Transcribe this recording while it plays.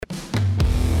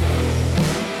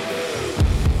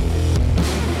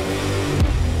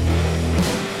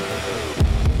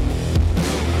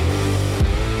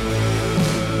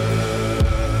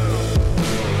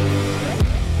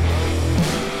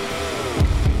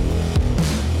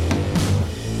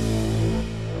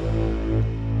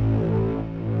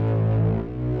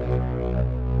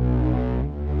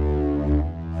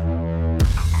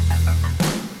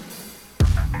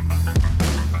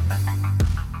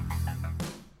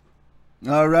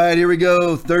All right, here we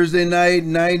go. Thursday night,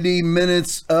 90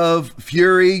 minutes of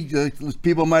fury.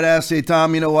 People might ask, hey,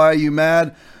 Tom, why are you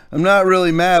mad? I'm not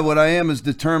really mad. What I am is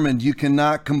determined. You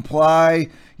cannot comply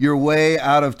your way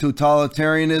out of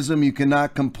totalitarianism. You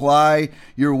cannot comply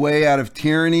your way out of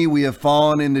tyranny. We have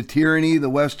fallen into tyranny. The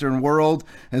Western world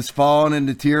has fallen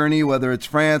into tyranny, whether it's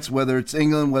France, whether it's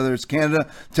England, whether it's Canada.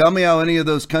 Tell me how any of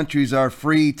those countries are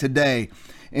free today.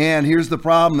 And here's the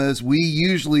problem is we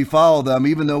usually follow them,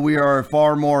 even though we are a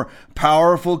far more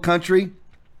powerful country,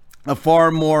 a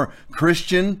far more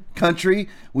Christian country.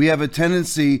 We have a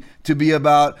tendency to be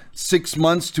about 6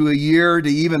 months to a year to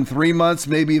even 3 months,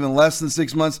 maybe even less than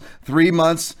 6 months, 3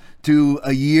 months to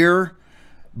a year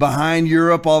behind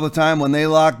Europe all the time. When they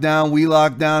lock down, we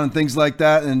lock down and things like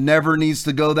that. And it never needs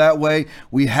to go that way.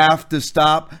 We have to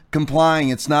stop complying.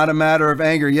 It's not a matter of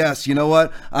anger. Yes, you know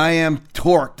what? I am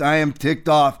torqued. I am ticked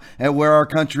off at where our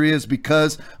country is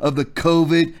because of the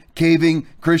COVID caving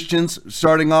Christians,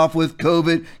 starting off with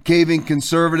COVID caving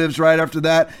conservatives right after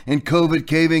that, and COVID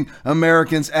caving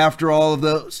Americans after all of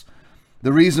those.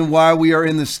 The reason why we are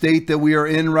in the state that we are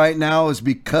in right now is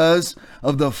because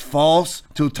of the false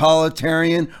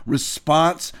totalitarian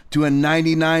response to a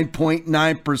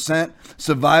 99.9%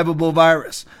 survivable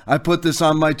virus. I put this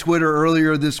on my Twitter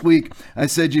earlier this week. I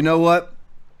said, you know what?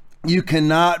 You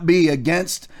cannot be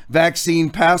against vaccine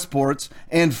passports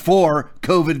and for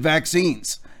COVID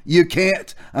vaccines. You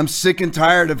can't. I'm sick and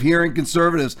tired of hearing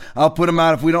conservatives. I'll put them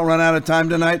out if we don't run out of time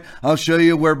tonight. I'll show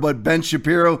you what Ben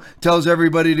Shapiro tells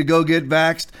everybody to go get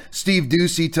vaxxed. Steve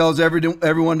Doocy tells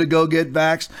everyone to go get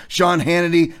vaxxed. Sean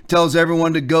Hannity tells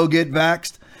everyone to go get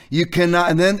vaxxed. You cannot.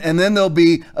 And then they'll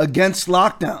be against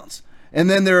lockdowns.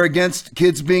 And then they're against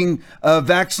kids being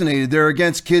vaccinated. They're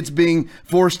against kids being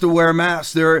forced to wear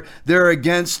masks. They're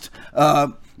against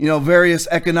various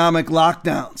economic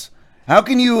lockdowns. How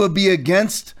can you be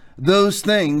against those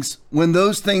things when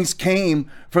those things came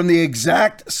from the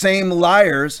exact same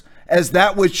liars as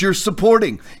that which you're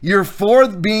supporting? You're for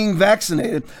being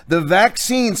vaccinated. The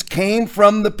vaccines came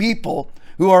from the people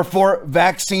who are for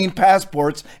vaccine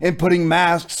passports and putting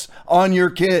masks on your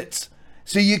kids.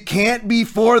 So you can't be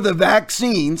for the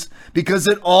vaccines because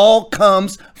it all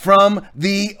comes from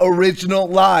the original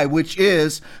lie, which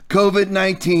is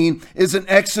COVID-19 is an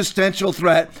existential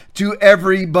threat to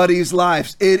everybody's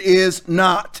lives. It is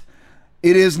not.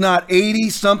 It is not.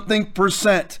 80-something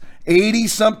percent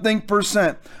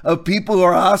of people who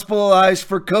are hospitalized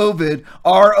for COVID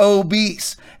are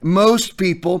obese. Most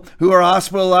people who are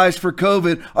hospitalized for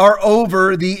COVID are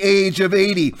over the age of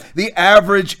 80. The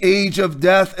average age of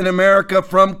death in America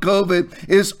from COVID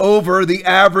is over the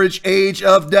average age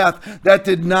of death. That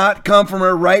did not come from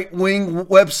a right-wing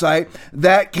website.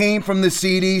 That came from the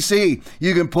CDC.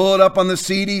 You can pull it up on the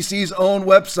CDC's own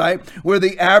website, where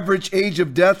the average age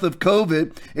of death of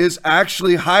COVID is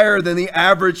actually higher than the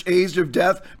average age of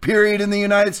death, period, in the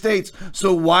United States.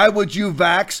 So why would you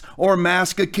vax or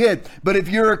mask a kid? But if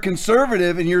you're a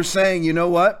conservative and you're saying, you know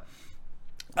what?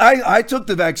 I took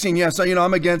the vaccine. Yes,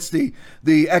 I'm against the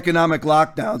economic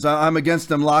lockdowns. I'm against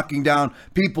them locking down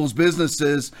people's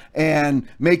businesses and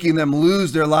making them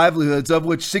lose their livelihoods, of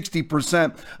which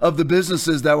 60% of the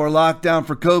businesses that were locked down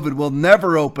for COVID will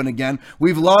never open again.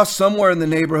 We've lost somewhere in the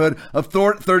neighborhood of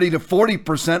 30 to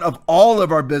 40% of all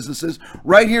of our businesses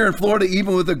right here in Florida,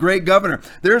 even with a great governor.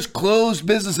 There's closed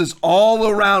businesses all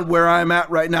around where I'm at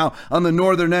right now, on the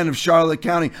northern end of Charlotte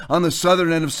County, on the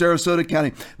southern end of Sarasota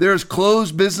County. There's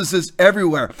closed businesses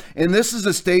everywhere. And this is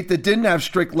a state that didn't have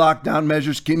strict lockdown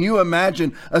measures. Can you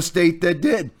imagine a state that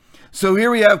did? So here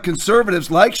we have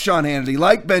conservatives like Sean Hannity,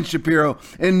 like Ben Shapiro,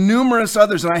 and numerous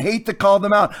others. And I hate to call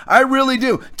them out. I really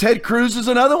do. Ted Cruz is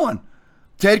another one.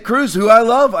 Ted Cruz, who I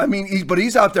love. But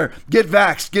he's out there. Get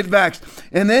vaxxed.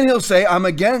 And then he'll say, I'm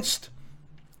against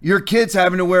your kids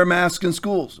having to wear masks in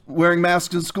schools, wearing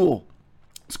masks in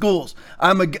schools.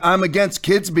 I'm against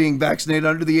kids being vaccinated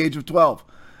under the age of 12.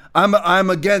 I'm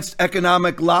against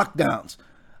economic lockdowns.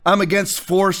 I'm against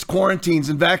forced quarantines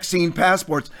and vaccine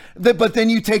passports. But then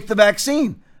you take the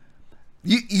vaccine.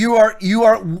 You are.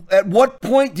 At what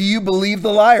point do you believe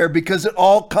the liar? Because it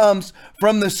all comes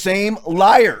from the same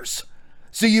liars.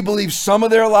 So you believe some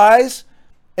of their lies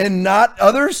and not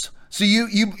others. So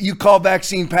you call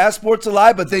vaccine passports a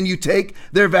lie, but then you take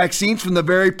their vaccines from the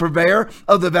very purveyor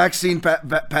of the vaccine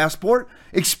passport.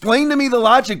 Explain to me the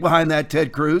logic behind that,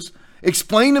 Ted Cruz.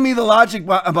 Explain to me the logic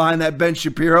behind that, Ben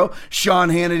Shapiro, Sean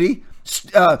Hannity,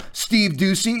 Steve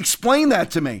Doocy. Explain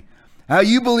that to me. How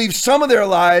you believe some of their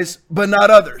lies, but not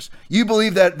others. You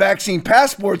believe that vaccine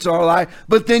passports are a lie,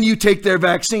 but then you take their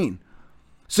vaccine.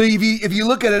 So if you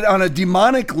look at it on a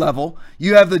demonic level,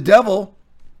 you have the devil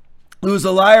who's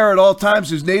a liar at all times,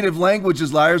 whose native language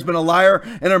is liar, has been a liar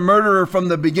and a murderer from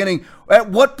the beginning. At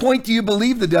what point do you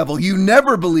believe the devil? You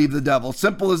never believe the devil.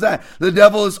 Simple as that. The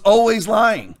devil is always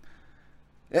lying.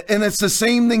 And it's the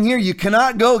same thing here. You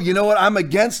cannot go, you know what, I'm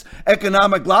against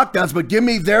economic lockdowns, but give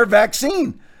me their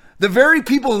vaccine. The very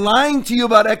people lying to you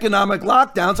about economic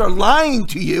lockdowns are lying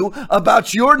to you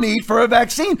about your need for a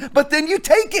vaccine, but then you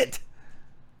take it.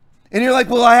 And you're like,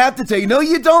 well, I have to take it. No,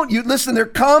 you don't. You listen, there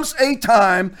comes a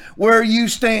time where you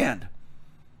stand.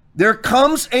 There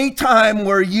comes a time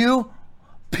where you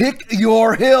pick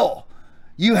your hill.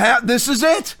 This is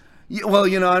it. Well,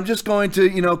 I'm just going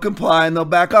to, comply, and they'll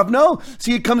back off. No,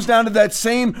 see, it comes down to that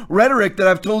same rhetoric that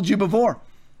I've told you before.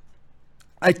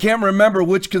 I can't remember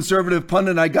which conservative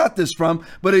pundit I got this from,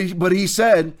 but he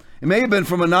said, it may have been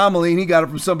from Anomaly, and he got it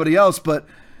from somebody else, but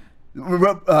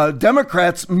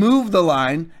Democrats move the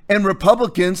line and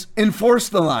Republicans enforce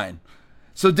the line.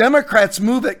 So Democrats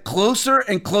move it closer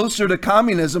and closer to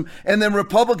communism, and then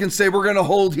Republicans say we're going to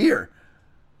hold here.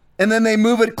 And then they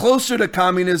move it closer to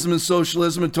communism and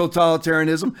socialism and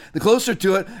totalitarianism, the closer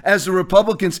to it as the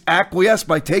Republicans acquiesce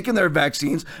by taking their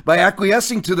vaccines, by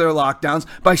acquiescing to their lockdowns,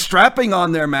 by strapping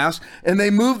on their masks, and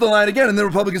they move the line again. And the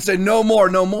Republicans say, no more,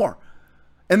 no more.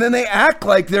 And then they act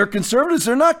like they're conservatives.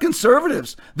 They're not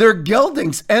conservatives. They're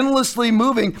geldings, endlessly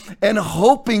moving and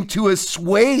hoping to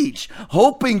assuage,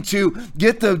 hoping to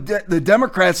get the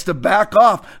Democrats to back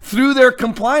off through their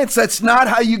compliance. That's not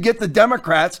how you get the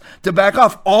Democrats to back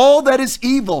off. All that is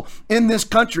evil in this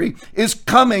country is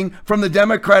coming from the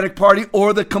Democratic Party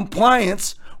or the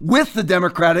compliance with the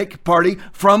Democratic Party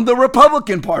from the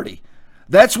Republican Party.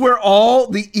 That's where all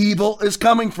the evil is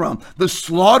coming from. The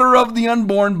slaughter of the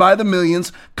unborn by the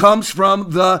millions comes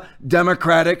from the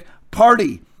Democratic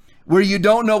Party. Where you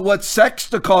don't know what sex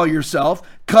to call yourself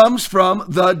comes from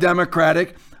the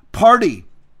Democratic Party.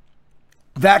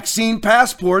 Vaccine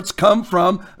passports come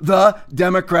from the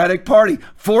Democratic Party.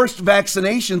 Forced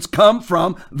vaccinations come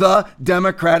from the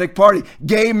Democratic Party.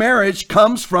 Gay marriage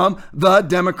comes from the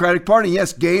Democratic Party.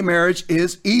 Yes, gay marriage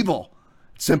is evil.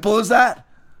 Simple as that.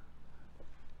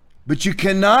 But you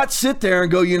cannot sit there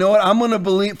and go, you know what, I'm going to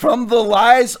believe from the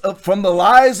lies of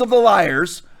the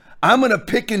liars, I'm going to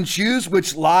pick and choose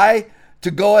which lie to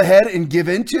go ahead and give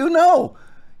into. No,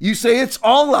 you say it's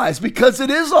all lies because it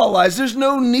is all lies. There's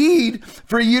no need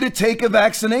for you to take a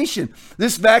vaccination.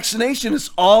 This vaccination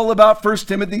is all about 1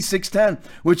 Timothy 6:10,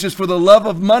 which is for the love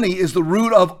of money is the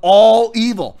root of all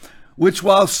evil. Which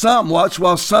while some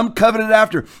coveted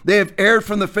after, they have erred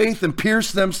from the faith and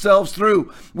pierced themselves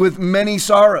through with many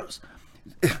sorrows.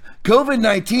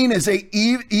 COVID-19 is a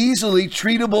easily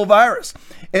treatable virus.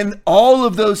 And all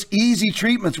of those easy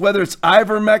treatments, whether it's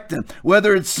ivermectin,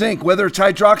 whether it's zinc, whether it's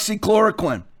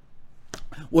hydroxychloroquine,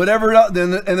 whatever, and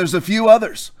there's a few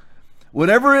others,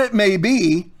 whatever it may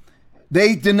be,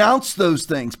 they denounced those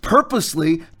things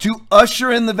purposely to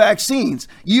usher in the vaccines.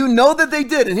 You know that they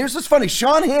did. And here's what's funny.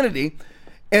 Sean Hannity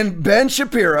and Ben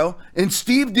Shapiro and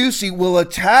Steve Doocy will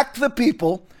attack the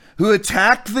people who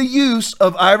attacked the use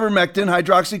of ivermectin,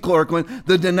 hydroxychloroquine,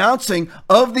 the denouncing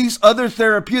of these other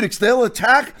therapeutics. They'll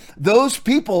attack those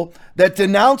people that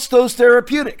denounce those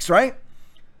therapeutics, right?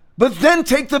 But then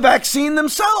take the vaccine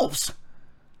themselves.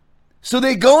 So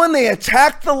they go and they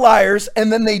attack the liars,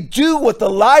 and then they do what the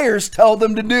liars tell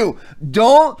them to do.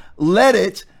 Don't let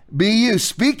it be you.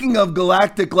 Speaking of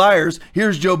galactic liars,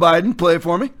 here's Joe Biden. Play it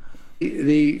for me.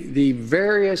 The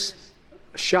various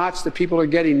shots that people are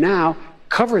getting now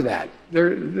cover that.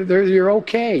 You're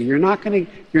okay. You're not going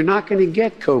to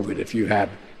get COVID if you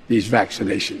have these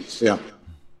vaccinations. Yeah.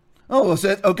 Oh,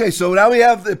 okay. So now we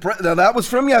have now that was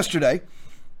from yesterday.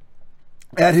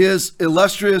 At his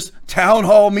illustrious town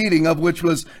hall meeting, of which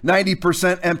was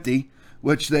 90% empty,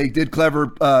 which they did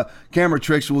clever camera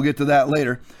tricks. We'll get to that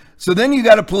later. So then you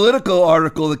got a Politico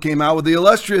article that came out with the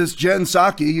illustrious Jen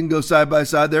Psaki. You can go side by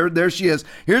side. There she is.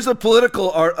 Here's a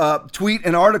Politico tweet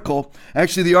and article.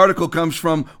 Actually, the article comes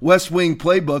from West Wing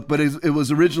Playbook, but it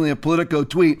was originally a Politico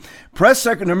tweet. Press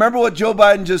secretary, remember what Joe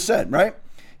Biden just said, right?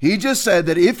 He just said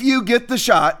that if you get the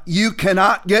shot, you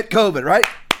cannot get COVID, right?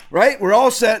 Right? We're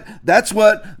all set. That's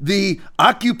what the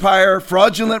occupier,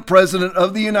 fraudulent president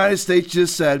of the United States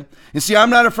just said. And see, I'm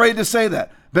not afraid to say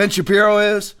that. Ben Shapiro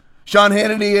is, Sean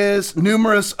Hannity is,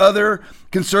 numerous other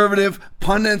conservative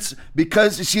pundits,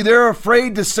 because you see, they're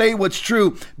afraid to say what's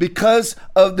true because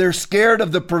they're scared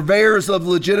of the purveyors of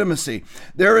legitimacy.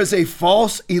 There is a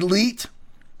false elite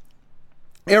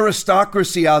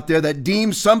aristocracy out there that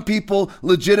deems some people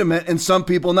legitimate and some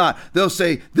people not. They'll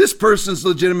say this person's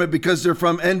legitimate because they're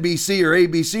from NBC or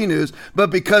ABC News, but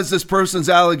because this person's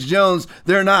Alex Jones,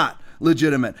 they're not.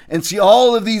 legitimate. And see,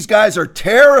 all of these guys are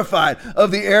terrified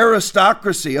of the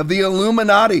aristocracy, of the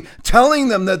Illuminati, telling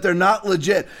them that they're not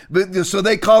legit. So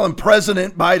they call him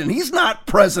President Biden. He's not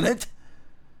president.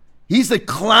 He's a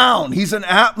clown. He's an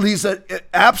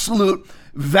absolute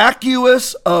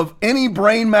vacuous of any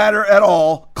brain matter at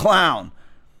all clown.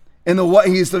 And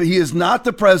he is not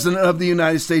the president of the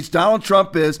United States. Donald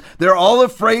Trump is. They're all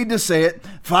afraid to say it.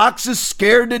 Fox is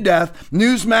scared to death.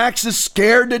 Newsmax is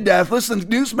scared to death. Listen,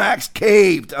 Newsmax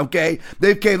caved, okay?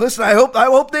 They've caved. Listen, I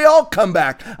hope they all come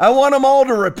back. I want them all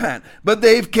to repent. But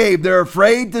they've caved. They're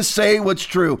afraid to say what's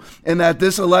true and that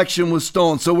this election was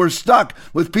stolen. So we're stuck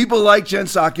with people like Jen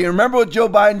Psaki. And remember what Joe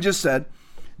Biden just said.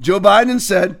 Joe Biden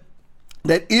said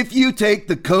that if you take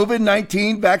the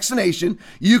COVID-19 vaccination,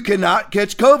 you cannot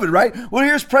catch COVID, right? Well,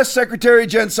 here's Press Secretary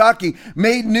Jen Psaki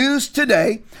made news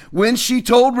today when she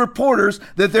told reporters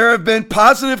that there have been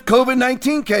positive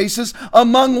COVID-19 cases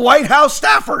among White House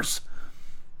staffers.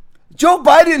 Joe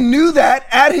Biden knew that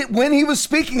when he was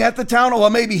speaking at the town hall.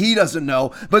 Well, maybe he doesn't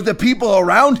know, but the people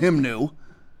around him knew.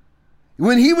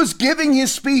 When he was giving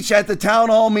his speech at the town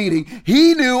hall meeting,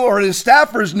 he knew, or his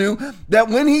staffers knew, that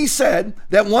when he said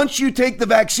that once you take the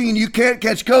vaccine, you can't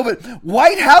catch COVID,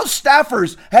 White House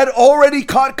staffers had already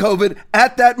caught COVID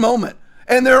at that moment,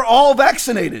 and they're all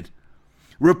vaccinated.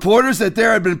 Reporters that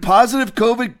there had been positive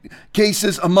COVID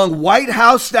cases among White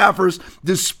House staffers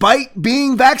despite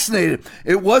being vaccinated.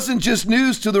 It wasn't just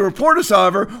news to the reporters,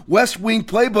 however. West Wing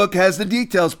Playbook has the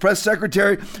details. Press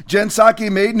Secretary Jen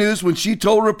Psaki made news when she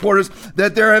told reporters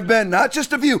that there have been not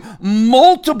just a few,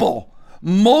 multiple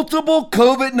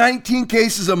COVID-19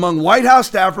 cases among White House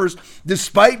staffers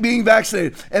despite being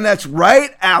vaccinated. And that's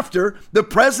right after the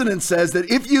president says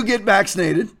that if you get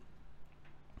vaccinated,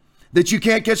 that you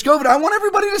can't catch COVID. I want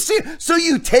everybody to see it. So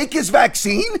you take his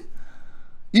vaccine?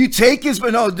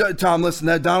 But no, Tom, listen,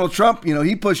 that Donald Trump,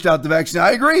 he pushed out the vaccine.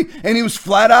 I agree. And he was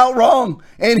flat out wrong.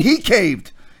 And he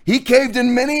caved. He caved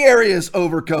in many areas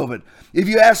over COVID. If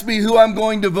you ask me who I'm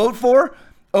going to vote for,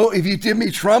 if you give me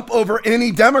Trump over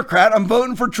any Democrat, I'm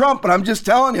voting for Trump, but I'm just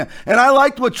telling you. And I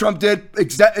liked what Trump did,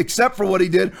 except for what he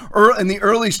did in the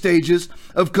early stages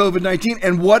of COVID-19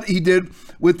 and what he did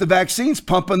with the vaccines,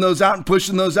 pumping those out and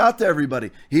pushing those out to everybody.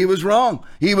 He was wrong.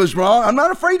 I'm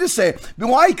not afraid to say it.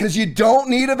 Why? Because you don't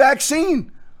need a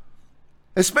vaccine.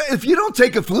 If you don't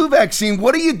take a flu vaccine,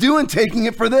 what are you doing taking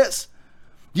it for this?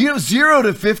 0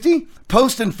 to 50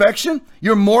 post-infection,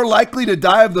 you're more likely to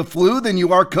die of the flu than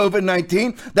you are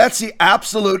COVID-19. That's the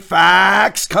absolute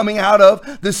facts coming out of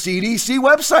the CDC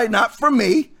website, not from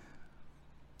me.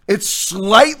 It's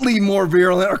slightly more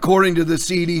virulent, according to the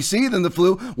CDC, than the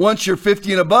flu. Once you're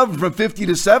 50 and above, from 50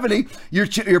 to 70,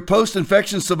 your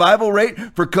post-infection survival rate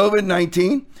for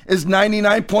COVID-19 is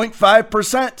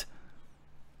 99.5%.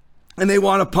 And they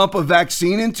want to pump a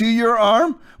vaccine into your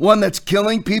arm, one that's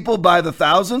killing people by the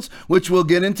thousands, which we'll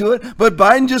get into it. But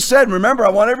Biden just said, remember, I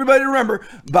want everybody to remember,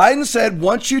 Biden said,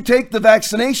 once you take the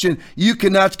vaccination, you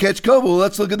cannot catch COVID. Well,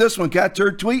 let's look at this one. Cat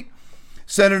turd tweet.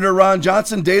 Senator Ron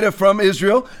Johnson, data from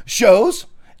Israel shows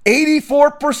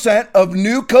 84% of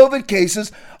new COVID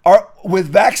cases are with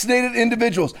vaccinated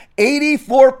individuals.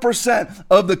 84%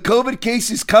 of the COVID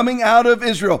cases coming out of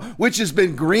Israel, which has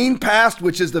been green passed,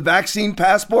 which is the vaccine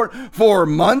passport, for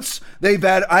months. They've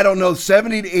had,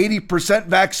 70 to 80%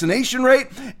 vaccination rate,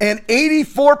 and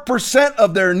 84%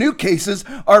 of their new cases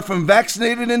are from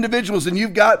vaccinated individuals. And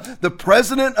you've got the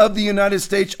president of the United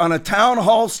States on a town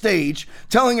hall stage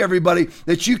telling everybody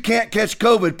that you can't catch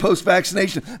COVID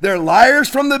post-vaccination. They're liars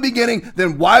from the beginning.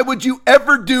 Then why would you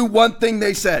ever do one thing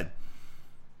they said?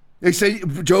 They say,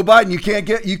 Joe Biden, you can't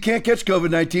catch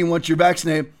COVID-19 once you're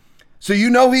vaccinated. So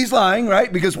he's lying,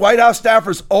 right? Because White House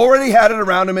staffers already had it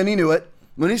around him and he knew it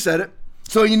when he said it.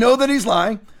 So you know that he's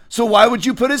lying. So why would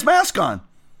you put his mask on?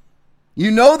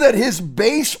 You know that his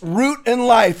base root in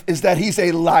life is that he's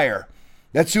a liar.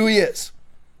 That's who he is.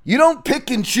 You don't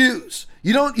pick and choose.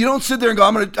 You don't sit there and go,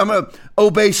 I'm gonna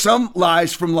obey some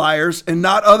lies from liars and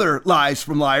not other lies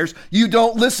from liars. You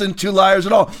don't listen to liars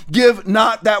at all. Give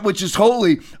not that which is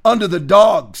holy unto the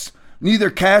dogs.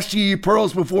 Neither cast ye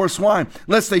pearls before swine,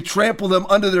 lest they trample them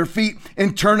under their feet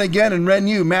and turn again and rend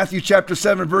you. Matthew chapter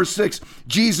 7, verse 6,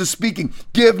 Jesus speaking,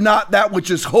 give not that which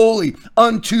is holy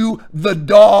unto the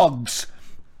dogs.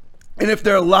 And if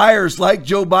they're liars like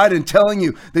Joe Biden telling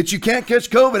you that you can't catch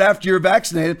COVID after you're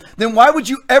vaccinated, then why would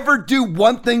you ever do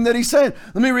one thing that he said?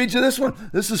 Let me read you this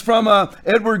one. This is from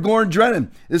Edward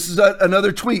Gorn-Drennan. This is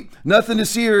another tweet. Nothing to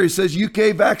see here. He says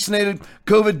UK vaccinated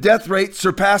COVID death rate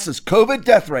surpasses. COVID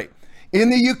death rate in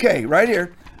the UK, right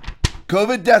here.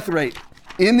 COVID death rate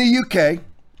in the UK.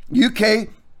 UK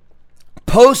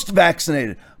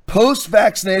post-vaccinated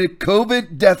post-vaccinated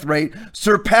COVID death rate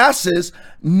surpasses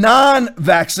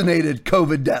non-vaccinated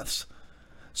COVID deaths.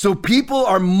 So people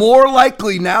are more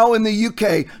likely now in the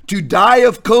UK to die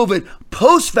of COVID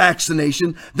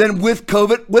post-vaccination than with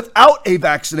COVID without a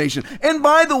vaccination. And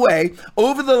by the way,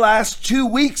 over the last 2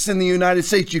 weeks in the United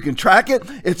States, you can track it.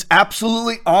 It's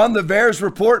absolutely on the VAERS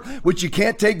report, which you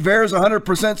can't take VAERS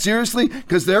 100% seriously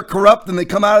because they're corrupt and they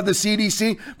come out of the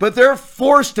CDC, but they're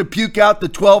forced to puke out the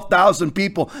 12,000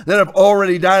 people that have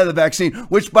already died of the vaccine,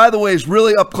 which by the way is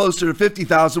really up closer to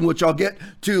 50,000, which I'll get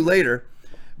to later.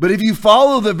 But if you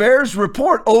follow the VAERS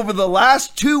report, over the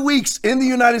last 2 weeks in the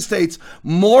United States,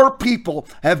 more people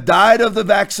have died of the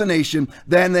vaccination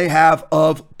than they have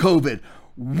of COVID.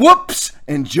 Whoops!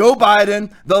 And Joe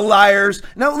Biden, the liars.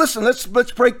 Now listen, let's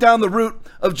break down the root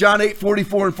of John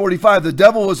 8:44 and 45. The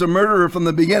devil was a murderer from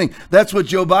the beginning. That's what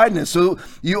Joe Biden is. So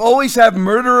you always have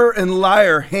murderer and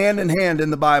liar hand in hand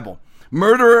in the Bible.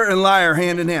 Murderer and liar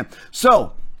hand in hand.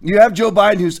 So you have Joe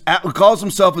Biden, who calls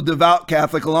himself a devout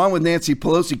Catholic, along with Nancy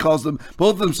Pelosi,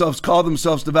 both of themselves call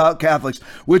themselves devout Catholics,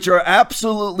 which are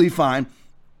absolutely fine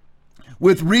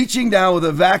with reaching down with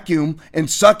a vacuum and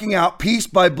sucking out piece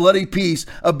by bloody piece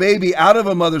a baby out of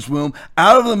a mother's womb,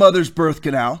 out of the mother's birth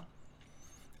canal,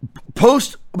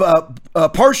 post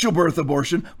partial birth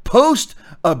abortion, post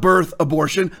birth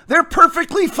abortion. They're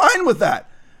perfectly fine with that.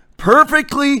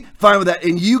 Perfectly fine with that.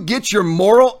 And you get your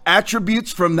moral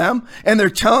attributes from them, and they're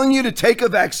telling you to take a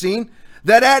vaccine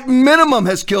that at minimum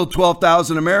has killed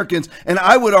 12,000 Americans, and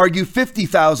I would argue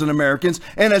 50,000 Americans,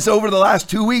 and has over the last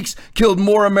 2 weeks killed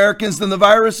more Americans than the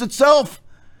virus itself.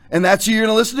 And that's who you're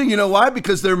going to listen to. You know why?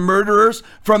 Because they're murderers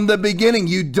from the beginning.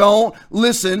 You don't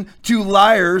listen to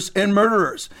liars and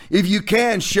murderers. If you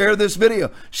can, share this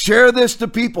video. Share this to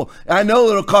people. I know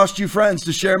it'll cost you friends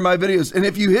to share my videos. And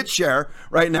if you hit share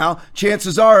right now,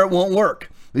 chances are it won't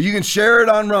work. You can share it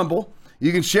on Rumble.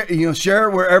 You can share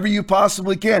it wherever you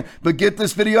possibly can. But get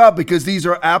this video out, because these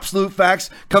are absolute facts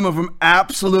coming from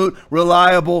absolute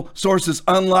reliable sources,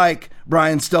 unlike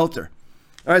Brian Stelter.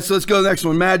 All right, so let's go to the next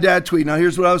one. Mad Dad tweet. Now,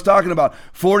 here's what I was talking about.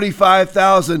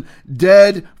 45,000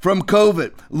 dead from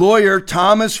COVID. Lawyer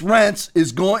Thomas Rentz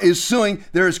is suing.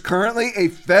 There is currently a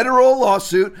federal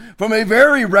lawsuit from a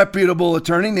very reputable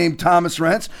attorney named Thomas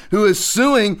Rentz, who is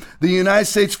suing the United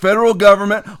States federal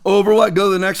government over what? Go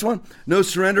to the next one. No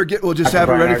surrender. We'll just have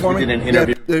it ready for me.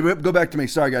 Yeah, go back to me.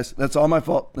 Sorry, guys. That's all my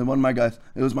fault. It wasn't my guys.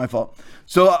 It was my fault.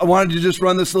 So I wanted to just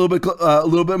run this a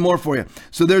little bit more for you.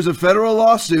 So there's a federal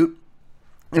lawsuit.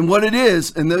 And what it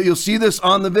is, and you'll see this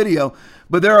on the video,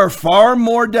 but there are far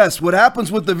more deaths. What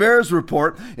happens with the VAERS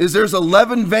report is there's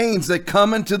 11 veins that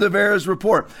come into the VAERS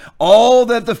report. All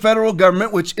that the federal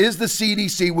government, which is the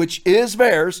CDC, which is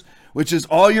VAERS, which is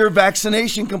all your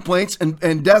vaccination complaints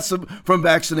and deaths from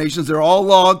vaccinations, they're all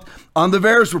logged on the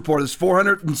VAERS report. There's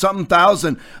 400 and something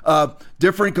thousand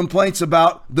different complaints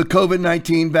about the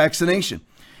COVID-19 vaccination.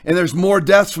 And there's more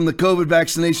deaths from the COVID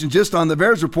vaccination just on the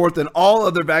VAERS report than all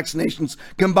other vaccinations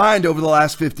combined over the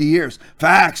last 50 years.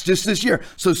 Facts, just this year.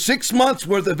 So 6 months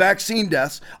worth of vaccine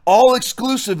deaths, all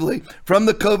exclusively from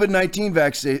the COVID-19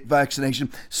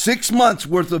 vaccination. 6 months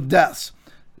worth of deaths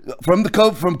from the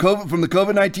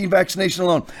COVID-19 vaccination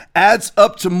alone adds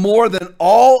up to more than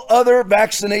all other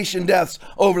vaccination deaths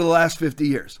over the last 50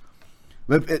 years.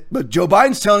 But Joe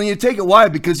Biden's telling you to take it. Why?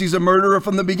 Because he's a murderer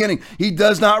from the beginning. He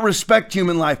does not respect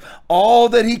human life. All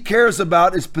that he cares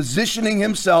about is positioning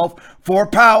himself for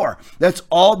power. That's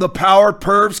all the power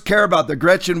pervs care about. The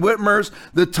Gretchen Whitmers,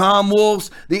 the Tom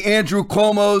Wolfs, the Andrew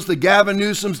Cuomos, the Gavin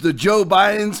Newsoms, the Joe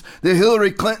Bidens, the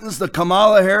Hillary Clintons, the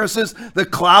Kamala Harrises, the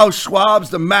Klaus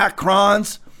Schwabs, the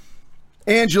Macrons,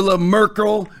 Angela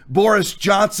Merkel, Boris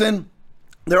Johnson.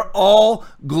 They're all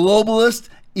globalist,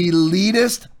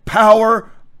 elitist, power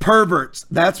perverts.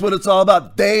 That's what it's all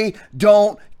about. They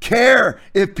don't care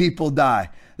if people die.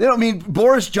 They don't mean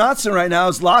Boris Johnson right now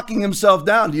is locking himself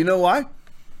down. Do you know why?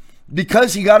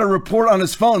 Because he got a report on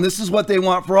his phone. This is what they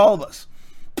want for all of us.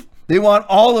 They want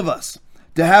all of us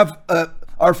to have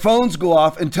our phones go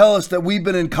off and tell us that we've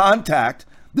been in contact.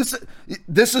 This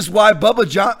is why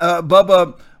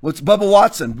Bubba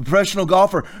Watson, professional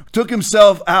golfer, took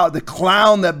himself out. The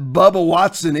clown that Bubba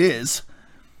Watson is.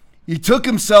 He took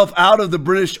himself out of the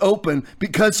British Open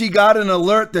because he got an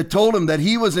alert that told him that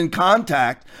he was in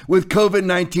contact with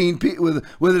COVID-19,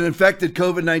 with an infected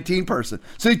COVID-19 person.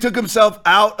 So he took himself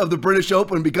out of the British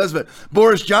Open because of it.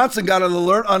 Boris Johnson got an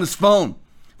alert on his phone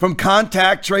from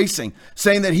contact tracing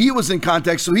saying that he was in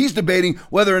contact. So he's debating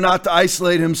whether or not to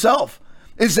isolate himself.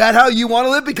 Is that how you want to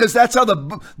live? Because that's how the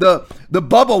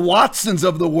Bubba Watsons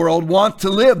of the world want to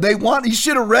live. You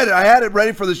should have read it. I had it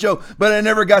ready for the show, but I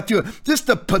never got to it. Just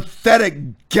a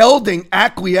pathetic, gelding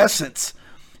acquiescence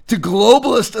to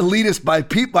globalist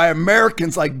elitists by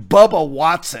Americans like Bubba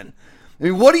Watson. I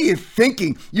mean, what are you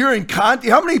thinking? You're in contact.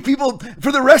 How many people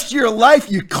for the rest of your life,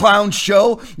 you clown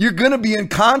show, you're going to be in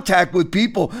contact with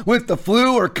people with the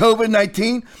flu or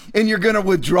COVID-19 and you're going to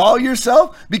withdraw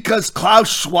yourself because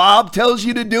Klaus Schwab tells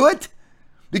you to do it?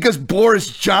 Because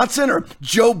Boris Johnson or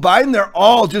Joe Biden, they're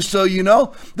all, just so you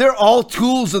know, they're all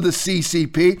tools of the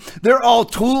CCP. They're all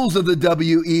tools of the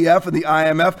WEF and the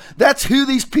IMF. That's who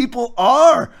these people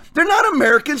are. They're not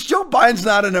Americans. Joe Biden's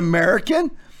not an American.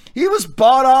 He was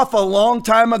bought off a long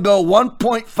time ago,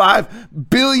 $1.5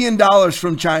 billion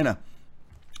from China.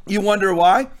 You wonder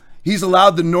why? He's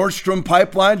allowed the Nord Stream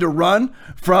pipeline to run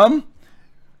from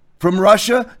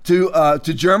Russia to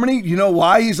Germany. You know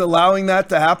why he's allowing that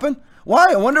to happen? Why?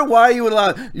 I wonder why he would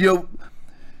allow,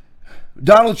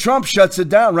 Donald Trump shuts it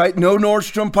down, right? No Nord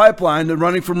Stream pipeline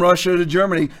running from Russia to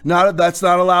Germany. That's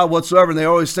not allowed whatsoever. And they're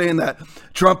always saying that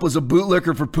Trump was a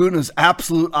bootlicker for Putin. It's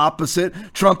absolute opposite.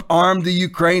 Trump armed the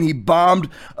Ukraine. He bombed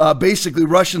basically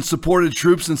Russian-supported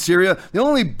troops in Syria. The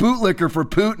only bootlicker for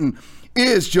Putin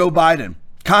is Joe Biden,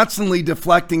 constantly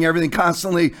deflecting everything,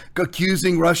 constantly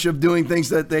accusing Russia of doing things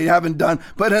that they haven't done.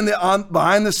 But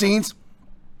behind the scenes,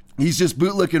 he's just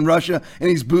bootlicking Russia and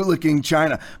he's bootlicking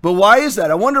China. But why is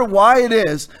that? I wonder why it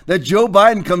is that Joe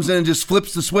Biden comes in and just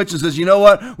flips the switch and says, you know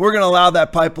what? We're going to allow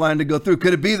that pipeline to go through.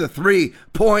 Could it be the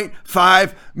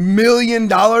 $3.5 million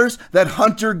that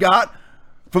Hunter got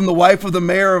from the wife of the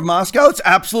mayor of Moscow? It's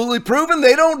absolutely proven.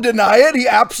 They don't deny it. He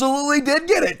absolutely did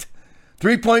get it.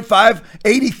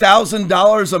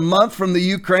 $80,000 a month from the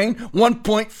Ukraine,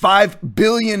 $1.5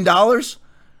 billion.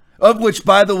 Of which,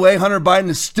 by the way, Hunter Biden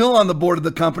is still on the board of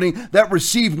the company that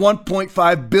received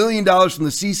 $1.5 billion from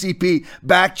the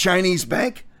CCP-backed Chinese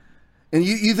bank. And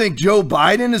you think Joe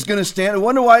Biden is going to stand? I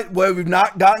wonder why we've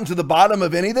not gotten to the bottom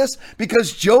of any of this.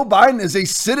 Because Joe Biden is a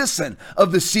citizen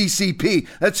of the CCP.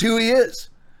 That's who he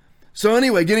is. So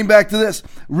anyway, getting back to this,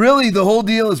 really the whole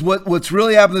deal is what's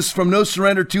really happened. This is from No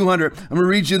Surrender 200. I'm going to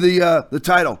read you the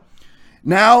title.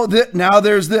 Now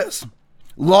there's this.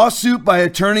 Lawsuit by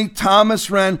attorney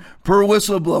Thomas Wren per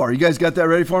whistleblower. You guys got that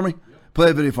ready for me? Play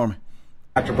a video for me.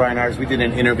 Dr. Brian Ars, we did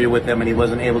an interview with him and he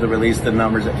wasn't able to release the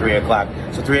numbers at 3 o'clock.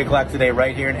 So 3 o'clock today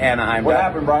right here in Anaheim. What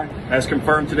happened, Brian? As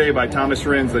confirmed today by Thomas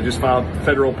Renz, that just filed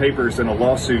federal papers in a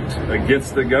lawsuit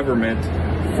against the government.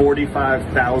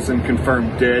 45,000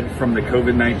 confirmed dead from the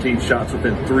COVID-19 shots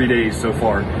within 3 days so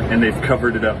far, and they've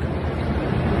covered it up.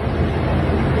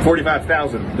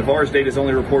 45,000. The VAERS data is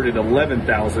only reported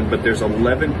 11,000, but there's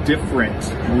 11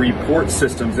 different report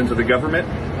systems into the government.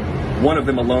 One of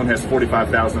them alone has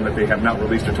 45,000 that they have not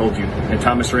released or told you. And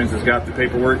Thomas Renz has got the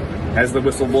paperwork, has the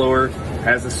whistleblower,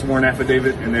 has a sworn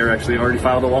affidavit, and they're actually already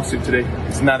filed a lawsuit today.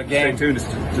 It's not a game. Stay tuned. It's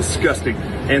disgusting.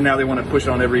 And now they want to push it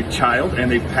on every child,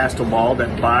 and they've passed a law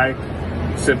that by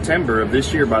September of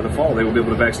this year, by the fall, they will be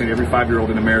able to vaccinate every 5-year-old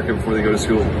in America before they go to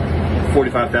school.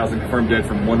 45,000 confirmed dead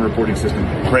from one reporting system.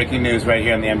 Breaking news right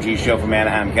here on the MG Show from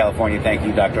Anaheim, California. Thank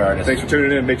you, Dr. Ardis. Thanks for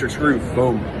tuning in. Matrix Groove.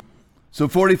 Boom. So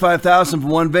 45,000 from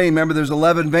one vein. Remember, there's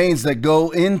 11 veins that go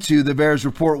into the VAERS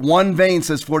report. One vein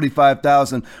says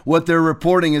 45,000. What they're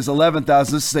reporting is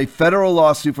 11,000. This is a federal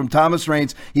lawsuit from Thomas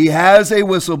Renz. He has a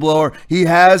whistleblower. He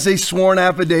has a sworn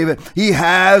affidavit. He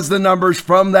has the numbers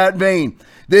from that vein.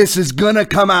 This is going to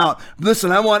come out.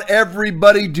 Listen, I want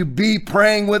everybody to be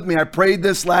praying with me. I prayed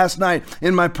this last night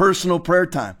in my personal prayer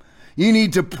time. You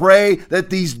need to pray that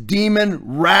these demon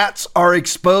rats are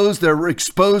exposed. They're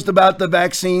exposed about the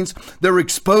vaccines. They're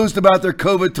exposed about their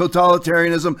COVID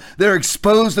totalitarianism. They're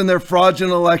exposed in their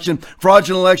fraudulent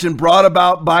election brought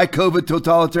about by COVID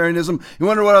totalitarianism. You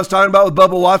wonder what I was talking about with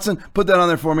Bubba Watson? Put that on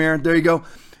there for me, Aaron. There you go.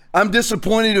 I'm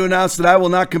disappointed to announce that I will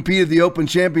not compete at the Open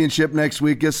Championship next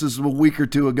week. This is a week or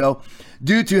two ago,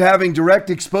 due to having direct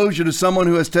exposure to someone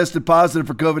who has tested positive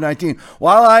for COVID-19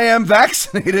 while I am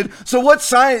vaccinated. So what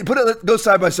science? Go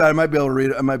side by side. I might be able to read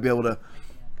it. I might be able to.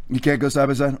 You can't go side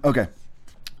by side? Okay.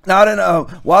 Now, I don't know.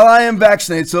 While I am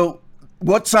vaccinated, so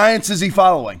what science is he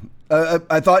following?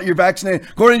 I thought you're vaccinated.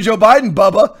 According to Joe Biden,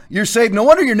 Bubba, you're safe. No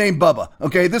wonder you're named Bubba.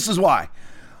 Okay, this is why.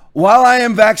 While I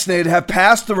am vaccinated, have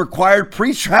passed the required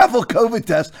pre-travel COVID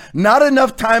test, not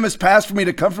enough time has passed for me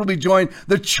to comfortably join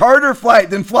the charter flight.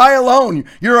 Then fly alone.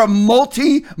 You're a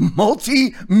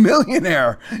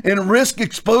multi-millionaire and risk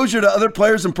exposure to other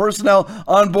players and personnel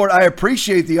on board. I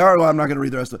appreciate the article. I'm not going to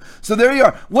read the rest of it. So there you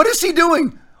are. What is he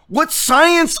doing? What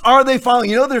science are they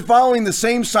following? You know, they're following the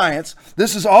same science.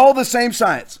 This is all the same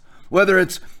science. Whether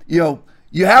it's,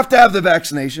 You have to have the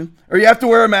vaccination, or you have to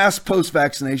wear a mask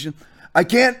post-vaccination.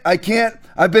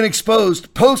 I've been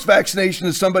exposed post-vaccination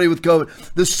to somebody with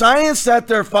COVID. The science that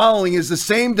they're following is the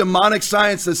same demonic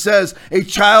science that says a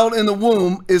child in the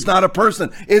womb is not a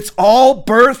person. It's all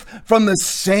birthed from the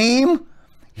same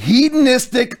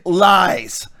hedonistic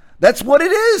lies. That's what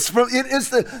it is.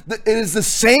 It is the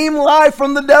same lie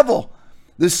from the devil.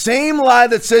 The same lie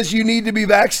that says you need to be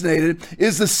vaccinated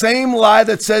is the same lie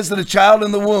that says that a child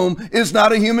in the womb is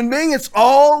not a human being. It's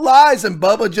all lies, and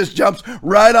Bubba just jumps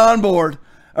right on board.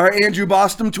 All right, Andrew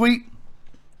Bostom tweet.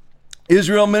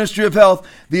 Israel Ministry of Health,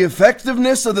 the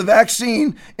effectiveness of the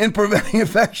vaccine in preventing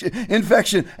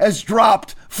infection has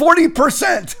dropped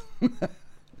 40%.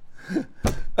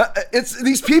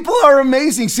 These people are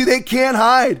amazing. See, they can't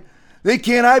hide. They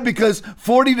can't hide because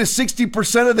 40 to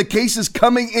 60% of the cases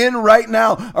coming in right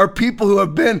now are people who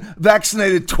have been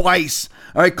vaccinated twice.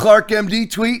 All right, Clark MD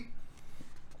tweet.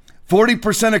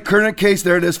 40% of current cases,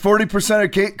 there it is, 40%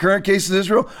 of current cases in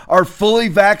Israel are fully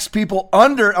vaxxed people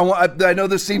under, I know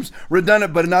this seems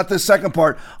redundant, but not the second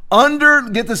part,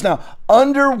 get this now,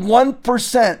 under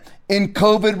 1% in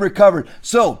COVID recovered.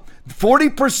 So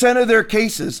 40% of their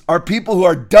cases are people who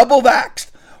are double vaxxed.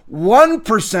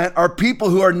 1% are people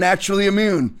who are naturally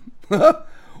immune.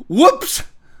 Whoops.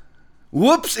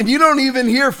 And you don't even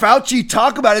hear Fauci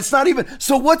talk about it. It's not even.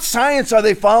 So what science are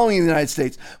they following in the United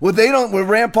States? Well,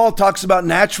 Rand Paul talks about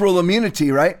natural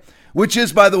immunity, right? Which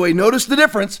is, by the way, notice the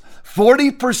difference.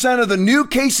 40% of the new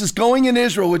cases going in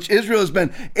Israel, which Israel has been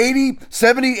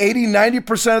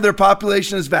 90% of their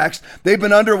population is vaxxed. They've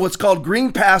been under what's called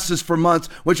green passes for months,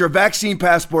 which are vaccine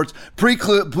passports,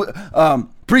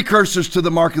 precursors to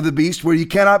the mark of the beast, where you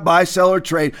cannot buy, sell, or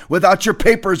trade without your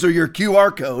papers or your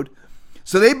QR code.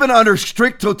 So they've been under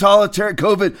strict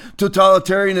COVID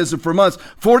totalitarianism for months.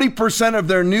 40% of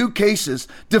their new cases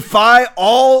defy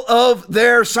all of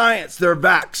their science. They're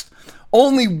vaxxed.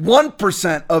 Only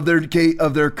 1%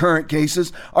 of their current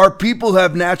cases are people who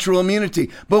have natural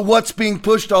immunity. But what's being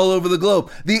pushed all over the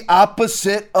globe? The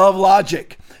opposite of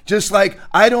logic. Just like,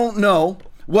 I don't know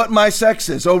what my sex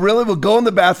is. Oh, really? Well, go in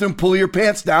the bathroom, pull your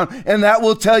pants down, and that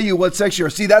will tell you what sex you are.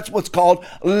 See, that's what's called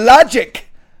logic.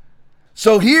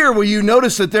 So here, where you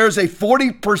notice that there's a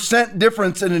 40%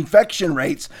 difference in infection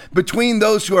rates between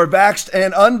those who are vaxxed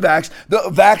and unvaxxed,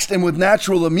 vaxxed and with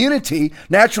natural immunity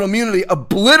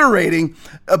obliterating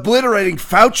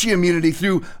Fauci immunity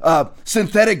through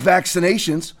synthetic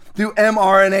vaccinations, through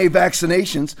mRNA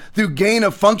vaccinations, through gain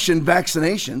of function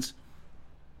vaccinations.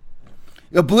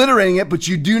 Obliterating it, but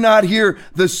you do not hear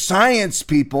the science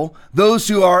people, those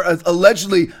who are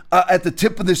allegedly at the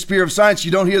tip of the spear of science.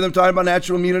 You don't hear them talking about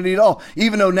natural immunity at all,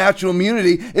 even though natural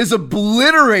immunity is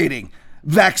obliterating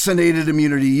vaccinated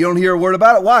immunity. You don't hear a word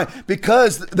about it. Why?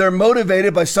 Because they're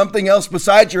motivated by something else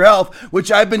besides your health,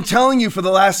 which I've been telling you for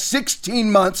the last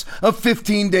 16 months of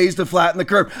 15 days to flatten the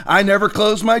curve. I never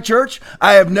closed my church.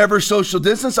 I have never social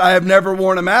distanced. I have never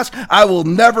worn a mask. I will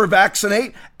never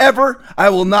vaccinate, ever. I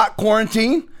will not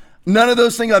quarantine. None of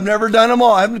those things. I've never done them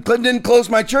all. I didn't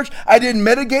close my church. I didn't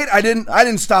mitigate. I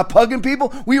didn't stop hugging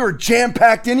people. We were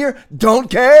jam-packed in here. Don't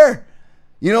care.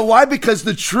 You know why? Because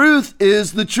the truth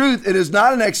is the truth. It is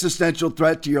not an existential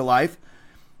threat to your life.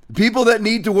 People that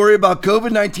need to worry about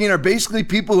COVID-19 are basically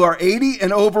people who are 80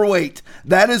 and overweight.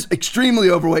 That is extremely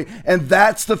overweight. And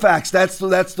that's the facts. That's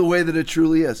the way that it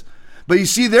truly is. But you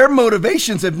see, their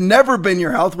motivations have never been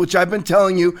your health, which I've been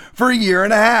telling you for a year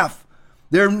and a half.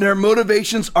 Their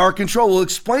motivations are control. Well,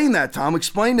 explain that, Tom.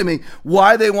 Explain to me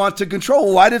why they want to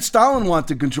control. Why did Stalin want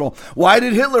to control? Why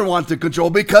did Hitler want to control?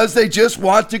 Because they just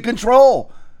want to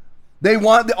control. They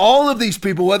want all of these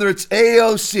people, whether it's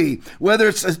AOC, whether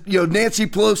it's Nancy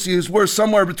Pelosi, who's worth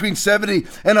somewhere between $70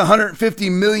 and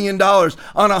 $150 million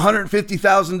on a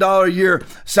 $150,000 a year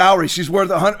salary. She's worth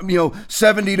 $70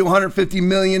 to $150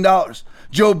 million.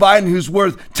 Joe Biden, who's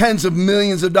worth tens of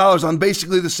millions of dollars on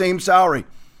basically the same salary.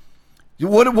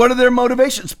 What are their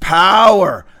motivations?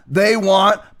 Power. They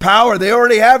want power. They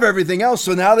already have everything else,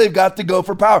 so now they've got to go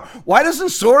for power. Why doesn't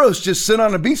Soros just sit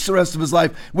on a beach the rest of his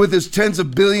life with his tens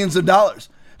of billions of dollars?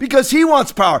 Because he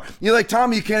wants power. You're like,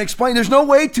 Tommy, you can't explain. There's no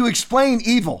way to explain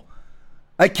evil.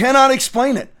 I cannot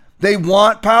explain it. They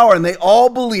want power, and they all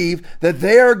believe that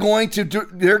they're going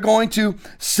to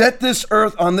set this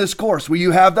earth on this course where you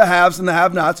have the haves and the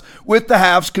have-nots, with the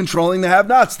haves controlling the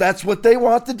have-nots. That's what they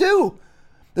want to do.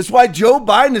 That's why Joe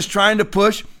Biden is trying to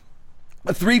push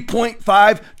a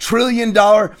 $3.5 trillion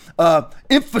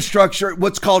infrastructure,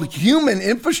 what's called human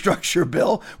infrastructure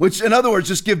bill, which in other words,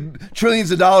 just give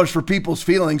trillions of dollars for people's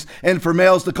feelings and for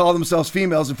males to call themselves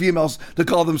females and females to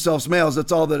call themselves males.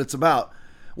 That's all that it's about.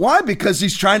 Why? Because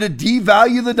he's trying to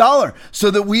devalue the dollar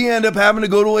so that we end up having to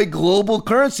go to a global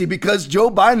currency, because Joe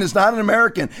Biden is not an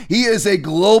American. He is a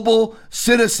global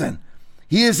citizen.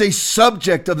 He is a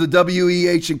subject of the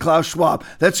WEH and Klaus Schwab.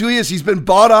 That's who he is. He's been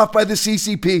bought off by the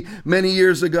CCP many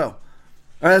years ago.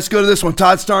 All right, let's go to this one.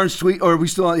 Todd Starnes tweet, or are we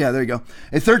still on? Yeah, there you go.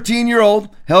 A 13-year-old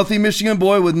healthy Michigan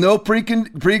boy with no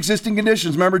pre-existing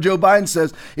conditions. Remember, Joe Biden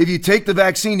says, if you take the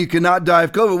vaccine, you cannot die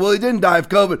of COVID. Well, he didn't die of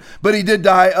COVID, but he did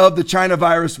die of the China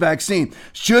virus vaccine.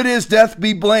 Should his death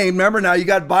be blamed? Remember, now you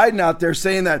got Biden out there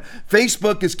saying that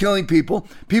Facebook is killing people.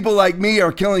 People like me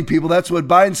are killing people. That's what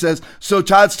Biden says. So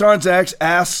Todd Starnes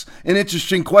asks an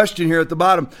interesting question here at the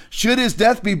bottom. Should his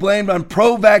death be blamed on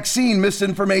pro-vaccine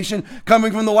misinformation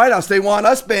coming from the White House? They want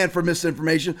us banned for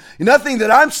misinformation. Nothing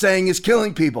that I'm saying is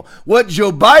killing people. What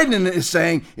Joe Biden is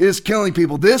saying is killing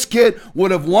people. This kid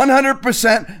would have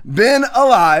 100% been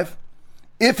alive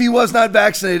if he was not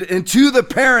vaccinated. And to the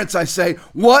parents, I say,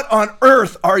 what on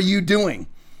earth are you doing?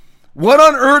 What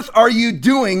on earth are you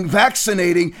doing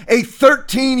vaccinating a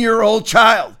 13-year-old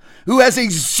child who has a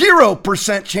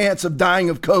 0% chance of dying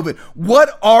of COVID?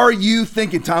 What are you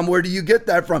thinking, Tom? Where do you get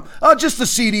that from? Oh, just the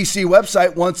CDC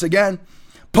website once again.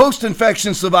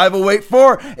 Post-infection survival rate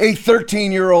for a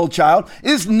 13-year-old child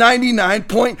is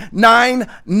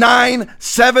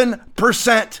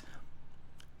 99.997%.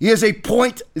 He has a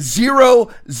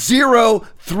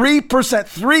 0.003%,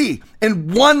 3 in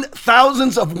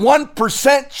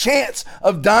 1,000% chance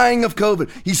of dying of COVID.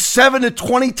 He's 7 to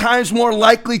 20 times more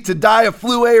likely to die of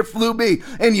flu A or flu B.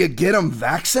 And you get him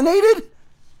vaccinated?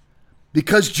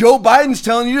 Because Joe Biden's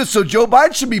telling you this. So Joe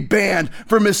Biden should be banned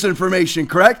for misinformation,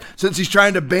 correct? Since he's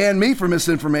trying to ban me for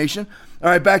misinformation. All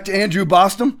right, back to Andrew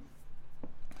Bostom.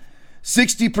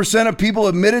 60% of people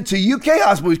admitted to UK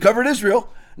hospitals. We've covered Israel.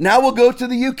 Now we'll go to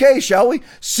the UK, shall we?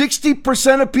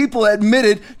 60% of people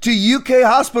admitted to UK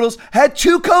hospitals had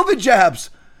 2 COVID jabs.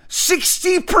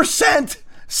 60%.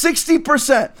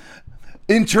 60%.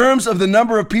 In terms of the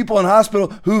number of people in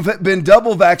hospital who've been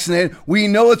double vaccinated, we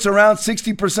know it's around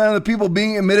 60% of the people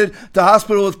being admitted to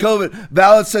hospital with COVID.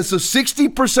 Valid says so.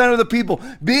 60% of the people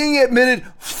being admitted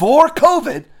for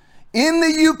COVID in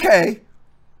the UK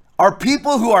are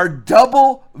people who are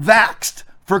double vaxxed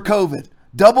for COVID.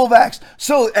 Double vaxxed.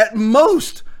 So at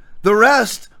most, the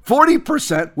rest,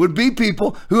 40%, would be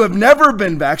people who have never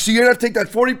been vaxxed. So you're going to have to take that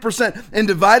 40% and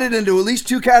divide it into at least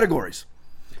 2 categories.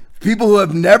 People who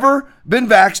have never been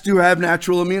vaxxed who have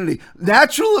natural immunity.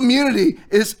 Natural immunity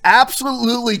is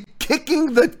absolutely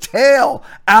kicking the tail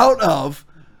out of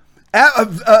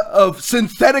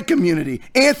synthetic immunity,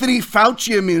 Anthony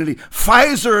Fauci immunity,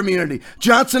 Pfizer immunity,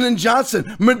 Johnson & Johnson,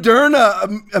 Moderna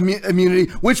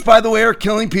immunity, which, by the way, are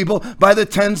killing people by the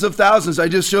tens of thousands. I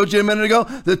just showed you a minute ago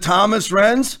the Thomas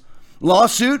Renz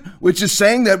lawsuit, which is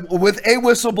saying that with a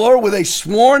whistleblower, with a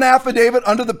sworn affidavit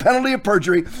under the penalty of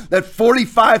perjury, that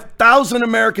 45,000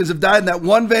 Americans have died in that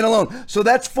one vein alone. So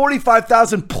that's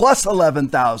 45,000 plus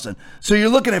 11,000. So you're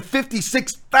looking at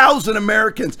 56,000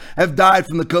 Americans have died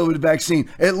from the COVID vaccine,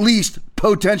 at least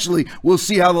potentially. We'll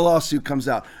see how the lawsuit comes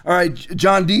out. All right,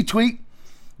 John D. tweet.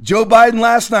 Joe Biden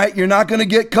last night, you're not going to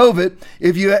get COVID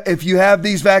if you have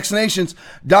these vaccinations.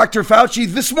 Dr. Fauci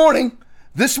this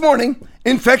morning,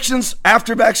 infections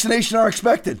after vaccination are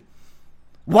expected.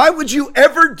 Why would you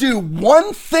ever do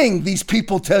one thing these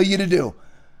people tell you to do?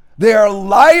 They are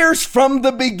liars from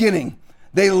the beginning.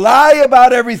 They lie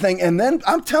about everything. And then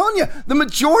I'm telling you, the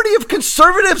majority of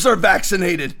conservatives are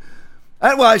vaccinated.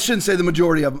 Well, I shouldn't say the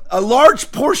majority of them. A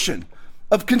large portion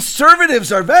of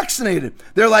conservatives are vaccinated.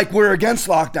 They're like, we're against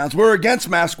lockdowns. We're against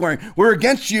mask wearing. We're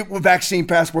against you with vaccine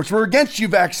passports. We're against you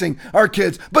vaccinating our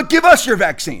kids. But give us your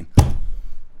vaccine.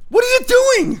 What are you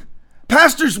doing?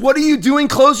 Pastors, what are you doing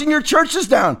closing your churches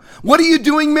down? What are you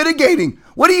doing mitigating?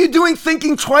 What are you doing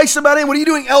thinking twice about it? What are you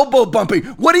doing elbow bumping?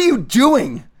 What are you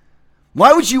doing?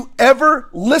 Why would you ever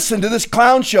listen to this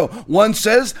clown show? One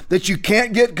says that you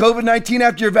can't get COVID-19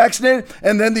 after you're vaccinated,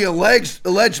 and then the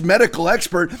alleged medical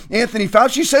expert, Anthony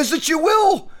Fauci, says that you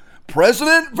will.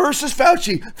 President versus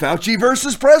Fauci, Fauci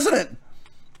versus president.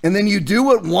 And then you do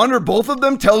what one or both of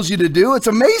them tells you to do. It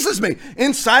amazes me.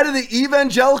 Inside of the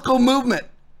evangelical movement,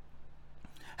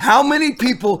 how many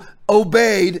people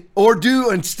obeyed or do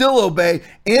and still obey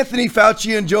Anthony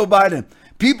Fauci and Joe Biden?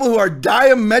 People who are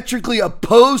diametrically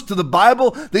opposed to the Bible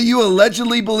that you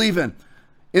allegedly believe in.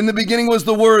 In the beginning was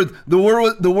the Word. The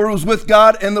Word was with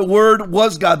God, and the Word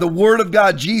was God. The Word of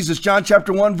God, Jesus, John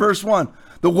chapter 1, verse 1.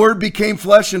 The Word became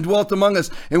flesh and dwelt among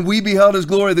us, and we beheld his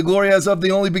glory, the glory as of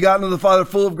the only begotten of the Father,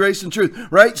 full of grace and truth,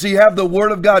 right? So you have the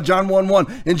Word of God, John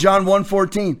 1:1 and John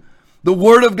 1:14. The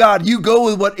Word of God, you go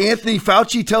with what Anthony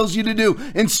Fauci tells you to do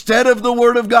instead of the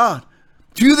Word of God.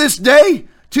 To this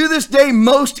day,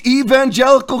 most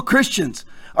evangelical Christians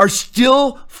are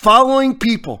still following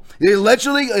people.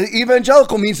 Allegedly,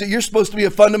 evangelical means that you're supposed to be a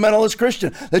fundamentalist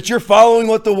Christian, that you're following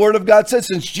what the Word of God says.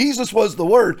 Since Jesus was the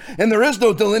Word, and there is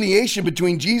no delineation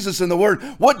between Jesus and the Word,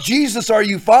 what Jesus are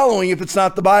you following if it's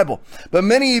not the Bible? But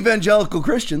many evangelical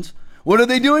Christians, what are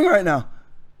they doing right now?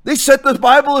 They set the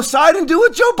Bible aside and do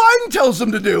what Joe Biden tells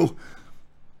them to do.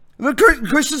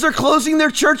 Christians are closing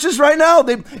their churches right now.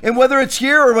 And whether it's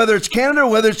here or whether it's Canada or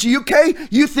whether it's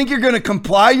UK, you think you're going to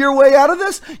comply your way out of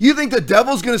this? You think the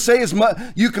devil's going to say,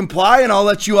 you comply and I'll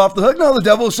let you off the hook? No, the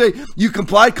devil will say, you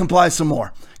comply some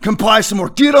more. Comply some more.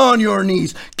 Get on your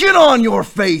knees. Get on your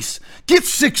face. Get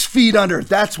 6 feet under.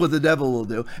 That's what the devil will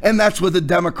do. And that's what the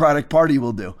Democratic Party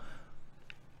will do.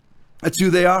 That's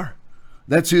who they are.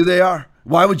 That's who they are.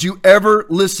 Why would you ever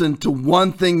listen to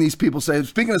one thing these people say?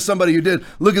 Speaking of somebody who did,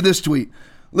 look at this tweet.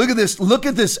 Look at this. Look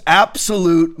at this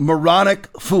absolute moronic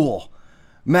fool.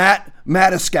 Matt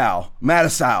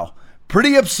Matisow.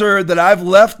 Pretty absurd that I've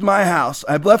left my house.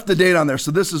 I've left the date on there.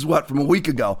 So this is what, from a week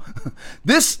ago.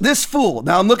 This fool.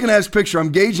 Now I'm looking at his picture.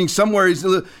 I'm gauging somewhere. He's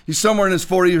somewhere in his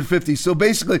 40s or 50s. So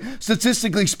basically,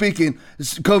 statistically speaking,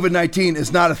 COVID-19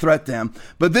 is not a threat to him.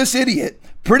 But this idiot,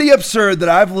 pretty absurd that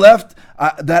I've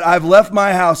left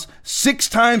my house 6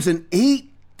 times in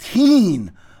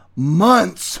 18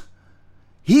 months.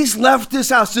 He's left this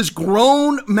house. This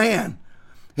grown man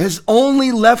has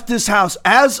only left this house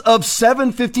as of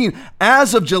 7/15,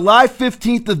 as of July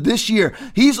 15th of this year.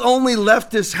 He's only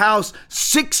left this house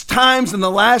 6 times in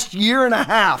the last year and a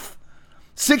half.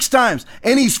 6 times.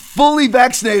 And he's fully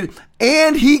vaccinated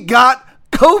and he got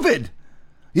COVID.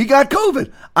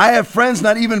 I have friends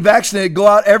not even vaccinated go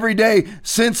out every day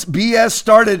since BS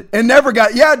started and never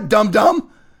got, dum-dum.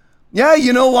 Yeah,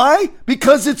 you know why?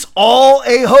 Because it's all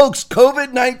a hoax.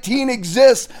 COVID-19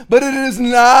 exists, but it is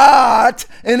not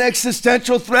an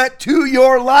existential threat to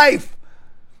your life.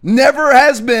 Never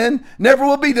has been, never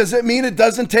will be. Does it mean it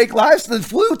doesn't take lives? The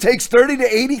flu takes 30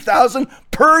 to 80,000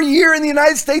 per year in the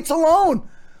United States alone.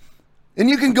 And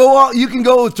you can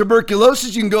go with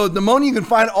tuberculosis, you can go with pneumonia, you can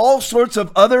find all sorts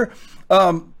of other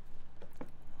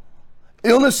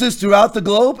illnesses throughout the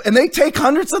globe, and they take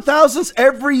hundreds of thousands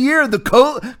every year. The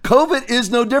COVID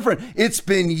is no different. It's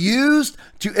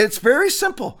very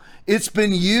simple. It's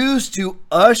been used to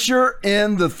usher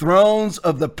in the thrones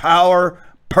of the power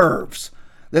pervs.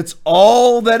 That's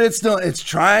all that it's doing. It's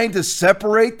trying to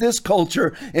separate this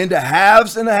culture into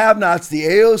haves and the have-nots, the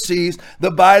AOCs,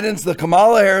 the Bidens, the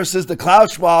Kamala Harrises, the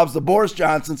Klaus Schwabs, the Boris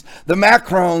Johnsons, the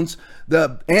Macrons,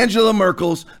 the Angela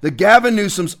Merkels, the Gavin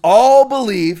Newsoms, all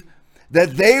believe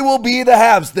that they will be the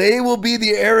haves. They will be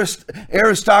the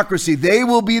aristocracy. They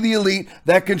will be the elite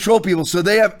that control people. So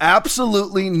they have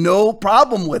absolutely no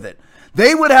problem with it.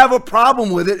 They would have a problem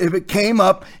with it if it came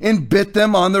up and bit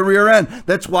them on the rear end.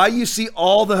 That's why you see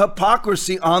all the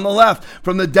hypocrisy on the left,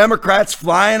 from the Democrats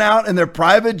flying out in their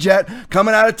private jet,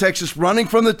 coming out of Texas, running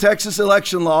from the Texas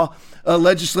election law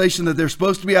legislation that they're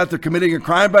supposed to be out there committing a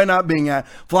crime by not being at,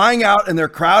 flying out in their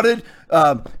crowded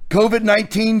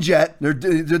COVID-19 jet,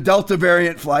 the Delta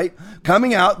variant flight,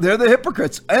 coming out. They're the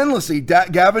hypocrites endlessly.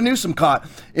 Gavin Newsom caught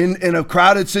in a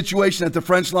crowded situation at the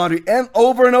French Laundry, and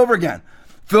over again.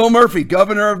 Phil Murphy,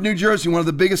 governor of New Jersey, one of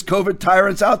the biggest COVID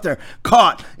tyrants out there,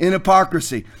 caught in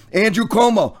hypocrisy. Andrew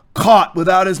Cuomo, caught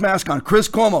without his mask on. Chris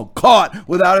Cuomo, caught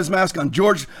without his mask on.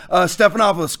 George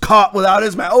Stephanopoulos, caught without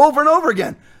his mask. Over and over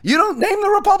again. You don't name the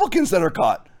Republicans that are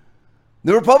caught.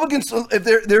 The Republicans,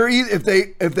 if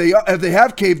they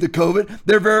have caved to COVID,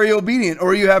 they're very obedient.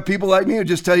 Or you have people like me who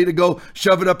just tell you to go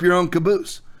shove it up your own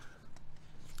caboose.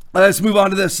 Let's move on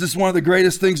to this. This is one of the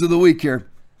greatest things of the week here.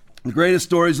 The greatest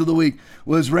stories of the week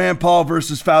was Rand Paul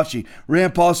versus Fauci.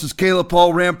 Rand Paul says, Caleb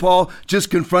Paul, Rand Paul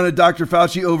just confronted Dr.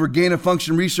 Fauci over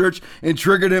gain-of-function research and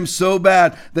triggered him so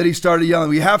bad that he started yelling.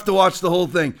 We have to watch the whole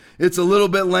thing. It's a little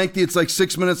bit lengthy. It's like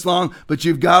 6 minutes long, but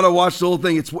you've got to watch the whole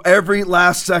thing. It's every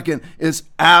last second is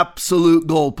absolute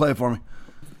gold. Play it for me.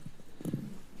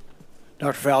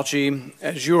 Dr. Fauci,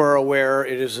 as you are aware,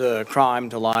 it is a crime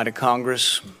to lie to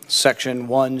Congress. Section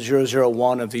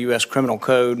 1001 of the U.S. Criminal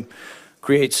Code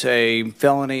creates a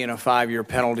felony and a 5-year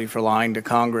penalty for lying to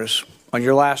Congress. On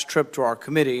your last trip to our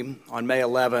committee on May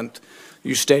 11th,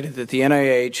 you stated that the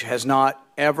NIH has not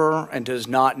ever and does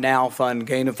not now fund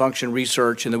gain-of-function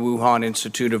research in the Wuhan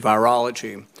Institute of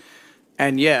Virology.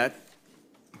 And yet,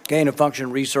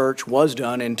 gain-of-function research was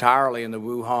done entirely in the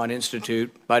Wuhan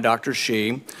Institute by Dr.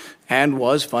 Shi and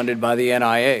was funded by the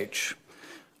NIH.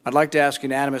 I'd like to ask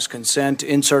unanimous consent to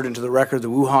insert into the record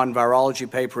the Wuhan virology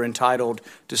paper entitled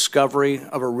Discovery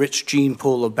of a Rich Gene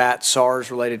Pool of Bat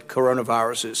SARS-Related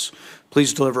Coronaviruses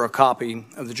Please deliver a copy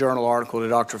of the journal article to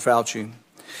Dr. Fauci.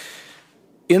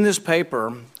 In this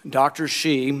paper, Dr.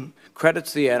 Shi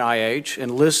credits the NIH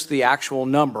and lists the actual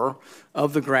number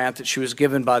of the grant that she was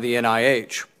given by the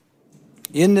NIH.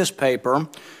 In this paper,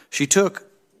 she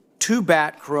took 2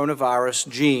 bat coronavirus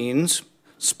genes,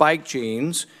 spike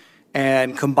genes,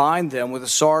 and combined them with a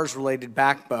SARS-related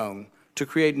backbone to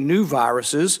create new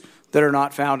viruses that are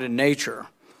not found in nature.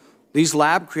 These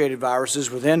lab-created viruses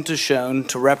were then shown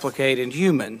to replicate in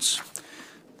humans.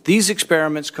 These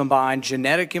experiments combine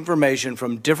genetic information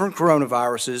from different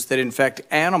coronaviruses that infect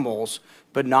animals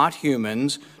but not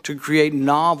humans to create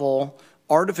novel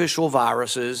artificial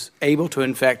viruses able to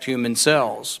infect human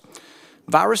cells.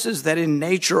 Viruses that in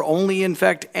nature only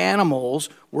infect animals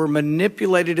were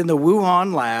manipulated in the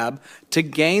Wuhan lab to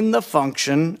gain the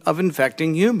function of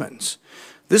infecting humans.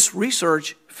 This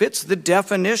research fits the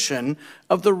definition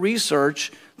of the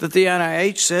research that the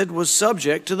NIH said was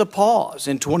subject to the pause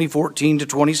in 2014 to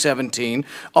 2017,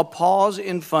 a pause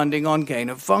in funding on gain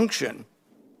of function.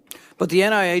 But the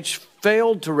NIH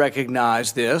failed to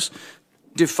recognize this,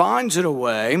 defines it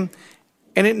away,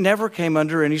 and it never came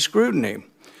under any scrutiny.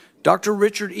 Dr.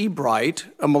 Richard E. Bright,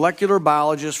 a molecular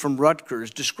biologist from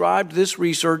Rutgers, described this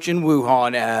research in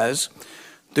Wuhan as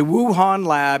the Wuhan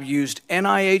lab used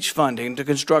NIH funding to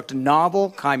construct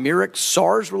novel chimeric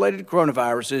SARS-related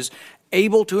coronaviruses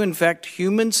able to infect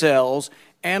human cells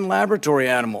and laboratory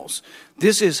animals.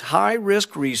 This is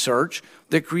high-risk research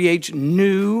that creates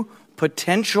new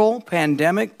potential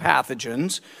pandemic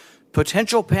pathogens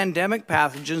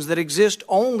that exist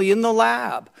only in the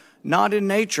lab, not in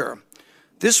nature.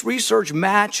 This research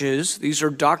matches, these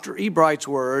are Dr. E. Bright's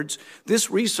words,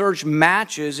 this research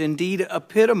matches, indeed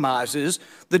epitomizes,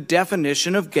 the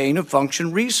definition of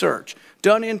gain-of-function research,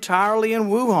 done entirely in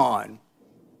Wuhan,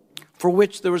 for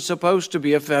which there was supposed to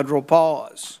be a federal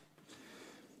pause.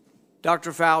 Dr.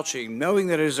 Fauci, knowing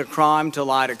that it is a crime to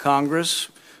lie to Congress,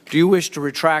 do you wish to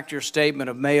retract your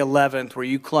statement of May 11th where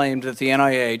you claimed that the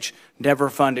NIH never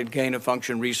funded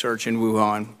gain-of-function research in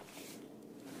Wuhan?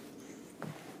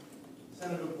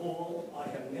 Senator Paul, I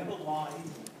have never lied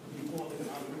before the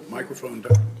Congress. Microphone.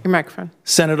 Your microphone.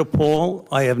 Senator Paul,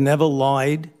 I have never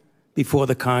lied before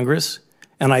the Congress,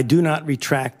 and I do not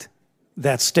retract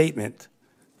that statement.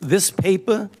 This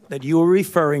paper that you are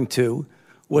referring to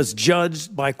was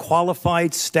judged by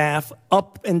qualified staff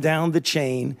up and down the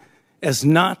chain as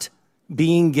not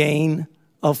being gain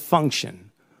of function.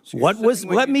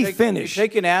 Let me finish. You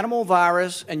take an animal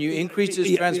virus and you increase its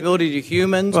transmissibility to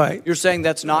humans, right. You're saying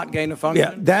that's not gain of function?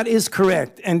 Yeah, that is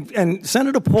correct. And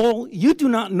Senator Paul, you do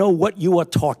not know what you are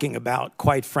talking about,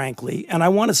 quite frankly. And I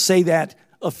want to say that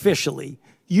officially.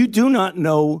 You do not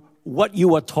know what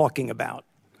you are talking about.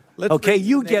 Okay,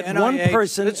 you get one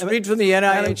person. Let's read from the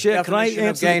NIH definition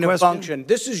of gain of function.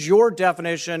 This is your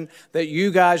definition that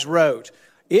you guys wrote.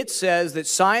 It says that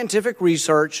scientific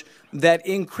research that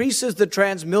increases the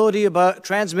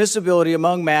transmissibility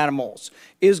among mammals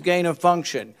is gain of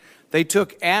function. They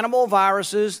took animal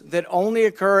viruses that only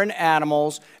occur in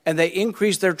animals and they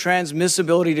increased their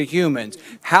transmissibility to humans.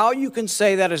 How you can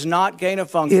say that is not gain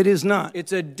of function? It is not.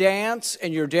 It's a dance,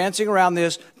 and you're dancing around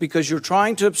this because you're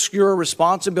trying to obscure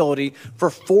responsibility for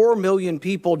 4 million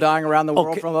people dying around the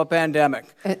world from a pandemic.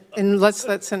 And let's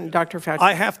let Dr. Fauci.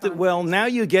 I have to, well, now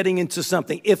you're getting into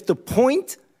something. If the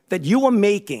point that you are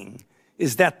making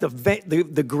is that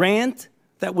the grant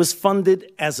that was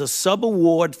funded as a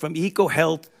sub-award from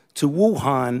EcoHealth to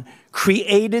Wuhan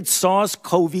created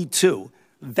SARS-CoV-2.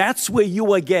 That's where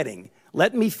you are getting.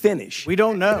 Let me finish. We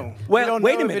don't know. Well, we don't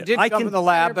wait know a minute. If it did come from the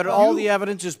lab, but all the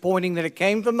evidence is pointing that it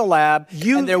came from the lab,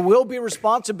 and there will be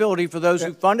responsibility for those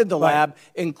who funded the lab,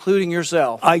 including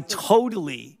yourself. I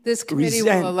totally This committee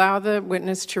will allow the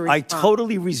witness to respond. I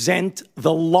totally resent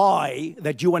the lie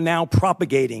that you are now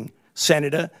propagating,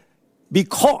 Senator,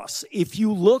 because if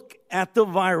you look at the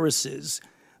viruses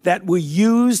that were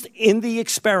used in the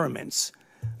experiments,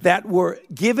 that were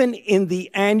given in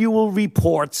the annual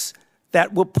reports,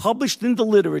 that were published in the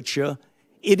literature,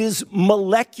 it is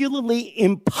molecularly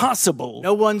impossible.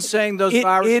 No one's saying those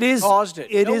viruses caused it.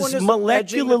 It no is one is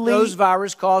molecularly. That those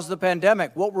viruses caused the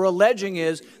pandemic. What we're alleging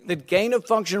is that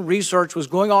gain-of-function research was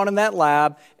going on in that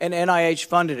lab, and NIH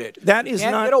funded it. That is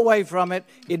not. Get away from it.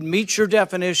 It meets your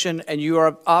definition, and you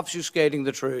are obfuscating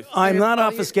the truth. I'm not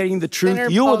obfuscating the truth.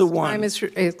 Senator You are the Paul's one. time is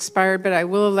expired, but I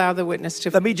will allow the witness to.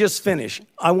 Let me just finish.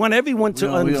 I want everyone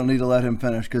to We don't need to let him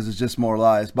finish because it's just more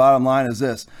lies. Bottom line is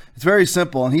this. It's very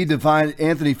simple, and he defined,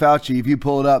 Anthony Fauci, if you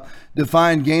pull it up,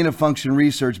 defined gain-of-function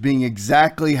research being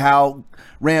exactly how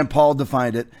Rand Paul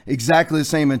defined it, exactly the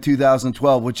same in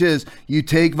 2012, which is you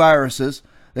take viruses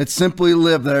that simply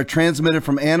live, that are transmitted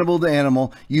from animal to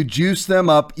animal. You juice them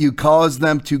up, you cause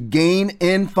them to gain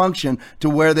in function to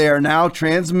where they are now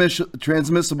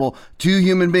transmissible to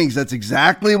human beings. That's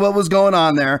exactly what was going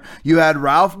on there. You had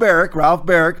Ralph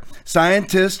Baric,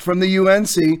 scientist from the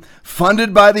UNC,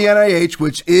 funded by the NIH,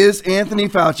 which is Anthony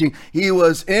Fauci. He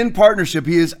was in partnership.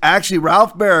 He is actually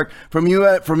Ralph Baric from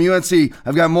UNC.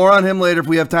 I've got more on him later if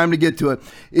we have time to get to it.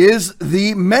 Is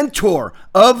the mentor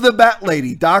of the Bat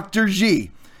Lady, Dr.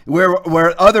 G.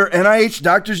 Where other NIH,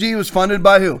 Dr. G was funded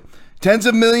by who? Tens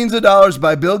of millions of dollars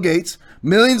by Bill Gates,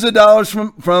 millions of dollars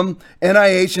from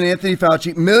NIH and Anthony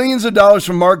Fauci, millions of dollars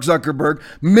from Mark Zuckerberg,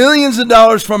 millions of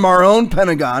dollars from our own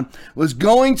Pentagon, was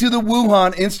going to the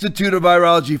Wuhan Institute of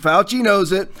Virology. Fauci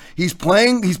knows it. He's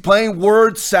playing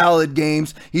word salad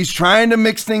games. He's trying to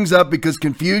mix things up because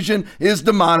confusion is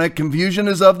demonic. Confusion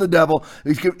is of the devil.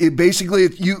 Basically,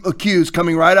 you accuse,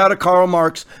 coming right out of Karl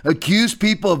Marx, accuse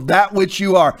people of that which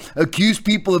you are. Accuse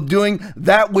people of doing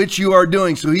that which you are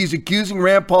doing. So he's accusing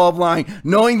Rand Paul of lying,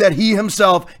 knowing that he himself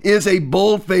is a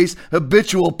bold-faced,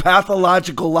 habitual,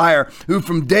 pathological liar who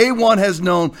from day one has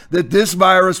known that this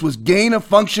virus was gain of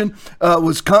function,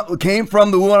 came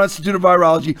from the Wuhan Institute of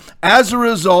Virology as a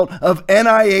result of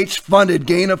NIH-funded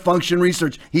gain of function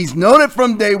research. He's known it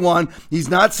from day one. He's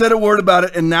not said a word about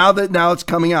it, and now it's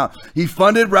coming out. He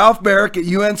funded Ralph Baric at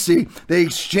UNC. They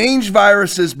exchanged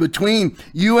viruses between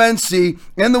UNC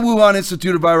and the Wuhan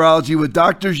Institute of Virology with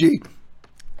Dr. G.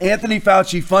 Anthony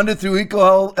Fauci, funded through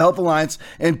EcoHealth Alliance,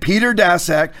 and Peter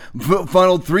Daszak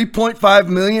funneled $3.5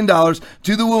 million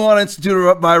to the Wuhan Institute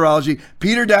of Virology.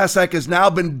 Peter Daszak has now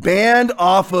been banned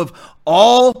off of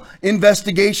all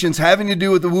investigations having to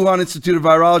do with the Wuhan Institute of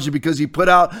Virology because he put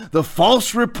out the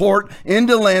false report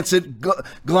into Lancet,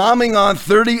 glomming on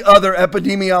 30 other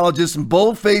epidemiologists and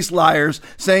bold-faced liars,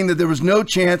 saying that there was no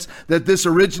chance that this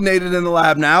originated in the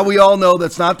lab. Now we all know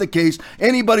that's not the case.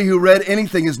 Anybody who read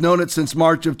anything has known it since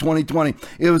March of 2020.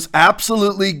 It was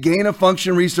absolutely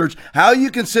gain-of-function research. How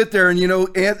you can sit there and,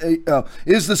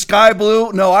 is the sky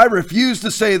blue? No, I refuse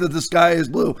to say that the sky is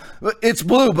blue. It's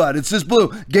blue, bud. It's just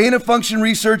blue. Gain-of-function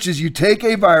research is you take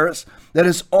a virus that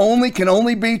can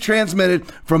only be transmitted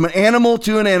from an animal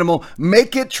to an animal,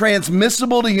 make it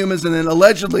transmissible to humans, and then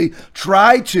allegedly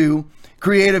try to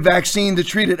create a vaccine to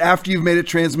treat it after you've made it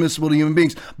transmissible to human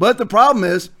beings. But the problem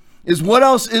is what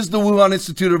else is the Wuhan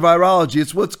Institute of Virology?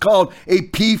 It's what's called a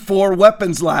P4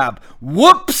 weapons lab.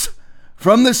 Whoops!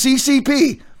 From the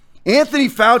CCP. Anthony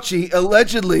Fauci,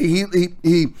 allegedly,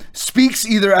 he speaks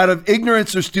either out of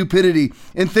ignorance or stupidity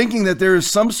in thinking that there is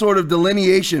some sort of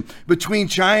delineation between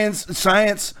Chinese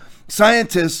scientists, and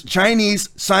the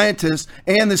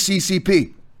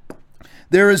CCP.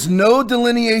 There is no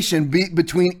delineation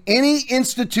between any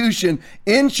institution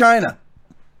in China.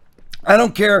 I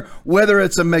don't care whether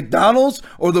it's a McDonald's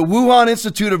or the Wuhan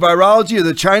Institute of Virology or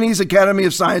the Chinese Academy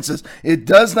of Sciences. It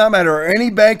does not matter, or any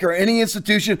bank or any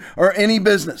institution or any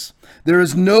business. There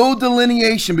is no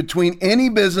delineation between any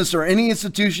business or any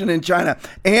institution in China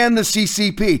and the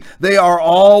CCP. They are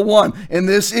all one. And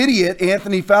this idiot,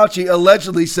 Anthony Fauci,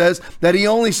 allegedly says that he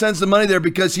only sends the money there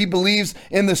because he believes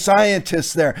in the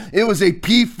scientists there. It was a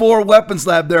P4 weapons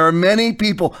lab. There are many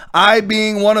people, I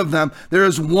being one of them. There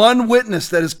is one witness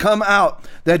that has come out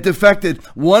that defected,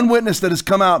 one witness that has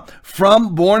come out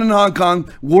born in Hong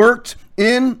Kong, worked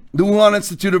in the Wuhan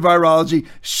Institute of Virology.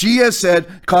 She has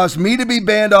said, caused me to be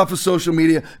banned off of social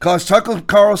media, caused Tucker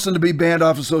Carlson to be banned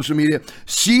off of social media.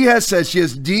 She has said she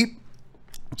has a deep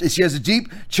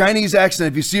Chinese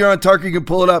accent. If you see her on Tucker, you can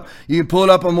pull it up. You can pull it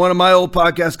up on one of my old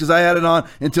podcasts because I had it on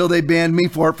until they banned me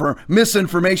for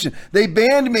misinformation. They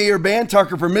banned me or banned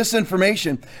Tucker for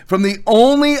misinformation from the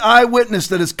only eyewitness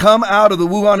that has come out of the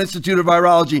Wuhan Institute of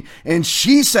Virology. And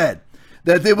she said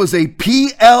that there was a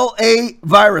PLA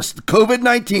virus.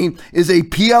 COVID-19 is a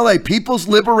PLA, People's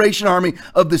Liberation Army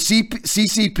of the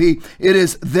CCP. It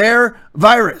is their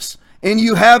virus. And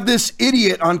you have this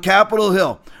idiot on Capitol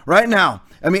Hill right now.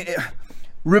 I mean,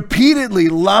 repeatedly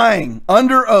lying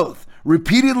under oath to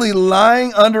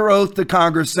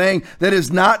Congress, saying that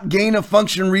is not gain of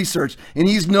function research, and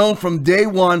he's known from day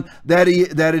one that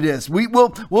it is.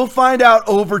 We'll find out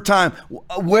over time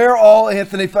where all the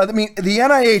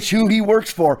NIH, who he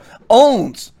works for,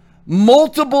 owns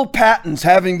multiple patents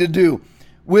having to do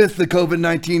with the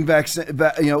COVID-19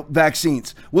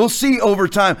 vaccines. We'll see over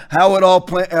time how it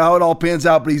all pans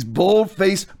out. But he's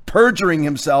bold-faced perjuring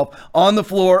himself on the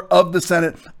floor of the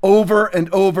Senate over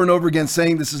and over and over again,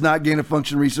 saying this is not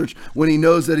gain-of-function research when he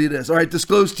knows that it is. All right,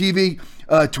 Disclose TV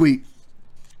tweet.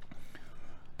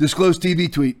 Disclose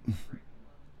TV tweet.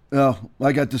 Oh,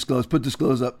 I got Disclose. Put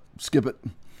Disclose up. Skip it.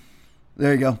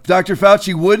 There you go. Dr.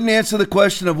 Fauci wouldn't answer the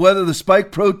question of whether the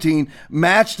spike protein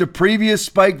matched a previous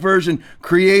spike version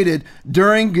created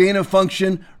during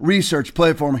gain-of-function research.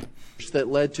 Play it for me. That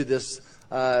led to this,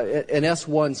 an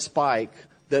S1 spike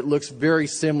that looks very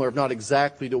similar, if not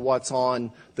exactly, to what's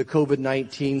on the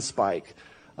COVID-19 spike.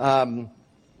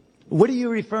 What are you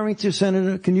referring to,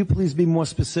 Senator? Can you please be more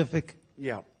specific?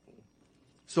 Yeah.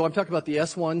 So I'm talking about the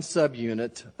S1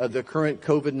 subunit of the current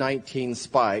COVID-19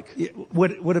 spike.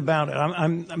 What about it? I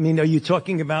mean, are you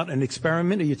talking about an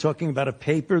experiment? Are you talking about a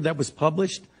paper that was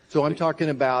published? So I'm talking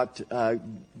about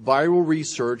viral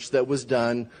research that was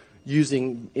done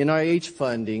using NIH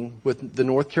funding with the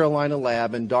North Carolina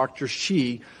lab, and Dr.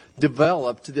 Shi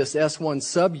developed this S1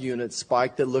 subunit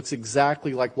spike that looks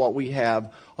exactly like what we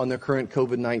have on the current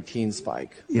COVID-19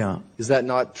 spike. Yeah. Is that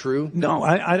not true? No,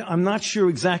 I'm not sure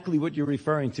exactly what you're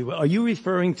referring to. Are you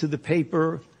referring to the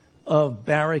paper of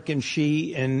Barrick and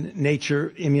Shi in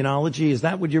Nature Immunology? Is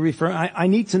that what you're referring? I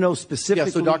need to know specifically.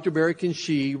 Yeah, so Dr. Barrick and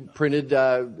Shi printed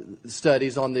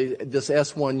studies on this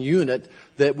S1 unit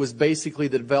that was basically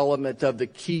the development of the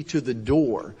key to the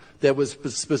door that was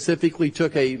specifically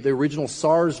took the original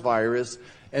SARS virus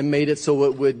and made it so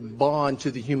it would bond to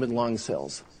the human lung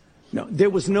cells. No, there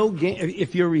was no gain.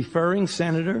 If you're referring,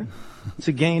 Senator,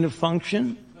 to gain of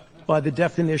function, by the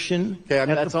definition. Okay, I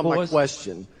mean, that's not my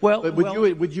question. Well, but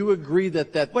would you agree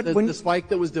that the spike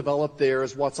that was developed there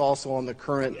is what's also on the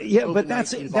current? Yeah, but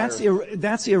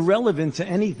that's irrelevant to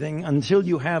anything until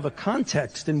you have a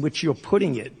context in which you're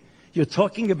putting it. You're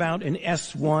talking about an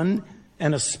S1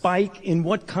 and a spike in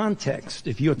what context?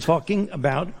 If you're talking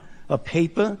about a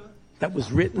paper that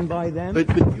was written by them. But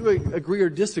you agree or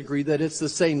disagree that it's the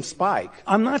same spike?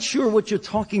 I'm not sure what you're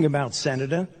talking about,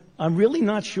 Senator. I'm really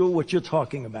not sure what you're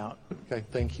talking about. Okay,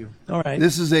 thank you. All right.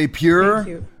 This is a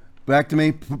pure, back to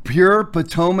me, pure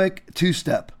Potomac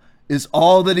two-step is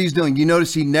all that he's doing. You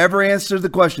notice he never answered the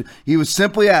question. He was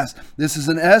simply asked, this is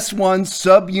an S1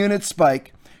 subunit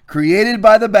spike created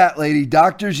by the Bat Lady,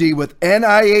 Dr. G, with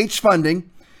NIH funding.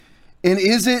 And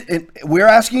is it, and we're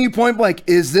asking you point blank,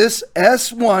 is this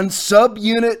S1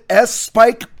 subunit S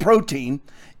spike protein,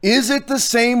 is it the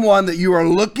same one that you are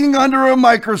looking under a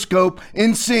microscope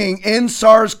and seeing in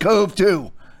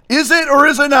SARS-CoV-2? Is it or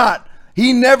is it not?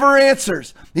 He never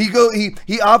answers. He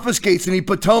obfuscates and he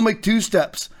Potomac two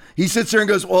steps. He sits there and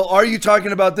goes, well, are you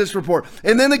talking about this report?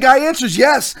 And then the guy answers,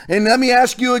 yes. And let me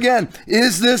ask you again,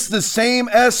 is this the same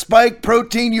S spike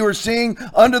protein you are seeing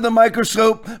under the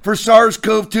microscope for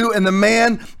SARS-CoV-2? And the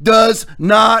man does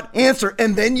not answer.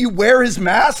 And then you wear his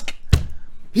mask?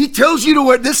 He tells you to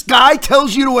wear, this guy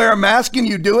tells you to wear a mask and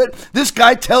you do it. This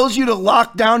guy tells you to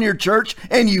lock down your church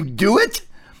and you do it.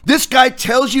 This guy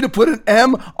tells you to put an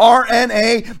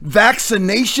mRNA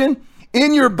vaccination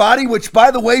in your body, which,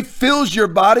 by the way, fills your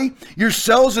body. Your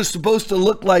cells are supposed to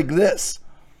look like this.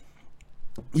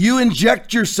 You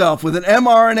inject yourself with an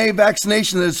mRNA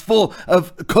vaccination that is full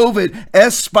of COVID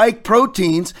S spike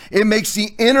proteins. It makes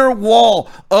the inner wall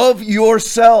of your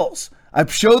cells.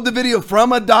 I've showed the video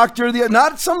from a doctor,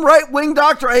 not some right-wing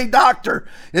doctor, a doctor.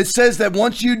 It says that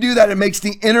once you do that, it makes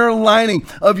the inner lining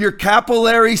of your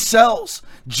capillary cells,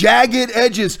 jagged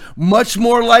edges, much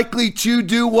more likely to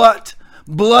do what?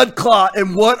 Blood clot.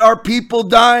 And what are people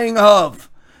dying of?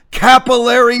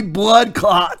 Capillary blood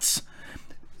clots.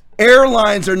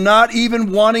 Airlines are not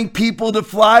even wanting people to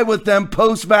fly with them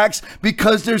post-vax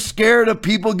because they're scared of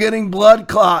people getting blood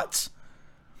clots.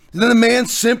 Then the man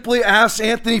simply asks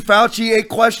Anthony Fauci a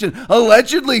question.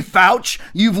 Allegedly, Fauci,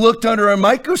 you've looked under a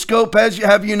microscope,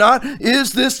 have you not?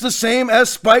 Is this the same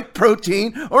S spike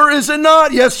protein or is it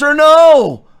not? Yes or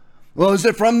no? Well, is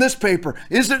it from this paper?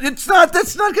 Is it? It's not.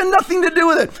 That's not got nothing to do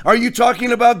with it. Are you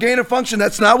talking about gain of function?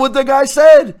 That's not what the guy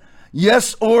said.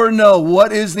 Yes or no?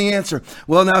 What is the answer?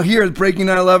 Well, now here, Breaking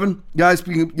 9/11. Guys,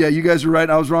 yeah, you guys are right.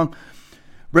 I was wrong.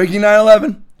 Breaking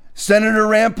 9/11. Senator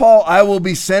Rand Paul, I will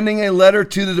be sending a letter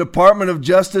to the Department of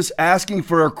Justice asking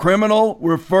for a criminal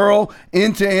referral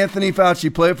into Anthony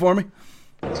Fauci. Play it for me.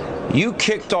 You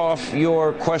kicked off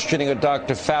your questioning of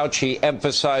Dr. Fauci,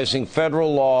 emphasizing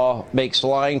federal law makes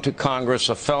lying to Congress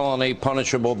a felony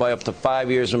punishable by up to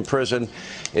 5 years in prison.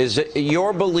 Is it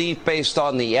your belief, based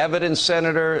on the evidence,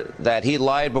 Senator, that he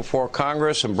lied before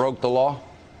Congress and broke the law?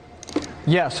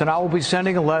 Yes, and I will be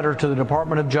sending a letter to the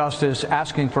Department of Justice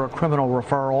asking for a criminal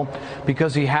referral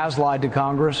because he has lied to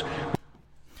Congress.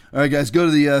 All right, guys, go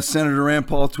to the Senator Rand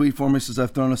Paul tweet for me since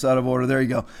I've thrown us out of order. There you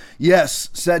go. Yes,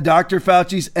 said Dr.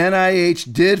 Fauci's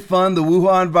NIH did fund the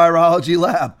Wuhan virology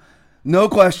lab. No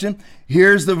question.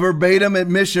 Here's the verbatim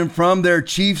admission from their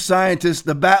chief scientist,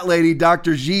 the bat lady,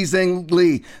 Dr. Zhizheng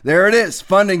Li. There it is,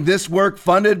 funding this work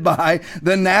funded by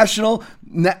the National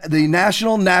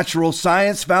Natural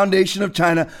Science Foundation of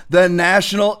China, the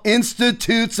National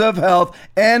Institutes of Health,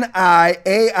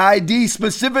 NIAID,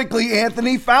 specifically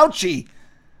Anthony Fauci.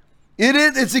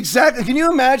 It's exactly, can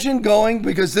you imagine going,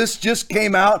 because this just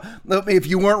came out, if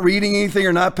you weren't reading anything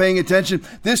or not paying attention,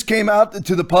 this came out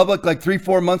to the public like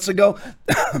 3-4 months ago,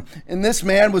 and this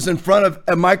man was in front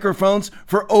of microphones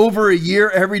for over a year,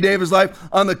 every day of his life,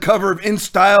 on the cover of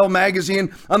InStyle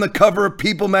magazine, on the cover of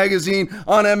People magazine,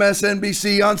 on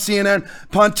MSNBC, on CNN,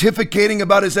 pontificating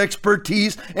about his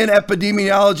expertise in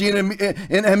epidemiology and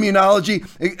in immunology,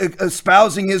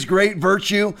 espousing his great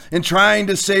virtue and trying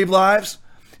to save lives.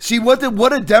 See, what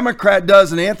a Democrat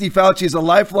does, and Anthony Fauci is a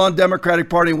lifelong Democratic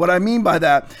Party, and what I mean by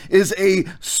that is a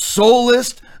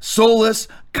soulless,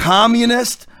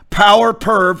 communist, power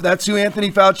perv, that's who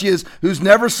Anthony Fauci is, who's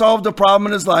never solved a problem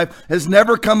in his life, has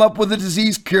never come up with a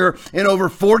disease cure in over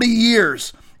 40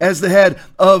 years as the head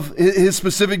of his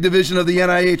specific division of the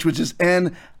NIH, which is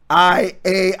NIAID.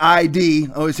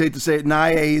 I always hate to say it,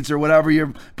 NIAIDs or whatever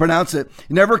you pronounce it.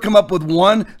 Never come up with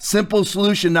one simple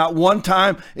solution, not one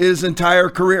time in his entire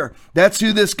career. That's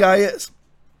who this guy is.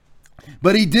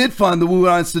 But he did fund the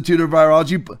Wuhan Institute of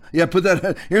Virology. Yeah, put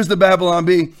that, here's the Babylon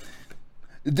Bee.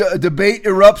 Debate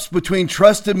erupts between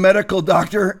trusted medical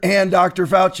doctor and Dr.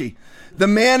 Fauci. The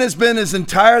man has been this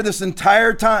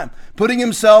entire time putting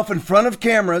himself in front of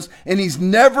cameras, and he's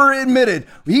never admitted.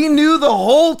 He knew the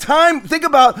whole time. Think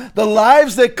about the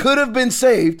lives that could have been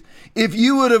saved if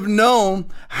you would have known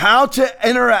how to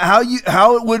interact,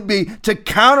 how it would be to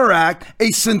counteract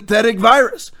a synthetic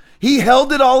virus. He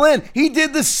held it all in. He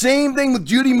did the same thing with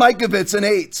Judy Mikovits and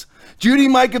AIDS. Judy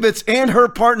Mikovits and her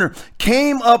partner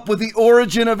came up with the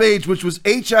origin of AIDS, which was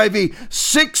HIV,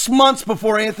 6 months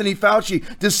before Anthony Fauci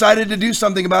decided to do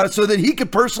something about it so that he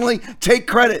could personally take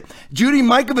credit. Judy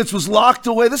Mikovits was locked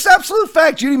away. This is absolute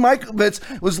fact. Judy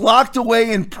Mikovits was locked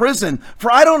away in prison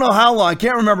for I don't know how long. I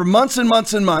can't remember, months and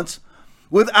months and months,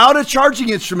 without a charging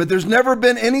instrument. There's never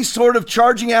been any sort of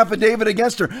charging affidavit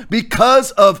against her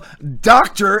because of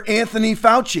Dr. Anthony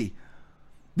Fauci.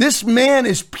 This man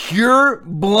is pure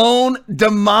blown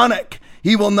demonic.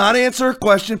 He will not answer a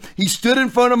question. He stood in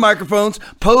front of microphones,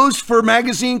 posed for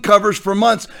magazine covers for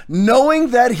months,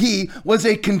 knowing that he was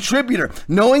a contributor,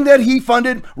 knowing that he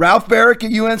funded Ralph Baric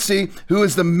at UNC, who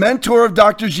is the mentor of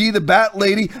Dr. Xi, the bat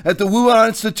lady at the Wuhan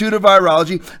Institute of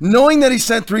Virology, knowing that he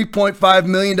sent $3.5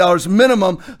 million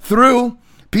minimum through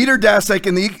Peter Daszak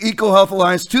and the EcoHealth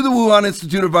Alliance to the Wuhan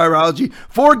Institute of Virology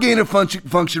for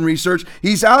gain-of-function research.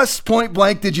 He's asked point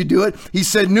blank, did you do it? He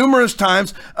said numerous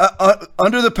times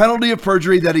under the penalty of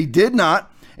perjury that he did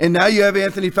not. And now you have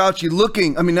Anthony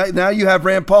Fauci now you have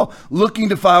Rand Paul looking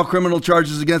to file criminal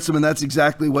charges against him, and that's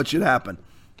exactly what should happen.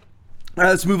 All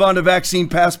right, let's move on to vaccine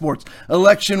passports.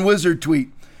 Election Wizard tweet.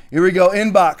 Here we go.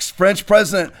 Inbox. French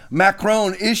President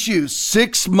Macron issues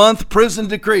 6-month prison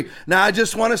decree. Now, I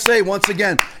just want to say once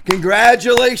again,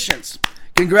 congratulations.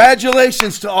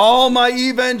 Congratulations to all my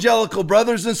evangelical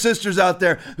brothers and sisters out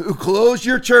there who close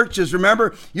your churches.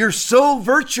 Remember, you're so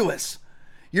virtuous.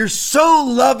 You're so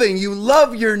loving. You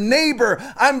love your neighbor.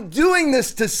 I'm doing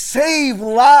this to save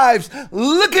lives.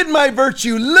 Look at my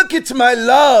virtue. Look at my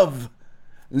love.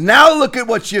 Now look at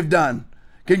what you've done.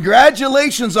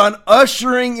 Congratulations on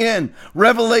ushering in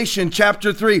Revelation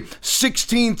chapter 3,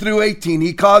 16 through 18.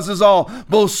 He causes all,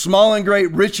 both small and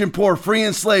great, rich and poor, free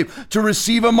and slave, to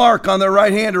receive a mark on their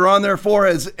right hand or on their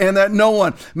foreheads, and that no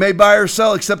one may buy or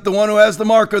sell except the one who has the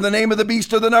mark or the name of the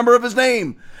beast or the number of his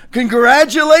name.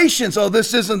 Congratulations. Oh,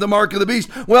 this isn't the mark of the beast.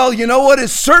 Well, you know what? It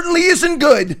certainly isn't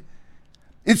good.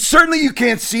 It's certainly, you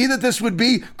can't see that this would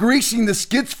be greasing the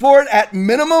skids for it at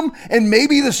minimum and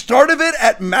maybe the start of it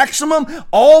at maximum,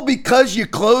 all because you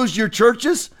closed your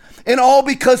churches and all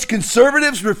because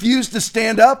conservatives refused to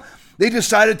stand up. They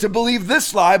decided to believe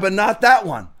this lie, but not that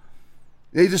one.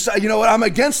 They decide, you know what, I'm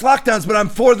against lockdowns, but I'm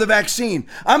for the vaccine.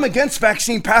 I'm against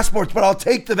vaccine passports, but I'll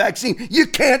take the vaccine. You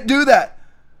can't do that.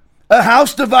 A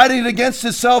house divided against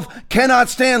itself cannot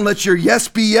stand. Let your yes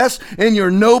be yes and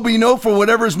your no be no, for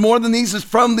whatever is more than these is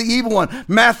from the evil one.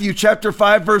 Matthew chapter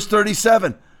 5, verse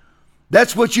 37.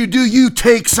 That's what you do. You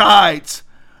take sides.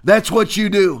 That's what you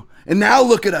do. And now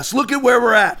look at us. Look at where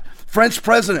we're at. French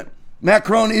President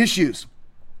Macron issues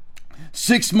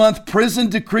 6-month prison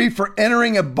decree for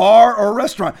entering a bar or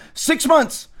restaurant. 6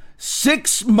 months.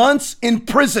 6 months in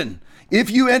prison. if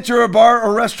you enter a bar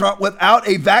or restaurant without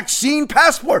a vaccine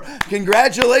passport.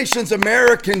 Congratulations,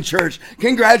 American church.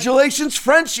 Congratulations,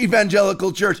 French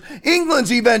evangelical church,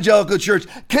 England's evangelical church,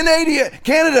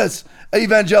 Canada's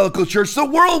evangelical church, the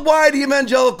worldwide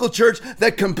evangelical church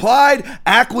that complied,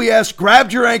 acquiesced,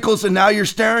 grabbed your ankles, and now you're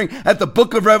staring at the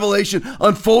book of Revelation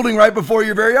unfolding right before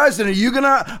your very eyes. And are you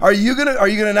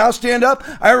gonna now stand up?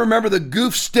 I remember the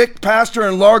goof stick pastor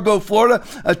in Largo, Florida,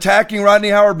 attacking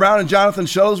Rodney Howard Brown and Jonathan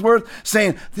Shuttlesworth,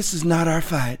 saying, "This is not our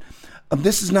fight.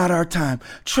 This is not our time.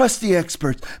 Trust the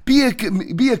experts. Be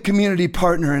a community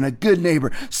partner and a good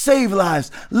neighbor. Save lives.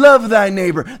 Love thy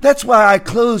neighbor. That's why I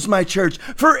closed my church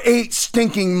for 8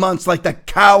 stinking months like the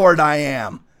coward I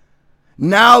am."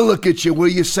 Now look at you. Will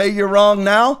you say you're wrong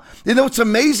now? You know, what's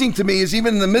amazing to me is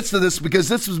even in the midst of this, because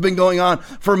this has been going on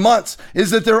for months,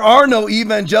 is that there are no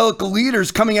evangelical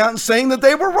leaders coming out and saying that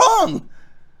they were wrong.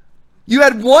 You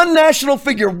had one national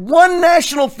figure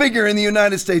in the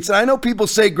United States. And I know people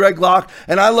say Greg Locke,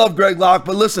 and I love Greg Locke,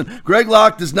 but listen, Greg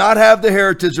Locke does not have the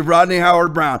heritage of Rodney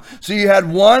Howard Brown. So you had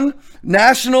one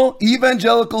national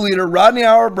evangelical leader, Rodney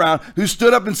Howard Brown, who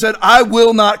stood up and said, "I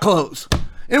will not close."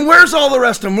 And where's all the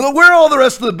rest of them? Where are all the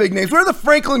rest of the big names? Where are the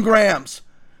Franklin Grahams?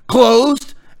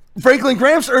 Closed. Franklin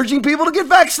Graham's urging people to get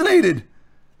vaccinated.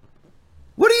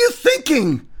 What are you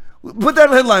thinking? Put that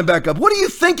headline back up. What are you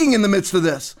thinking in the midst of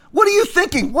this? What are you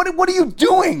thinking? What are you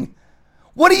doing?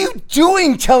 What are you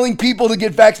doing telling people to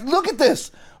get vaccinated? Look at this.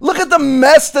 Look at the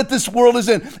mess that this world is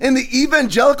in. And the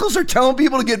evangelicals are telling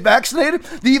people to get vaccinated.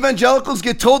 The evangelicals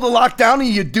get told to lock down and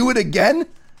you do it again.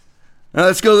 Now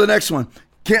let's go to the next one.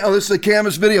 This is the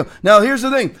Camus video. Now here's the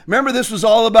thing. Remember, this was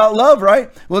all about love, right?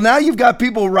 Well, now you've got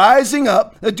people rising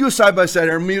up. Do a side by side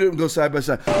here. Mute it and go side by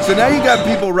side. So now you've got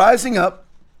people rising up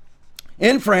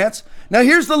in France. Now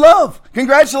here's the love.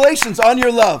 Congratulations on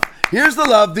your love. Here's the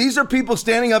love. These are people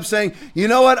standing up saying, you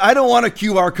know what? I don't want a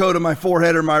QR code on my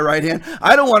forehead or my right hand.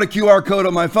 I don't want a QR code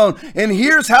on my phone. And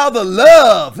here's how the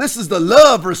love, this is the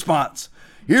love response.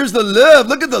 Here's the love.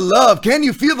 Look at the love. Can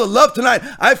you feel the love tonight?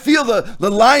 I feel the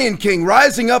Lion King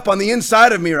rising up on the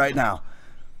inside of me right now.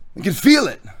 I can feel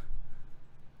it.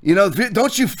 You know,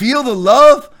 don't you feel the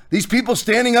love? These people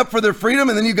standing up for their freedom,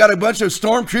 and then you've got a bunch of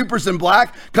stormtroopers in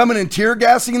black coming and tear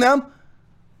gassing them.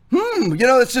 You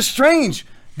know, it's just strange.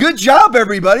 Good job,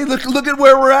 everybody. Look at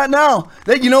where we're at now.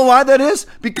 You know why that is?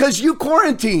 Because you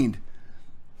quarantined.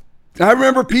 I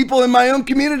remember people in my own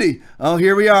community. Oh,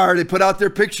 here we are. They put out their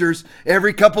pictures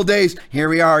every couple days. Here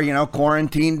we are, you know,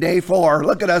 quarantine day 4.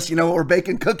 Look at us, you know, we're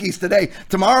baking cookies today.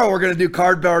 Tomorrow we're going to do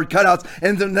cardboard cutouts.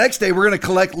 And the next day we're going to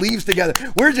collect leaves together.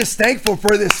 We're just thankful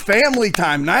for this family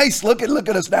time. Nice. Look at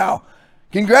us now.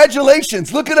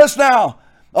 Congratulations. Look at us now.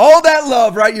 All that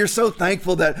love, right? You're so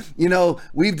thankful that, you know,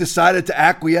 we've decided to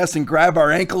acquiesce and grab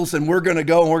our ankles and we're going to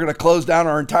go and we're going to close down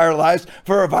our entire lives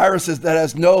for a virus that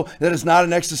is not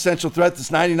an existential threat. That's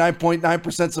 99.9%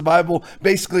 survivable,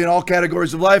 basically in all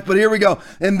categories of life. But here we go.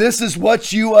 And this is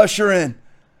what you usher in.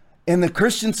 And the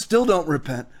Christians still don't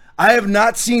repent. I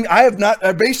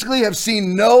basically have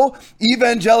seen no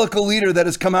evangelical leader that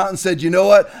has come out and said, you know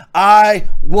what? I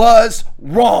was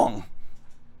wrong.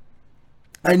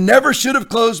 I never should have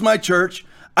closed my church.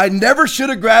 I never should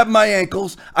have grabbed my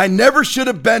ankles. I never should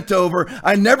have bent over.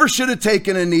 I never should have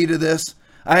taken a knee to this.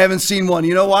 I haven't seen one.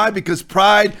 You know why? Because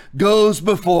pride goes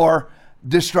before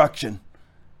destruction.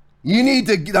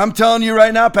 I'm telling you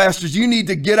right now, pastors, you need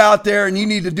to get out there and you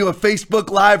need to do a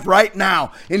Facebook Live right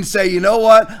now and say, you know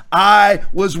what? I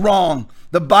was wrong.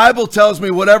 The Bible tells me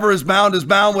whatever is bound,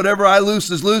 whatever I loose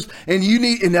is loose, and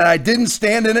that I didn't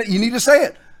stand in it. You need to say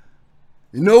it.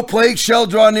 No plague shall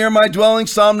draw near my dwelling,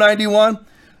 Psalm 91.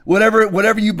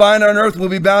 Whatever you bind on earth will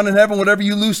be bound in heaven. Whatever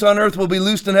you loose on earth will be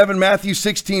loosed in heaven, Matthew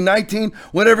 16:19.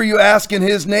 Whatever you ask in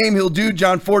his name, he'll do,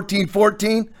 John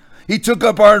 14:14. He took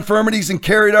up our infirmities and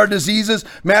carried our diseases,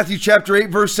 Matthew chapter 8,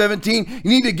 verse 17. You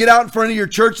need to get out in front of your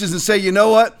churches and say, you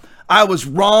know what? I was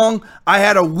wrong. I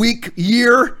had a weak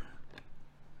year.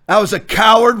 I was a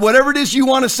coward, whatever it is you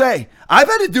want to say. I've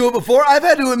had to do it before. I've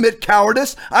had to admit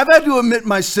cowardice. I've had to admit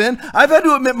my sin. I've had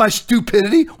to admit my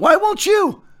stupidity. Why won't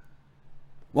you?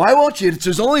 Why won't you?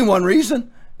 There's only one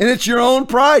reason, and it's your own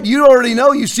pride. You already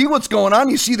know. You see what's going on.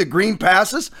 You see the green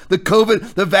passes,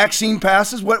 the vaccine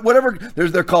passes, whatever.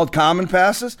 They're called common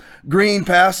passes, green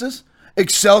passes,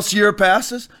 Excelsior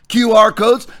passes, QR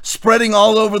codes spreading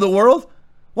all over the world.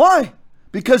 Why?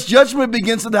 Because judgment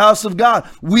begins in the house of God.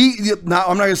 I'm not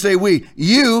going to say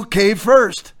you cave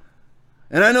first.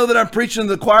 And I know that I'm preaching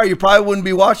to the choir. You probably wouldn't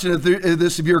be watching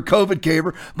this if you're a COVID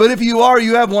caver. But if you are,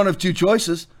 you have one of two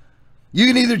choices. You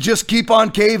can either just keep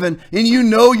on caving, and you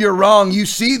know you're wrong. You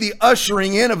see the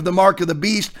ushering in of the mark of the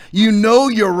beast. You know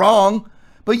you're wrong,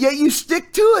 but yet you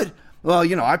stick to it. Well,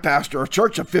 I pastor a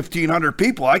church of 1,500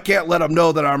 people. I can't let them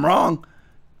know that I'm wrong.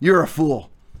 You're a fool.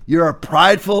 You're a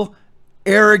prideful,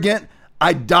 arrogant,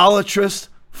 idolatrous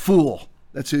fool.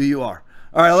 That's who you are.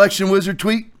 All right, Election Wizard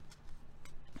tweet.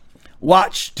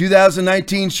 Watch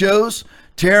 2019 shows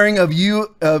tearing of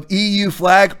EU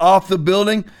flag off the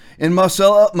building in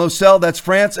Moselle, that's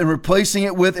France, and replacing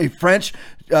it with a French,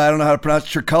 I don't know how to pronounce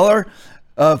tricolor.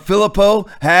 Philippot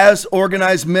has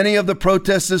organized many of the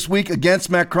protests this week against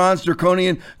Macron's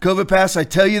draconian COVID pass. I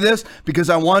tell you this because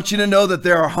I want you to know that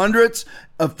there are hundreds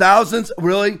of thousands,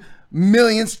 really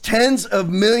millions, tens of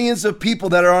millions of people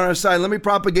that are on our side. Let me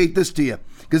propagate this to you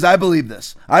because I believe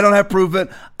this. I don't have proof of it.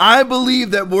 I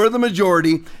believe that we're the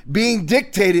majority being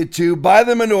dictated to by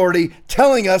the minority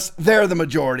telling us they're the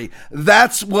majority.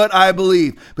 That's what I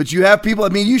believe. But you have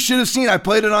people, you should have seen, I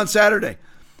played it on Saturday.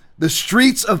 The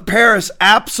streets of Paris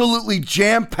absolutely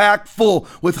jam-packed full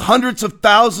with hundreds of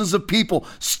thousands of people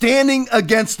standing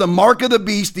against the mark of the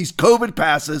beast, these COVID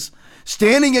passes,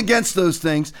 standing against those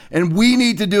things, and we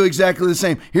need to do exactly the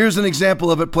same. Here's an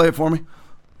example of it. Play it for me.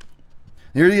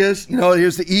 Here he is.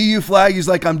 Here's the EU flag. He's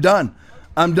like, I'm done.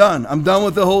 I'm done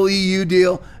with the whole EU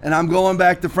deal, and I'm going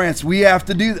back to France. We have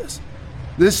to do this.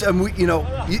 You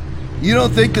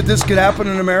don't think that this could happen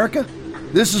in America?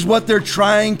 This is what they're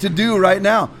trying to do right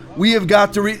now. We have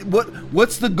got to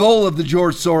what's the goal of the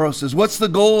George Soroses? What's the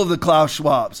goal of the Klaus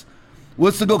Schwabs?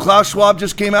 What's the goal? Klaus Schwab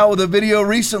just came out with a video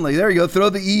recently. There you go. Throw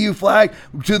the EU flag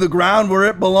to the ground where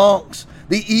it belongs.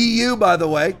 The EU, by the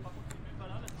way,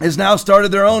 has now started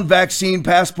their own vaccine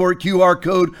passport QR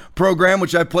code program,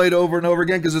 which I played over and over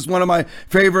again because it's one of my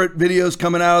favorite videos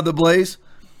coming out of the Blaze.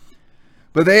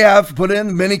 But they have put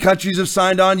in, many countries have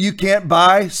signed on, you can't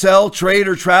buy, sell, trade,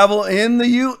 or travel in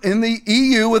the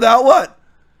EU without what?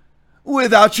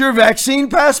 Without your vaccine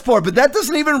passport. But that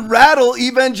doesn't even rattle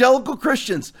evangelical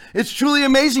Christians. It's truly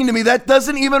amazing to me. That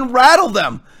doesn't even rattle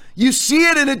them. You see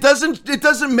it and it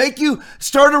doesn't make you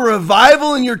start a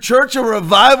revival in your church, a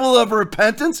revival of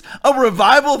repentance, a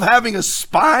revival of having a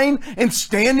spine and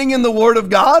standing in the Word of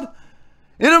God.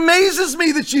 It amazes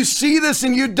me that you see this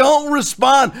and you don't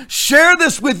respond. Share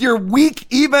this with your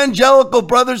weak evangelical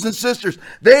brothers and sisters.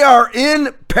 They are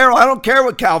in peril. I don't care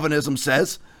what Calvinism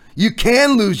says. You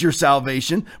can lose your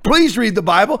salvation. Please read the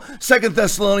Bible. 2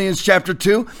 Thessalonians chapter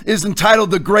 2 is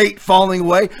entitled The Great Falling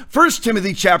Away. 1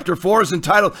 Timothy chapter 4 is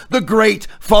entitled The Great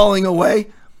Falling Away.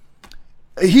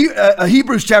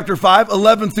 Hebrews chapter 5,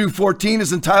 11 through 14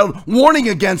 is entitled Warning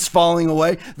Against Falling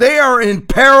Away. They are in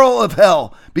peril of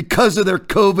hell because of their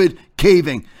COVID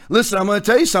caving. Listen, I'm going to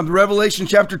tell you something. Revelation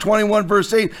chapter 21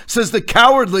 verse 8 says the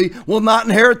cowardly will not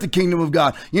inherit the kingdom of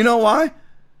God. You know why?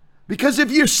 Because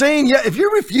if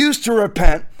you refuse to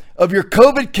repent of your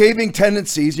COVID caving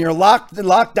tendencies and your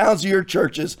lockdowns of your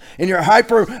churches and your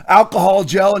hyper alcohol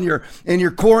gel and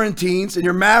your quarantines and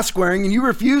your mask wearing, and you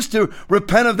refuse to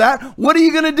repent of that, what are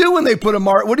you going to do when they put a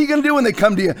mark? What are you going to do when they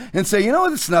come to you and say, you know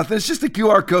what, it's nothing. It's just a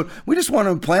QR code. We just want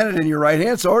to implant it in your right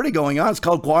hand. It's already going on. It's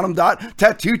called quantum dot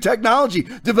tattoo technology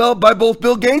developed by both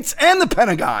Bill Gates and the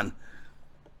Pentagon.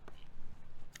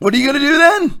 What are you going to do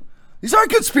then? These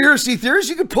aren't conspiracy theories.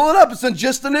 You can pull it up. It's in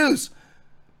Just the News.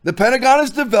 The Pentagon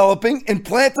is developing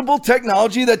implantable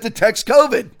technology that detects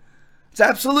COVID. It's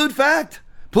absolute fact.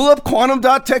 Pull up quantum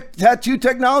dot tattoo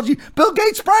technology. Bill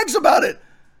Gates brags about it.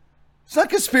 It's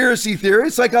not conspiracy theory.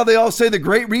 It's like how they all say the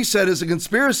Great Reset is a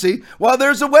conspiracy. Well,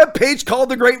 there's a web page called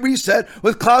The Great Reset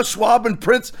with Klaus Schwab and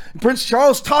Prince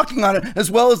Charles talking on it, as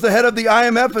well as the head of the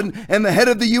IMF and the head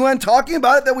of the UN talking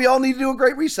about it, that we all need to do a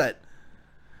Great Reset.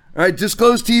 All right,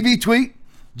 Disclosed TV tweet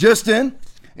just in.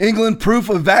 England proof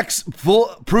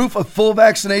of full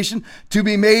vaccination to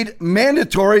be made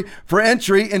mandatory for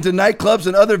entry into nightclubs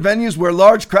and other venues where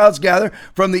large crowds gather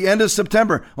from the end of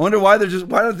September. I wonder why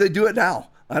don't they do it now?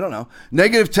 I don't know.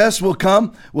 Negative tests will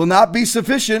not be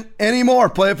sufficient anymore.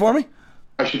 Play it for me.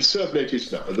 I should serve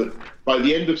notice now that by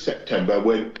the end of September,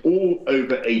 when all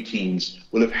over 18s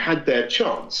will have had their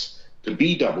chance to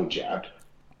be double jabbed,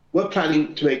 we're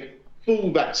planning to make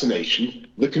full vaccination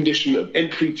the condition of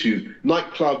entry to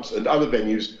nightclubs and other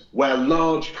venues where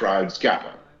large crowds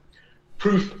gather.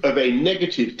 Proof of a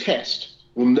negative test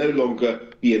will no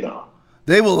longer be enough.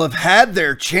 They will have had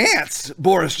their chance,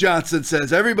 Boris Johnson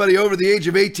says. Everybody over the age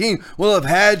of 18 will have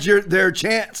had their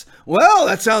chance. Well,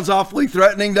 that sounds awfully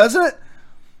threatening, doesn't it?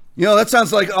 You know, that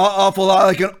sounds like an awful lot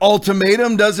like an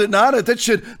ultimatum, does it not? That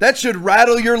should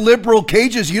rattle your liberal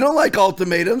cages. You don't like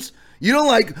ultimatums. You don't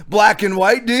like black and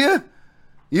white, do you?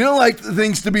 You don't like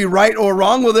things to be right or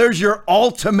wrong. Well, there's your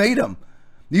ultimatum.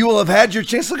 You will have had your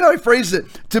chance. Look how I phrased it.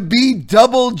 To be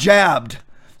double jabbed.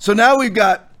 So now we've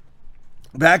got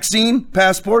vaccine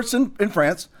passports in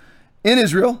France, in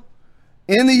Israel,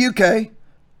 in the UK.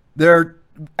 They're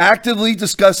actively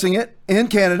discussing it in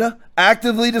Canada,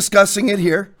 actively discussing it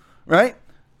here, right?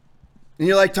 And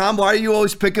you're like, Tom, why are you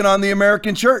always picking on the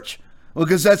American church? Well,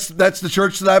 because that's the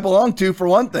church that I belong to, for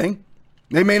one thing.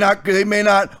 They may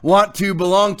not want to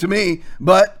belong to me,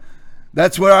 but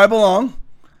that's where I belong.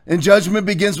 And judgment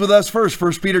begins with us first.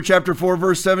 1 Peter chapter 4,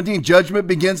 verse 17. Judgment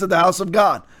begins at the house of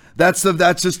God. That's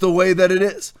just the way that it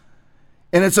is.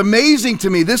 And it's amazing to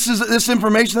me. This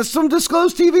information, that's some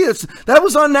disclosed TV. That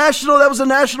was a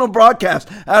national broadcast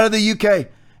out of the UK.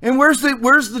 And where's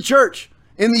the church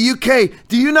in the UK?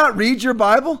 Do you not read your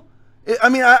Bible? I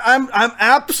mean, I'm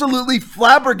absolutely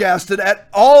flabbergasted at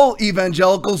all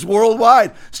evangelicals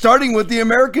worldwide, starting with the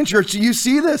American church. You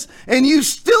see this, and you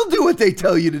still do what they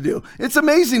tell you to do. It's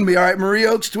amazing to me. All right, Marie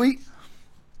Oakes tweet.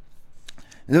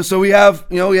 And so we have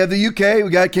the UK, we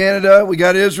got Canada, we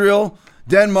got Israel,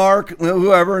 Denmark,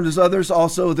 whoever, and there's others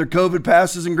also with their COVID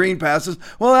passes and green passes.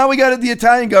 Well, now we got it. The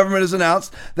Italian government has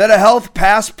announced that a health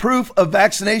pass proof of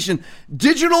vaccination,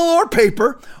 digital or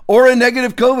paper, or a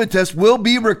negative COVID test will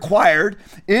be required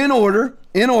in order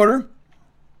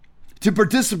to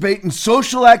participate in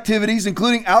social activities,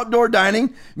 including outdoor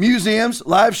dining, museums,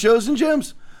 live shows, and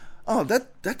gyms. Oh,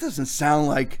 that doesn't sound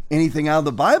like anything out of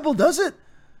the Bible, does it?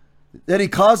 That he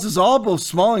causes all, both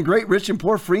small and great, rich and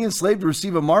poor, free and slave, to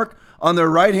receive a mark on their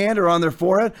right hand or on their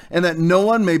forehead, and that no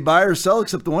one may buy or sell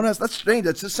except the one house. That's strange.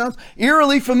 That just sounds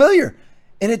eerily familiar.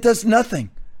 And it does nothing.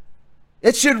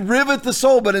 It should rivet the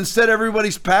soul, but instead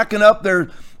everybody's packing up their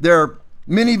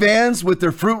minivans with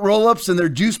their fruit roll-ups and their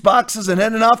juice boxes and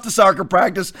heading off to soccer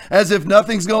practice as if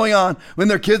nothing's going on when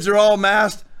their kids are all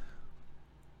masked.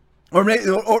 Or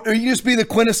you just be the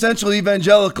quintessential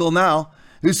evangelical now,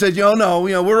 who said,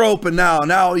 we're open now.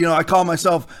 Now, I call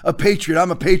myself a patriot.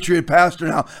 I'm a patriot pastor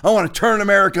now. I want to turn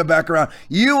America back around.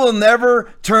 You will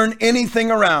never turn anything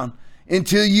around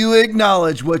until you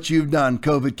acknowledge what you've done,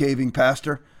 COVID caving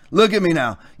pastor. Look at me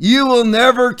now. You will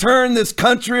never turn this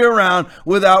country around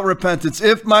without repentance.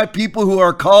 If my people who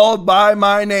are called by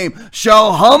my name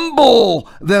shall humble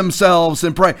themselves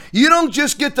and pray. You don't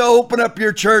just get to open up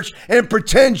your church and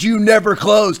pretend you never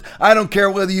closed. I don't care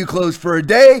whether you close for a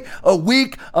day, a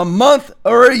week, a month,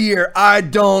 or a year. I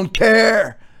don't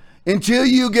care. Until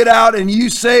you get out and you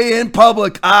say in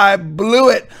public, I blew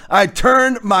it. I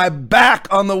turned my back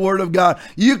on the word of God.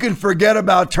 You can forget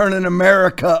about turning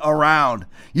America around.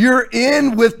 You're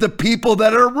in with the people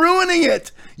that are ruining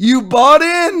it. You bought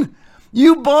in.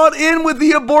 You bought in with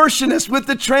the abortionists, with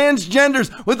the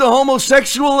transgenders, with the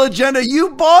homosexual agenda.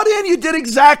 You bought in. You did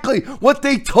exactly what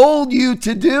they told you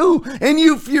to do. And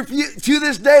you to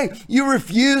this day, you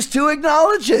refuse to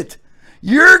acknowledge it.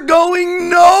 You're going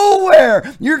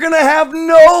nowhere. You're going to have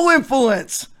no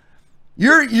influence.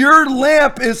 Your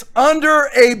lamp is under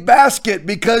a basket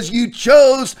because you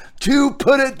chose to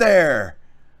put it there.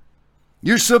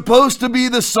 You're supposed to be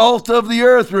the salt of the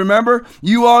earth, remember?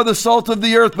 You are the salt of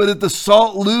the earth, but if the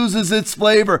salt loses its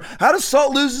flavor. How does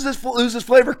salt lose its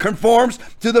flavor? Conforms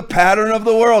to the pattern of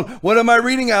the world. What am I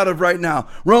reading out of right now?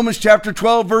 Romans chapter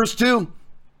 12, verse 2.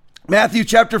 Matthew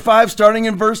chapter 5, starting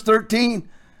in verse 13.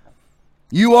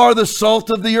 You are the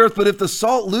salt of the earth, but if the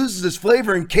salt loses its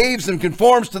flavor and caves and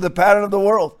conforms to the pattern of the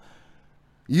world.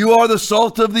 You are the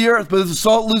salt of the earth, but if the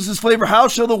salt loses flavor, how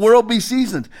shall the world be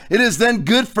seasoned? It is then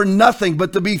good for nothing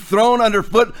but to be thrown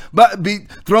underfoot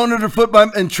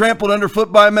and trampled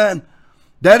underfoot by men.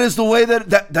 That is the way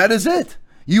that is it.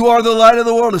 You are the light of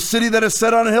the world. A city that is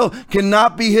set on a hill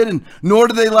cannot be hidden, nor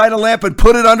do they light a lamp and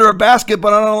put it under a basket,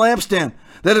 but on a lampstand,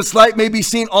 that its light may be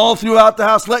seen all throughout the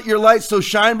house. Let your light so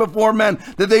shine before men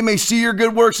that they may see your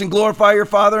good works and glorify your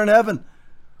Father in heaven.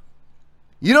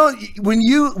 You know, when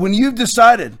you're the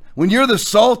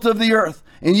salt of the earth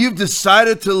and you've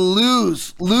decided to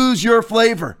lose your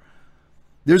flavor,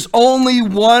 there's only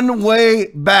one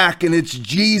way back, and it's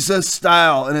Jesus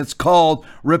style, and it's called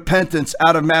repentance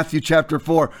out of Matthew chapter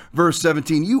 4, verse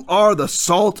 17. You are the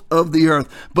salt of the earth,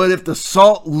 but if the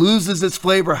salt loses its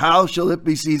flavor, how shall it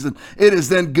be seasoned? It is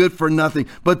then good for nothing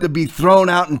but to be thrown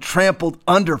out and trampled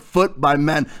underfoot by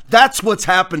men. That's what's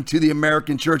happened to the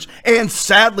American church, and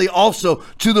sadly also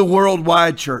to the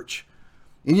worldwide church.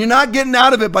 And you're not getting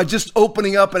out of it by just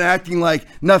opening up and acting like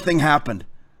nothing happened.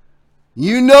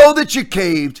 You know that you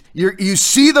caved. You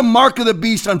see the mark of the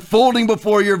beast unfolding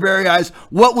before your very eyes.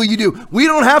 What will you do? We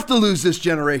don't have to lose this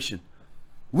generation.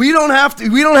 We don't have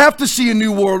to see a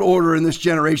new world order in this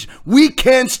generation. We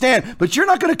can stand, but you're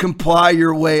not going to comply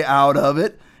your way out of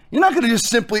it. You're not going to just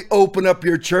simply open up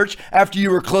your church after you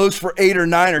were closed for 8 or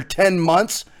 9 or 10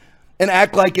 months and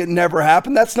act like it never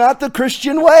happened. That's not the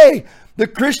Christian way. The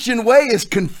Christian way is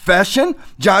confession,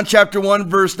 John chapter 1,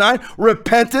 verse 9,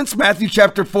 repentance, Matthew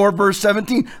chapter 4, verse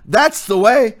 17. That's the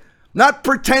way. Not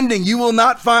pretending. You will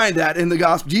not find that in the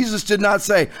gospel. Jesus did not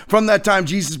say, from that time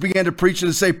Jesus began to preach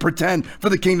and to say, pretend, for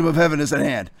the kingdom of heaven is at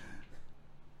hand.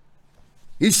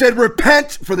 He said,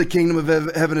 repent, for the kingdom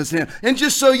of heaven is at hand. And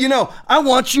just so you know, I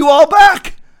want you all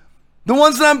back. The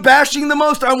ones that I'm bashing the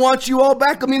most, I want you all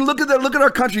back. I mean, look at that. Look at our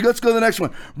country. Let's go to the next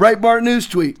one. Breitbart News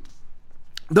tweet.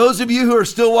 Those of you who are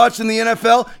still watching the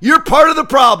NFL, you're part of the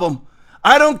problem.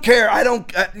 I don't care.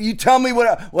 You tell me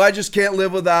I just can't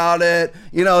live without it.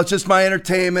 You know, it's just my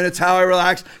entertainment. It's how I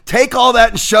relax. Take all that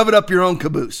and shove it up your own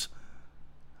caboose.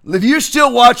 If you're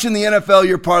still watching the NFL,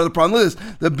 you're part of the problem. Look at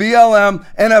this. The BLM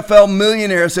NFL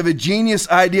millionaires have a genius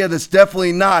idea that's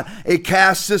definitely not a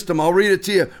caste system. I'll read it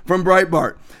to you from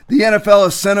Breitbart. The NFL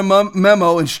has sent a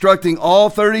memo instructing all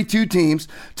 32 teams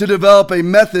to develop a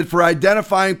method for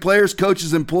identifying players,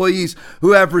 coaches, and employees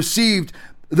who have received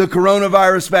the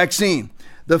coronavirus vaccine.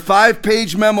 The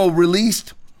 5-page memo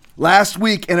released last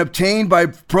week and obtained by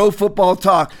Pro Football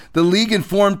Talk, the league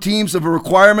informed teams of a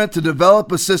requirement to develop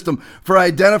a system for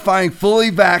identifying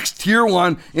fully vaxxed Tier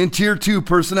 1 and Tier 2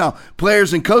 personnel.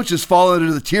 Players and coaches fall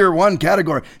under the Tier 1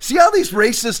 category. See how these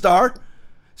racists are?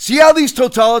 See how these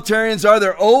totalitarians are?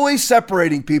 They're always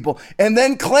separating people and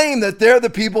then claim that they're the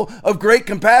people of great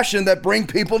compassion that bring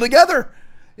people together.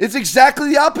 It's exactly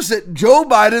the opposite. Joe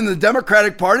Biden and the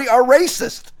Democratic Party are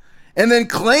racist and then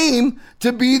claim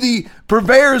to be the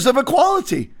purveyors of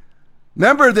equality.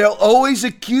 Remember, they'll always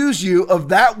accuse you of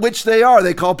that which they are.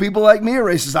 They call people like me a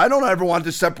racist. I don't ever want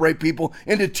to separate people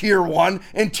into Tier 1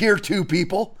 and Tier 2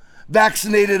 people,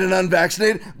 vaccinated and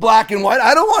unvaccinated, black and white.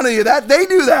 I don't want any of that. They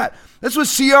do that. That's what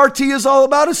CRT is all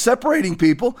about, is separating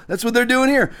people. That's what they're doing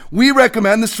here. We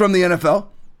recommend, this from the NFL,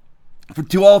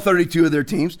 to all 32 of their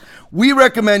teams, we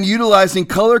recommend utilizing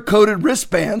color-coded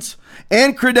wristbands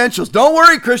and credentials. Don't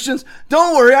worry, Christians.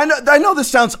 Don't worry. I know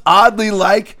this sounds oddly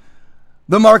like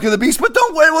the mark of the beast, but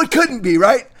don't worry. Well, it couldn't be,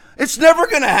 right? It's never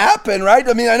going to happen, right?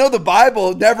 I mean, I know the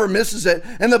Bible never misses it,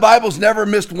 and the Bible's never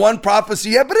missed one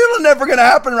prophecy yet, but it'll never going to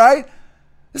happen, right?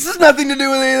 This has nothing to do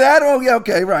with any of that. Oh, yeah,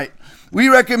 okay, right. We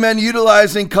recommend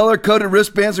utilizing color-coded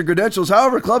wristbands and credentials.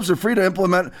 However, clubs are free to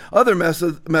implement other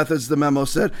methods, the memo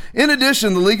said. In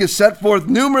addition, the league has set forth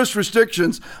numerous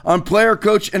restrictions on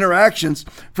player-coach interactions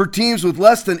for teams with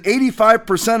less than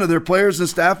 85% of their players and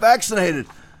staff vaccinated.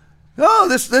 Oh,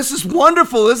 this is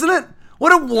wonderful, isn't it?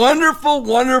 What a wonderful,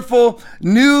 wonderful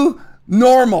new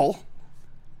normal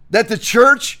that the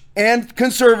church and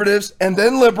conservatives and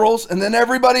then liberals and then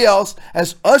everybody else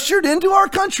has ushered into our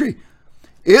country.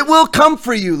 It will come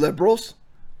for you, liberals.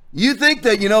 You think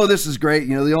that, this is great.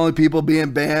 The only people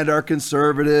being banned are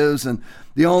conservatives, and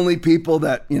the only people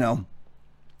that,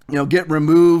 get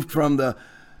removed from the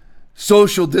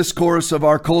social discourse of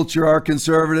our culture are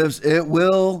conservatives. It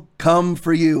will come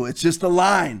for you. It's just a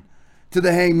line to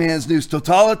the hangman's noose.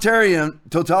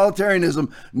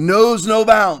 Totalitarianism knows no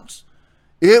bounds.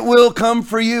 It will come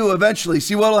for you eventually.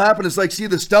 See what will happen? It's like, see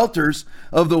the Stelters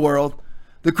of the world,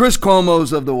 the Chris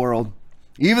Cuomos of the world,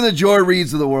 even the Joy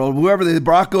Reids of the world, whoever the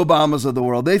Barack Obamas of the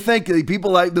world, they think they'll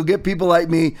get people like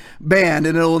me banned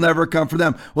and it will never come for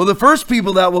them. Well, the first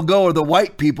people that will go are the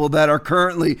white people that are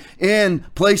currently in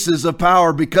places of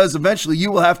power, because eventually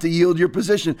you will have to yield your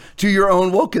position to your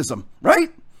own wokeism,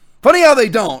 right? Funny how they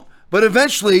don't, but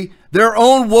eventually their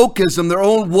own wokeism, their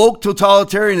own woke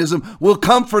totalitarianism will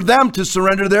come for them to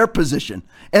surrender their position,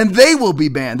 and they will be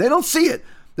banned. They don't see it.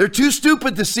 They're too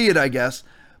stupid to see it, I guess.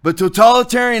 But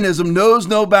totalitarianism knows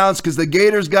no bounds because the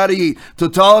gators got to eat.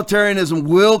 Totalitarianism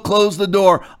will close the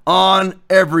door on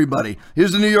everybody.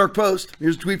 Here's the New York Post.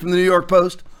 Here's a tweet from the New York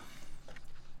Post.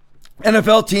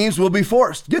 NFL teams will be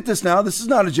forced. Get this now. This is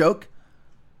not a joke.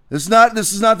 This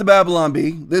is not the Babylon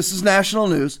Bee. This is national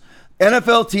news.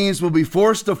 NFL teams will be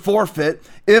forced to forfeit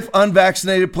if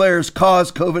unvaccinated players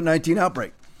cause COVID-19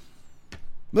 outbreak.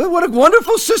 What a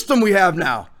wonderful system we have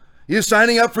now. You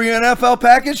signing up for your NFL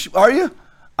package? Are you?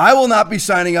 I will not be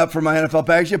signing up for my NFL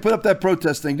package. You put up that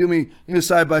protest thing. Do me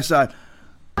side by side.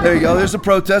 There you go. There's a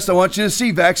protest. I want you to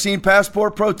see vaccine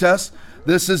passport protests.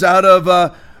 This is out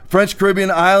of French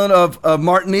Caribbean island of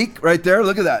Martinique right there.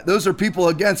 Look at that. Those are people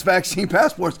against vaccine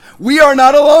passports. We are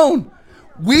not alone.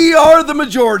 We are the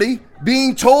majority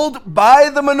being told by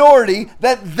the minority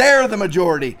that they're the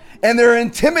majority. And they're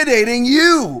intimidating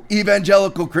you,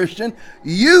 evangelical Christian,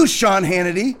 you, Sean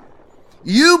Hannity,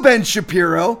 You, Ben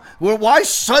Shapiro, well, why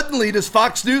suddenly does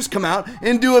Fox News come out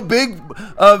and do a big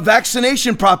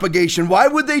vaccination propagation? Why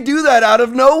would they do that out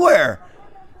of nowhere?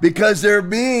 Because they're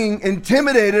being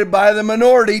intimidated by the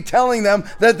minority telling them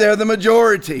that they're the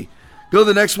majority. Go to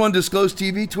the next one, Disclose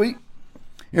TV tweet.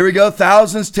 Here we go.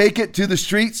 Thousands take it to the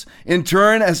streets in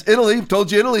Turin as Italy,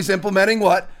 told you Italy's implementing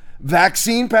what?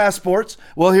 Vaccine passports.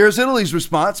 Well, here's Italy's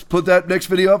response. Put that next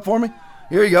video up for me.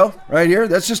 Here you go, right here.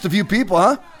 That's just a few people,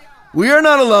 huh? We are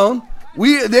not alone.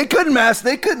 They couldn't mask.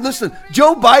 They couldn't listen.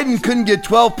 Joe Biden couldn't get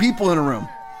 12 people in a room,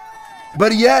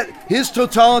 but yet his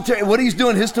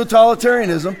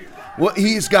totalitarianism. What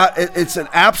he's got, it's an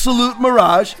absolute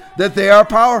mirage that they are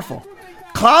powerful.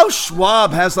 Klaus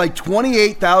Schwab has like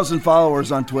 28,000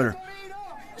 followers on Twitter.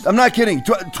 I'm not kidding.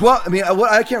 12. I mean,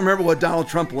 I can't remember what Donald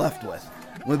Trump left with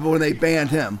when they banned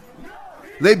him.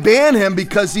 They banned him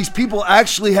because these people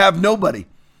actually have nobody.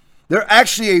 They're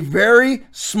actually a very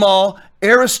small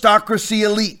aristocracy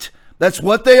elite. That's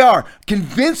what they are,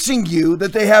 convincing you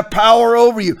that they have power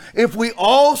over you. If we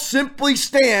all simply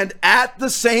stand at the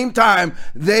same time,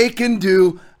 they can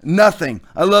do nothing.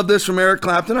 I love this from Eric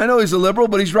Clapton. I know he's a liberal,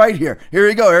 but he's right here. Here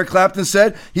you go. Eric Clapton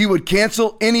said he would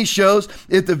cancel any shows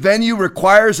if the venue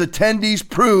requires attendees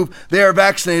prove they are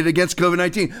vaccinated against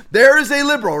COVID-19. There is a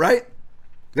liberal, right?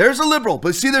 There's a liberal.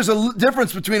 But see, there's a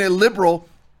difference between a liberal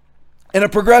and a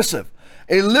progressive.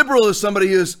 A liberal is somebody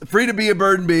who is free to be a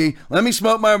bird and bee. Let me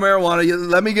smoke my marijuana.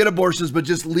 Let me get abortions, but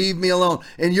just leave me alone.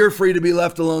 And you're free to be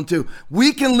left alone too.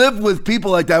 We can live with people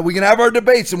like that. We can have our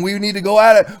debates, and we need to go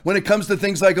at it when it comes to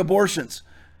things like abortions.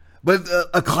 But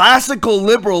a classical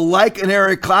liberal like an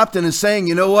Eric Clapton is saying,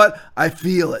 you know what? I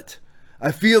feel it.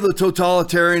 I feel the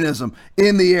totalitarianism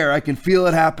in the air. I can feel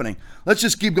it happening. Let's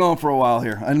just keep going for a while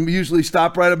here. I usually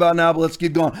stop right about now, but let's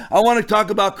keep going. I want to talk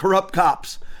about corrupt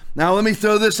cops. Now, let me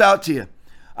throw this out to you.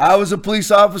 I was a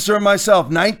police officer myself,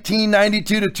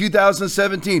 1992 to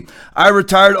 2017. I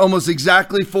retired almost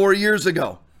exactly 4 years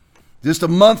ago. Just a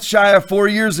month shy of 4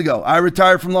 years ago, I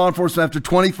retired from law enforcement after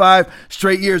 25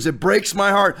 straight years. It breaks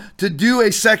my heart to do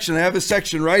a section. I have a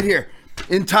section right here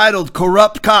entitled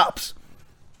Corrupt Cops.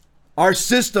 Our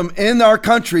system in our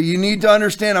country, you need to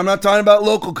understand, I'm not talking about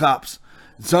local cops.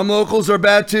 Some locals are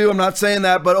bad too. I'm not saying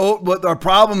that, but what our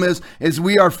problem is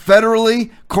we are federally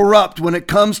corrupt when it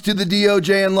comes to the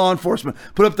DOJ and law enforcement.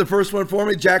 Put up the first one for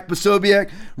me. Jack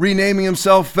Posobiec renaming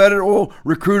himself Federal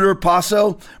Recruiter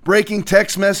Paso, breaking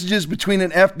text messages between an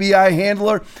FBI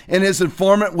handler and his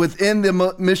informant within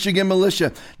the Michigan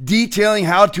militia, detailing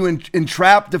how to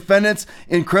entrap defendants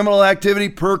in criminal activity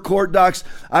per court docs.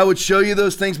 I would show you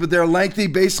those things, but they're lengthy.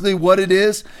 Basically what it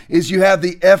is you have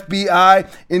the FBI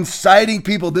inciting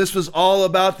people. This was all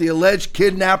about the alleged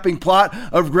kidnapping plot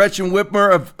of Gretchen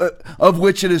Whitmer, of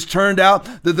which it has turned out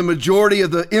that the majority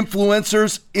of the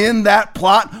influencers in that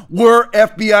plot were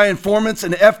FBI informants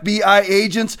and FBI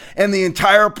agents, and the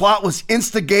entire plot was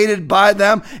instigated by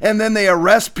them, and then they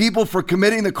arrest people for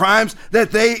committing the crimes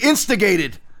that they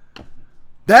instigated.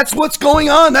 That's what's going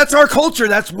on. That's our culture.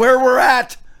 That's where we're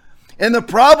at. And the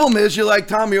problem is, you're like,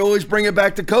 Tom, you always bring it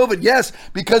back to COVID. Yes,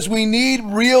 because we need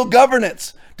real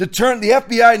governance. The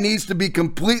FBI needs to be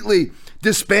completely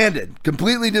disbanded.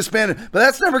 But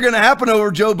that's never going to happen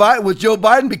with Joe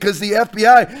Biden, because the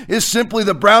FBI is simply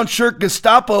the brown shirt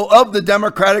Gestapo of the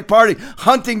Democratic Party,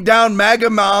 hunting down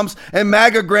MAGA moms and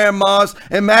MAGA grandmas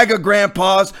and MAGA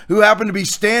grandpas who happen to be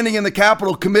standing in the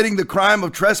Capitol committing the crime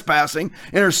of trespassing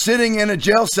and are sitting in a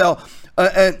jail cell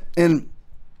and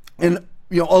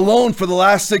alone for the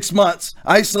last 6 months,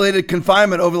 isolated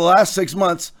confinement over the last 6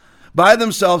 months by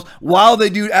themselves while they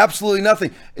do absolutely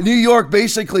nothing. New York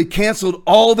basically canceled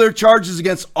all their charges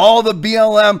against all the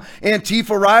BLM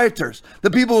Antifa rioters,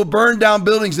 the people who burned down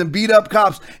buildings and beat up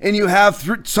cops. And you have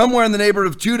somewhere in the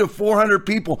neighborhood of 200 to 400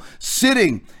 people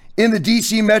sitting in the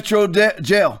DC Metro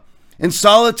jail in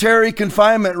solitary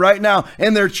confinement right now,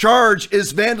 and their charge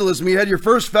is vandalism. You had your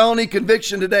first felony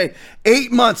conviction today.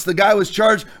 8 months. The guy was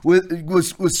charged with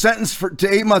was sentenced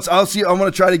to 8 months. I'm going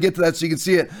to try to get to that so you can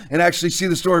see it and actually see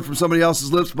the story from somebody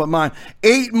else's lips but mine.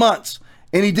 8 months,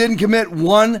 and he didn't commit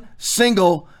one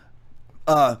single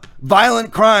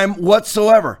violent crime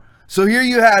whatsoever. So here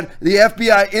you had the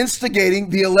FBI instigating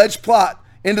the alleged plot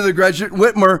into the Gretchen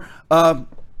Whitmer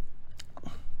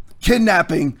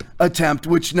kidnapping attempt,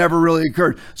 which never really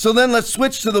occurred. So then let's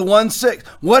switch to the 1/6.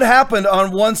 What happened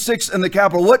on 1/6 in the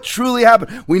Capitol? What truly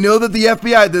happened? We know that the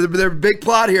FBI, their big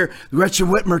plot here, Gretchen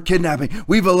Whitmer kidnapping.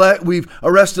 We've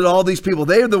arrested all these people.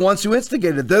 They are the ones who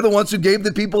instigated. They're the ones who gave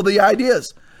the people the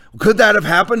ideas. Could that have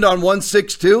happened on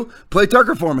 1/6 too? Play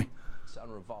Tucker for me. On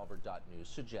Revolver.news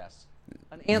suggests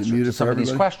an answer to some of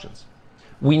these questions.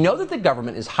 We know that the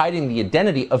government is hiding the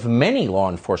identity of many law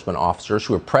enforcement officers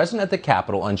who were present at the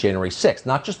Capitol on January 6th,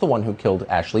 not just the one who killed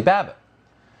Ashley Babbitt.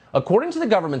 According to the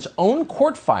government's own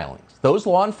court filings, those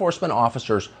law enforcement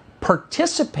officers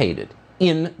participated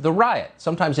in the riot,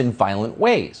 sometimes in violent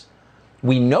ways.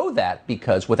 We know that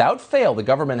because, without fail, the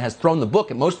government has thrown the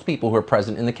book at most people who were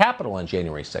present in the Capitol on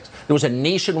January 6th. There was a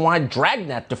nationwide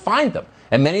dragnet to find them,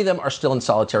 and many of them are still in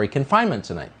solitary confinement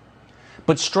tonight.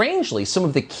 But strangely, some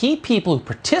of the key people who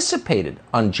participated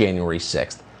on January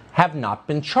 6th have not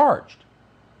been charged.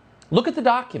 Look at the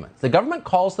documents. The government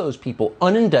calls those people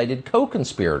unindicted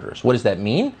co-conspirators. What does that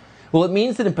mean? Well, it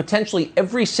means that in potentially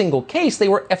every single case, they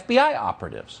were FBI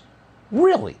operatives.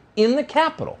 Really? In the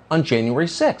Capitol on January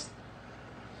 6th.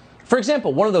 For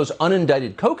example, one of those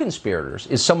unindicted co-conspirators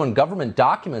is someone government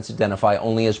documents identify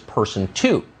only as Person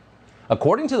 2.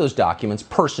 According to those documents,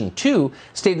 Person 2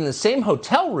 stayed in the same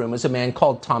hotel room as a man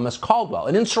called Thomas Caldwell,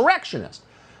 an insurrectionist,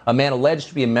 a man alleged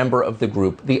to be a member of the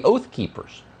group the Oath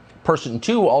Keepers. Person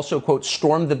 2 also, quote,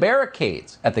 stormed the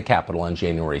barricades at the Capitol on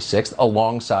January 6th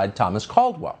alongside Thomas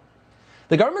Caldwell.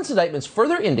 The government's indictments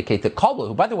further indicate that Caldwell,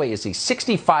 who, by the way, is a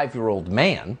 65-year-old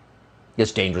man,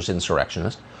 this dangerous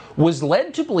insurrectionist, was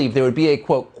led to believe there would be a,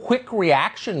 quote, quick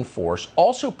reaction force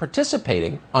also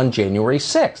participating on January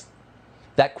 6th.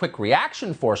 That quick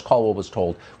reaction force, Caldwell was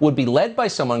told, would be led by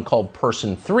someone called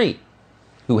Person 3,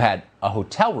 who had a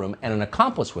hotel room and an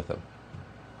accomplice with him.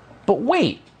 But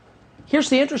wait, here's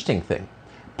the interesting thing.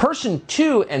 Person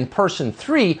 2 and Person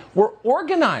 3 were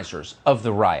organizers of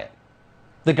the riot.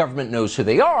 The government knows who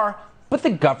they are, but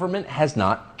the government has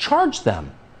not charged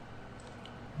them.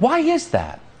 Why is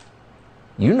that?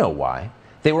 You know why.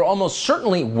 They were almost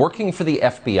certainly working for the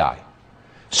FBI.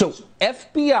 So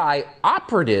FBI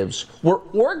operatives were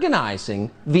organizing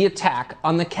the attack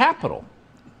on the Capitol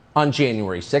on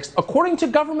January 6th, according to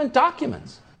government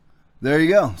documents. There you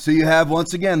go. So you have,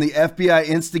 once again, the FBI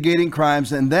instigating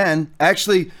crimes and then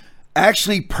actually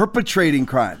perpetrating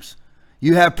crimes.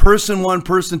 You have Person 1,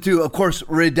 Person 2, of course,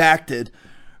 redacted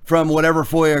from whatever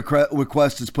FOIA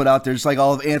request is put out there, just like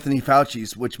all of Anthony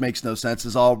Fauci's, which makes no sense,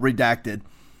 is all redacted.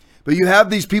 But you have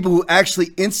these people who actually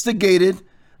instigated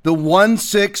the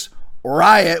 1-6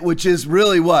 riot, which is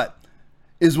really what?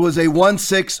 Was a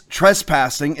 1-6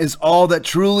 trespassing is all that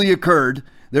truly occurred.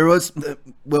 There was,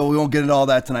 well, we won't get into all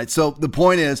that tonight. So the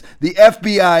point is, the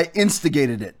FBI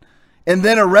instigated it and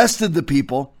then arrested the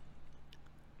people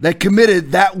that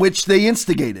committed that which they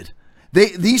instigated.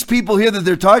 These people here that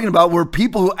they're talking about were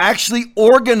people who actually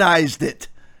organized it.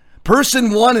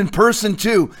 Person 1 and Person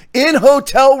 2 in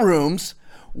hotel rooms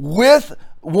with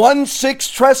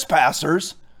 1-6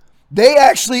 trespassers. They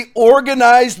actually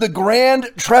organized the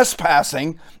grand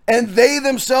trespassing, and they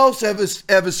themselves have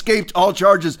escaped all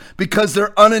charges because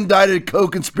they're unindicted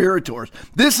co-conspirators.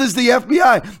 This is the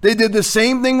FBI. They did the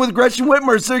same thing with Gretchen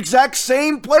Whitmer. It's the exact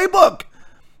same playbook.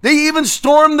 They even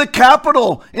stormed the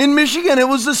Capitol in Michigan. It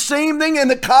was the same thing, and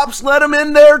the cops let them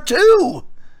in there too.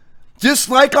 Just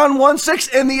like on 1-6,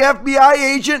 and the FBI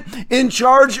agent in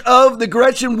charge of the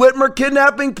Gretchen Whitmer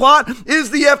kidnapping plot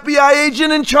is the FBI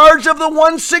agent in charge of the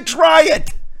 1-6 riot.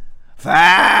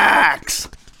 Facts.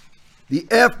 The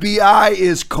FBI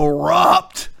is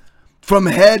corrupt from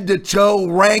head to toe,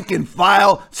 rank and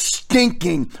file,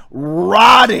 stinking,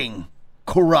 rotting,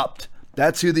 corrupt.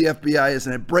 That's who the FBI is,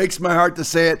 and it breaks my heart to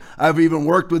say it. I've even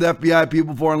worked with FBI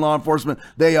people before in law enforcement.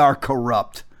 They are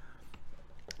corrupt.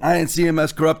 I didn't see them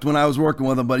as corrupt when I was working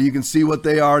with them, but you can see what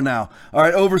they are now. All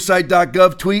right,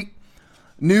 oversight.gov tweet.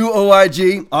 New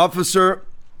OIG officer.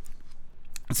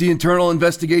 It's the internal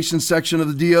investigation section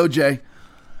of the DOJ.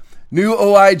 New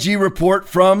OIG report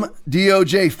from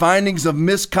DOJ. Findings of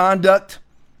misconduct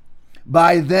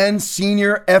by then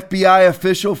senior FBI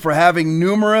official for having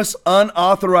numerous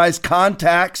unauthorized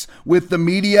contacts with the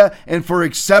media and for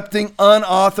accepting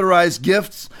unauthorized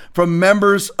gifts from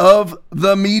members of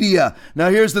the media.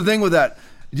 Now here's the thing with that.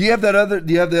 Do you have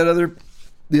the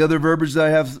other verbiage that I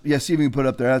have? Yeah, see if you can put it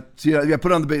up there. Yeah,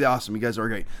 put it on the big. Awesome. You guys are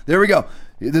great. There we go.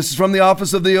 This is from the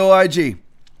Office of the OIG.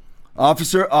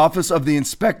 Office of the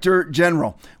Inspector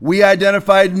General. We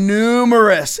identified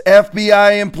numerous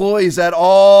FBI employees at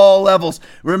all levels.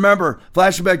 Remember,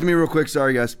 flash it back to me real quick.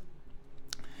 Sorry, guys.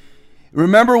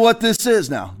 Remember what this is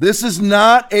now. This is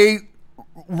not a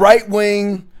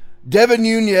right-wing Devin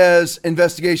Nunes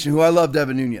investigation, who I love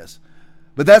Devin Nunes.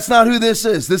 But that's not who this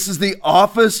is. This is the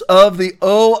Office of the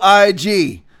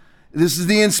OIG. This is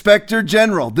the Inspector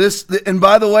General. And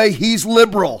by the way, he's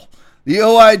liberal. The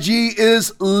OIG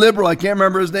is liberal. I can't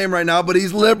remember his name right now, but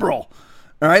he's liberal.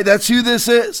 All right, that's who this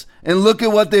is. And look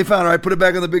at what they found. All right, put it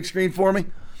back on the big screen for me.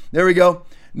 There we go.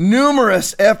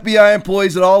 Numerous FBI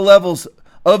employees at all levels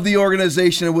of the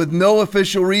organization and with no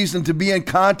official reason to be in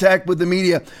contact with the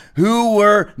media, who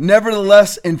were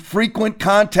nevertheless in frequent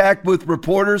contact with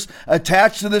reporters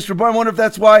attached to this report. I wonder if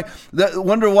that's why,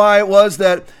 it was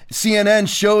that CNN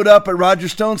showed up at Roger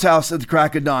Stone's house at the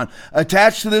crack of dawn.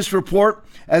 Attached to this report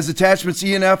as attachments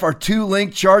E and F are 2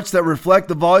 linked charts that reflect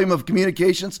the volume of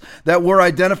communications that were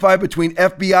identified between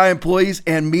FBI employees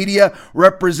and media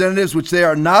representatives, which they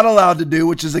are not allowed to do,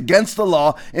 which is against the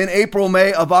law, in April,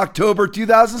 May of October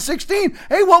 2016.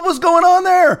 Hey, what was going on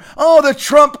there? Oh, the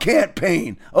Trump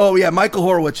campaign. Oh, yeah, Michael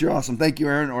Horowitz, you're awesome. Thank you,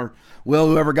 Aaron, or Will,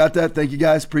 whoever got that. Thank you,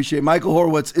 guys. Appreciate it. Michael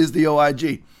Horowitz is the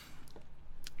OIG.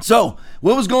 So,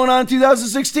 what was going on in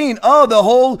 2016? Oh, the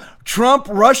whole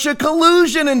Trump-Russia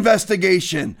collusion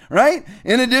investigation, right?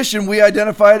 In addition, we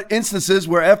identified instances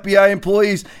where FBI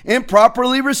employees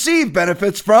improperly received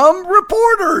benefits from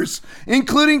reporters,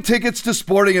 including tickets to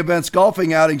sporting events,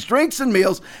 golfing outings, drinks and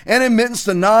meals, and admittance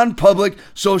to non-public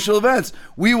social events.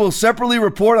 We will separately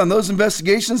report on those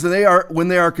investigations when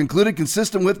they are concluded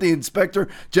consistent with the Inspector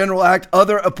General Act,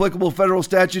 other applicable federal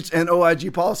statutes, and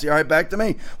OIG policy. All right, back to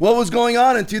me. What was going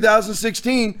on in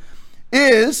 2016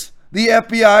 is the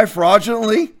FBI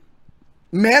fraudulently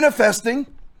manifesting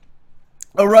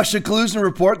a Russia collusion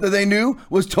report that they knew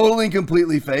was totally and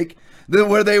completely fake,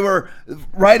 where they were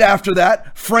right after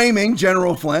that framing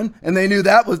General Flynn, and they knew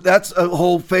that's a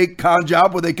whole fake con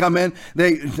job where they come in.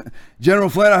 General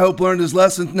Flynn, I hope, learned his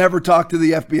lesson, never talk to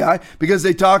the FBI, because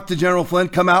they talked to General Flynn,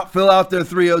 come out, fill out their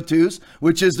 302s,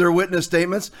 which is their witness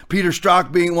statements, Peter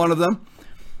Strzok being one of them.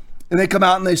 And they come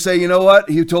out and they say, you know what?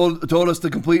 He told us the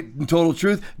complete and total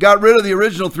truth, got rid of the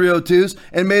original 302s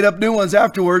and made up new ones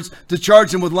afterwards to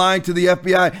charge him with lying to the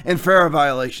FBI and FARA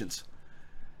violations.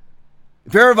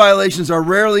 FARA violations are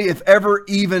rarely, if ever,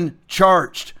 even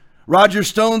charged. Roger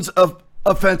Stone's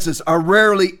offenses are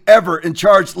rarely ever in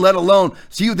charge, let alone.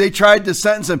 See, they tried to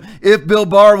sentence him. If Bill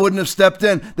Barr wouldn't have stepped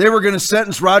in, they were going to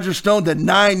sentence Roger Stone to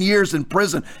 9 years in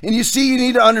prison. And you see, you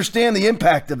need to understand the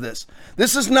impact of this.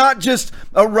 This is not just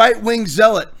a right-wing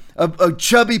zealot, a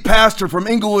chubby pastor from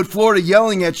Inglewood, Florida,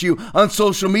 yelling at you on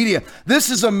social media. This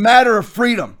is a matter of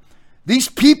freedom. These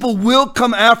people will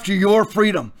come after your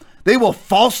freedom. They will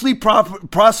falsely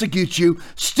prosecute you,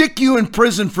 stick you in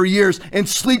prison for years, and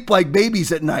sleep like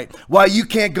babies at night. Why? You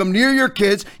can't come near your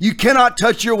kids. You cannot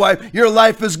touch your wife. Your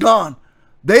life is gone.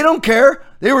 They don't care.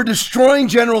 They were destroying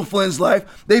General Flynn's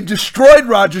life. They've destroyed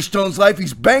Roger Stone's life.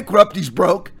 He's bankrupt. He's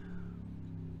broke.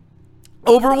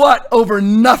 Over what? Over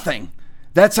nothing.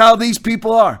 That's how these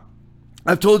people are.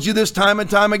 I've told you this time and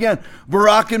time again.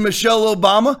 Barack and Michelle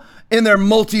Obama in their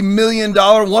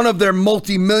one of their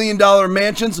multi-million-dollar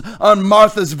mansions on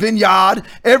Martha's Vineyard,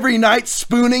 every night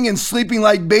spooning and sleeping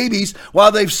like babies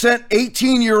while they've sent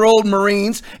 18-year-old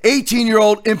Marines,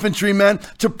 18-year-old infantrymen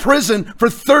to prison for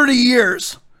 30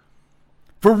 years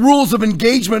for rules of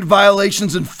engagement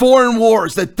violations and foreign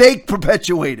wars that they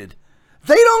perpetuated.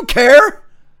 They don't care.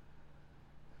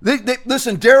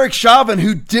 Listen, Derek Chauvin,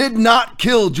 who did not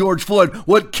kill George Floyd,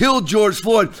 what killed George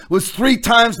Floyd was 3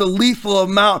 times the lethal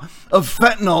amount of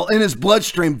fentanyl in his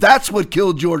bloodstream. That's what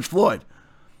killed George Floyd.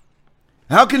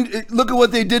 Look at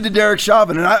what they did to Derek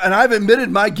Chauvin, and I've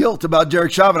admitted my guilt about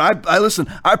Derek Chauvin.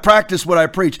 I practice what I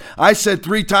preach. I said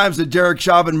 3 times that Derek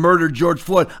Chauvin murdered George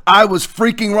Floyd. I was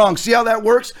freaking wrong. See how that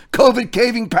works? COVID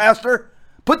caving pastor?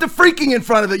 Put the freaking in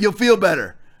front of it. You'll feel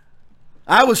better.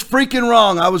 I was freaking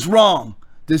wrong. I was wrong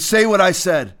to say what I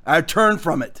said. I turned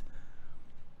from it.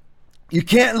 You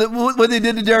can't, what they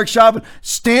did to Derek Chauvin.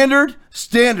 Standard.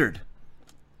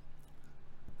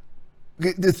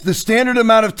 The standard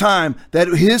amount of time that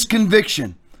his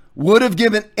conviction would have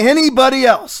given anybody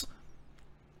else,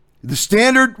 the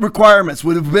standard requirements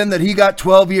would have been that he got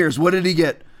 12 years. What did he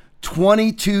get?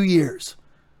 22 years.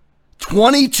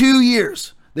 22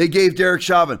 years they gave Derek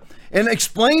Chauvin. And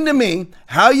explain to me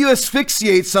how you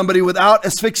asphyxiate somebody without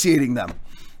asphyxiating them.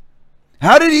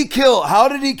 How did he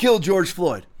kill George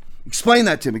Floyd? Explain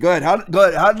that to me. Go ahead.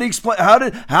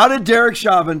 How did Derek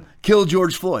Chauvin kill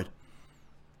George Floyd?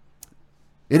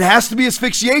 It has to be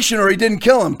asphyxiation or he didn't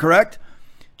kill him, correct?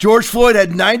 George Floyd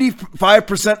had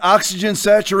 95% oxygen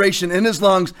saturation in his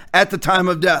lungs at the time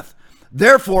of death.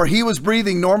 Therefore, he was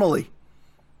breathing normally.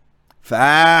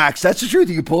 Facts. That's the truth.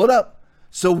 You can pull it up.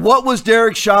 So what was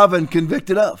Derek Chauvin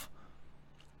convicted of?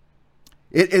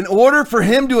 In order for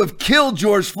him to have killed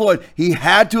George Floyd, he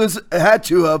had to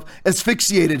have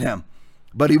asphyxiated him,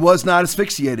 but he was not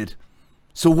asphyxiated.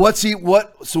 So what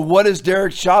has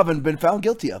Derek Chauvin been found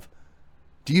guilty of?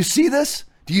 Do you see this?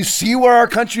 Do you see where our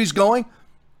country's going?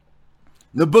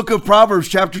 The book of Proverbs,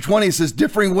 chapter 20, says,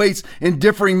 differing weights and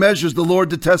differing measures, the Lord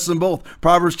detests them both.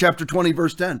 Proverbs chapter 20,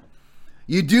 verse 10.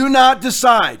 You do not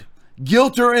decide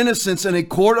guilt or innocence in a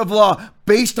court of law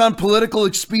based on political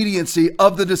expediency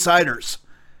of the deciders.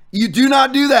 You do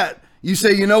not do that. You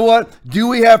say, you know what? Do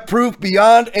we have proof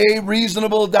beyond a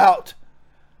reasonable doubt?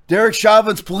 Derek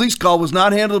Chauvin's police call was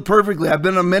not handled perfectly. I've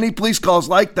been on many police calls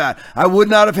like that. I would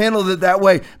not have handled it that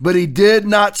way, but he did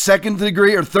not second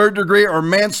degree or third degree or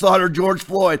manslaughter George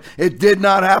Floyd. It did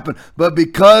not happen. But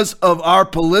because of our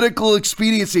political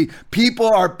expediency, people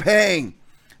are paying.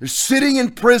 They're sitting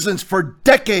in prisons for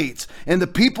decades, and the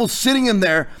people sitting in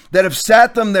there that have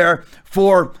sat them there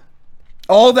for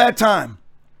all that time,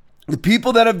 the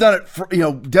people that have done it, for,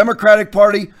 Democratic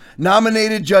Party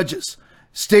nominated judges,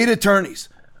 state attorneys,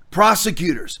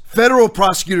 prosecutors, federal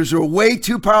prosecutors who are way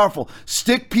too powerful,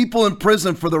 stick people in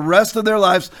prison for the rest of their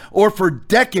lives or for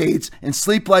decades and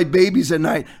sleep like babies at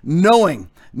night, knowing,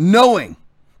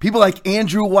 people like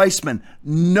Andrew Weissman,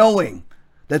 knowing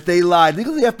that they lied. Look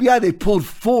at the FBI, they pulled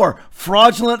 4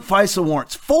 fraudulent FISA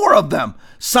warrants, 4 of them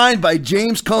signed by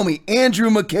James Comey, Andrew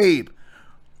McCabe,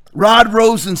 Rod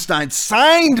Rosenstein,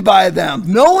 signed by them,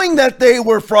 knowing that they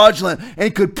were fraudulent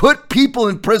and could put people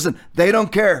in prison. They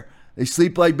don't care. They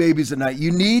sleep like babies at night.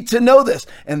 You need to know this.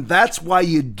 And that's why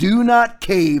you do not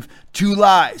cave to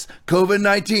lies.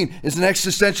 COVID-19 is an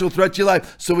existential threat to your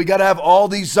life. So we got to have all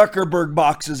these Zuckerberg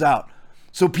boxes out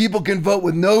so people can vote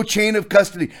with no chain of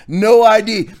custody, no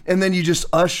ID. And then you just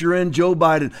usher in Joe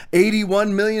Biden.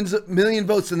 81 million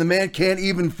votes, and the man can't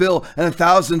even fill an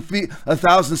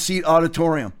 1,000-seat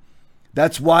auditorium.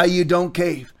 That's why you don't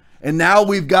cave. And now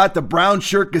we've got the brown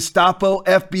shirt Gestapo,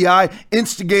 FBI,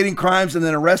 instigating crimes and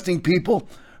then arresting people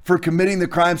for committing the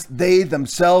crimes they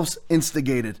themselves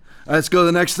instigated. All right, let's go to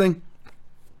the next thing.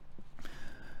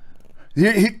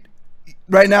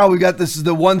 Right now, we got this is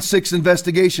the 1-6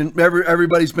 investigation.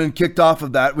 Everybody's been kicked off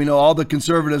of that. We know all the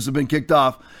conservatives have been kicked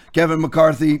off. Kevin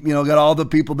McCarthy, got all the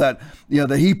people that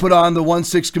he put on the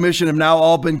 1-6 commission have now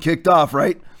all been kicked off,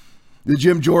 right? The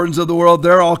Jim Jordans of the world,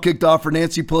 they're all kicked off for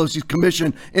Nancy Pelosi's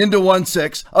commission into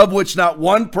 1-6, of which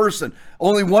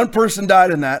only one person died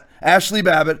in that, Ashley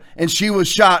Babbitt, and she was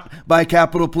shot by a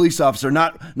Capitol police officer.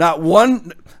 Not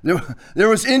one, there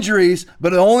was injuries,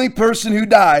 but the only person who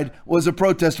died was a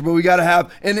protester. But we got to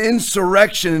have an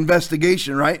insurrection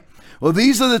investigation, right? Well,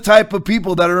 these are the type of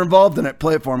people that are involved in it.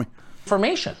 Play it for me.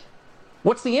 Information.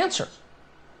 What's the answer?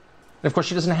 And of course,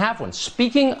 she doesn't have one.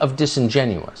 Speaking of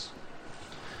disingenuous,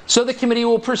 so the committee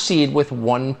will proceed with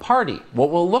one party. What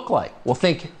will it look like? We'll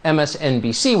think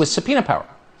MSNBC with subpoena power.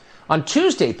 On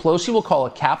Tuesday, Pelosi will call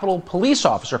a Capitol police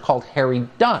officer called Harry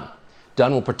Dunn.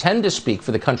 Dunn will pretend to speak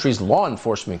for the country's law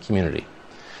enforcement community.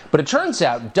 But it turns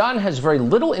out Dunn has very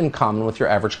little in common with your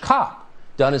average cop.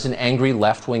 Dunn is an angry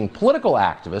left-wing political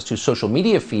activist whose social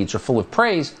media feeds are full of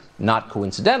praise, not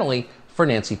coincidentally, for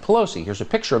Nancy Pelosi. Here's a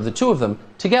picture of the two of them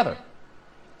together.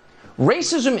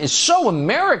 Racism is so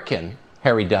American,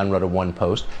 Harry Dunn wrote in one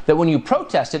post, that when you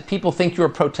protest it, people think you're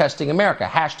protesting America.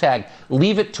 Hashtag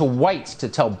leave it to whites to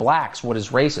tell blacks what is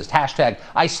racist. Hashtag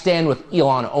I stand with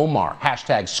Ilhan Omar.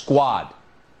 Hashtag squad.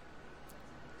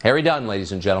 Harry Dunn,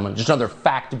 ladies and gentlemen, just another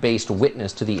fact-based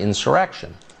witness to the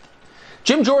insurrection.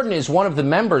 Jim Jordan is one of the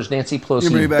members Nancy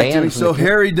Pelosi banned. So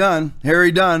Harry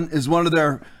Dunn is one of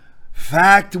their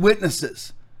fact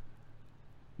witnesses.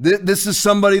 This is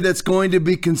somebody that's going to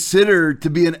be considered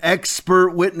to be an expert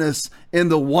witness in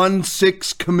the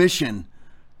 1-6 commission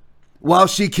while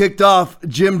she kicked off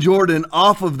Jim Jordan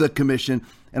off of the commission.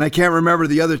 And I can't remember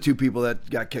the other 2 people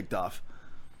that got kicked off.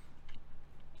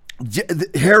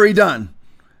 Harry Dunn,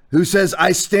 who says,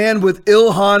 I stand with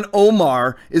Ilhan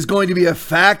Omar, is going to be a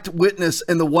fact witness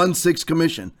in the 1-6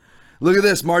 commission. Look at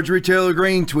this, Marjorie Taylor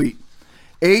Greene tweet.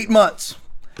 8 months.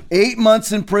 8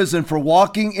 months in prison for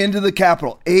walking into the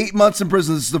Capitol. 8 months in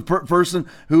prison. This is the person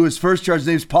who was first charged. His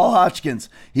name is Paul Hodgkins.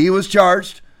 He was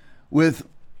charged with,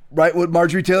 right, what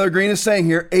Marjorie Taylor Greene is saying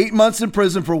here, 8 months in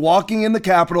prison for walking in the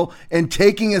Capitol and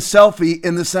taking a selfie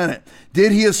in the Senate.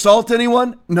 Did he assault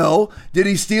anyone? No. Did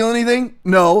he steal anything?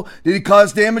 No. Did he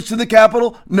cause damage to the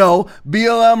Capitol? No.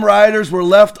 BLM rioters were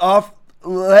let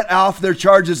off their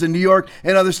charges in New York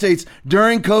and other states.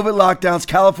 During COVID lockdowns,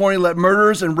 California let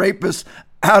murderers and rapists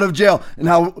out of jail. And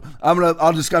how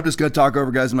I'm just gonna talk over,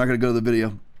 guys. I'm not gonna go to the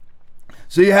video.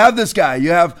 So you have this guy.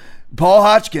 You have Paul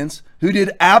Hodgkins, who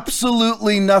did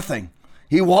absolutely nothing.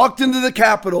 He walked into the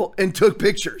Capitol and took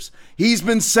pictures. He's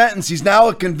been sentenced. He's now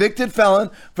a convicted felon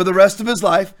for the rest of his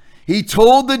life. He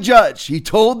told the judge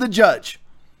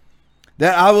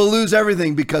that I will lose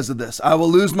everything because of this. I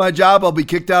will lose my job. I'll be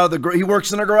kicked out of he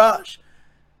works in a garage.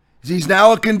 He's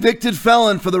now a convicted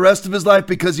felon for the rest of his life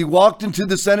because he walked into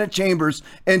the Senate chambers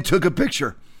and took a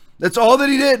picture. That's all that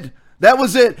he did. That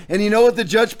was it. And you know what the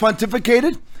judge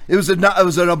pontificated? It was an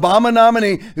Obama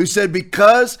nominee who said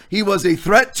because he was a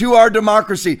threat to our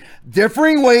democracy,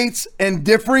 differing weights and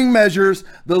differing measures,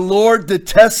 the Lord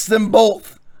detests them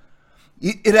both.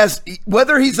 It has,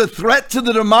 whether he's a threat to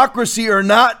the democracy or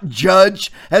not,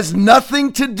 Judge, has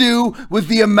nothing to do with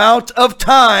the amount of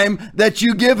time that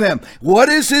you give him. What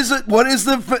is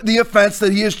the offense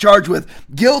that he is charged with?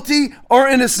 Guilty or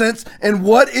innocence? And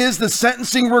what is the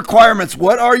sentencing requirements?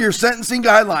 What are your sentencing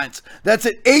guidelines? That's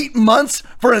at 8 months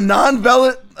for a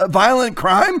non-violent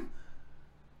crime?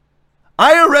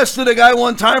 I arrested a guy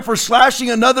one time for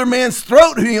slashing another man's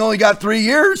throat who he only got 3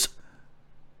 years.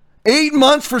 8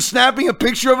 months for snapping a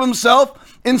picture of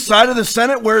himself inside of the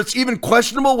Senate where it's even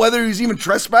questionable whether he's even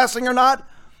trespassing or not.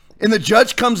 And the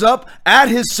judge comes up at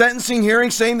his sentencing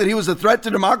hearing saying that he was a threat to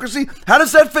democracy. How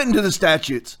does that fit into the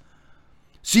statutes?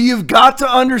 So you've got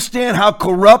to understand how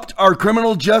corrupt our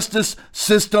criminal justice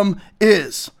system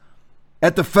is.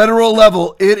 At the federal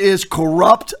level, it is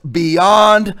corrupt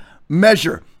beyond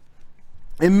measure.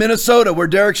 In Minnesota, where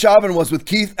Derek Chauvin was with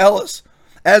Keith Ellis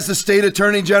as the state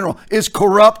attorney general, is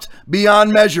corrupt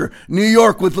beyond measure. New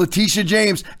York with Letitia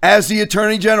James as the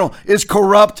attorney general is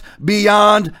corrupt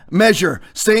beyond measure.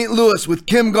 St. Louis with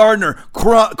Kim Gardner,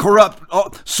 corrupt.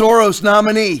 Soros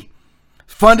nominee,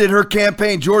 funded her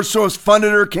campaign. George Soros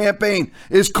funded her campaign,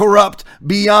 is corrupt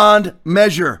beyond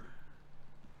measure.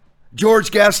 George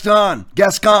Gascon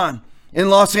in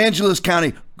Los Angeles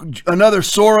County, another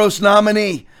Soros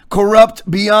nominee, corrupt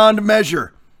beyond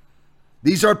measure.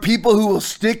 These are people who will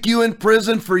stick you in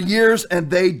prison for years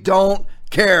and they don't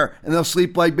care, and they'll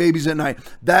sleep like babies at night.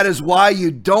 That is why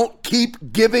you don't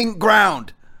keep giving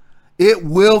ground. It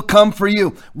will come for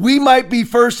you. We might be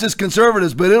first as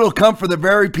conservatives, but it'll come for the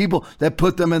very people that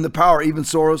put them in the power, even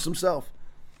Soros himself.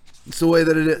 It's the way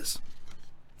that it is.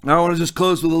 Now I want to just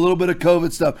close with a little bit of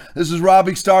COVID stuff. This is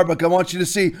Robbie Starbuck. I want you to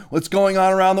see what's going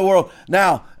on around the world.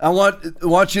 Now, I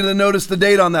want you to notice the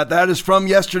date on that. That is from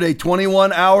yesterday,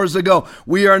 21 hours ago.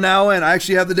 We are now in. I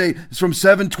actually have the date. It's from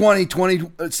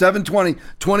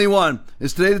 7/20/21.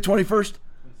 Is today the 21st?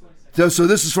 So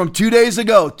this is from 2 days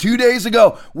ago. 2 days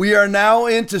ago, we are now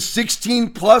into 16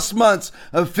 plus months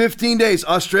of 15 days.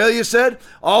 Australia said,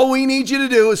 all we need you to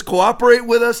do is cooperate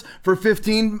with us for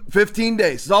 15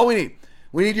 days. That's all we need.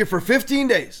 We need you for 15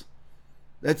 days.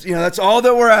 That's all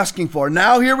that we're asking for.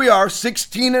 Now here we are,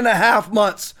 16 and a half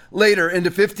months later into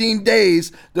 15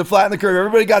 days to flatten the curve.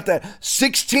 Everybody got that?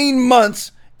 16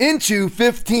 months into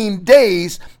 15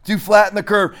 days to flatten the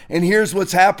curve. And here's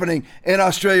what's happening in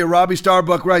Australia. Robbie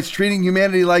Starbuck writes, treating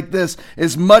humanity like this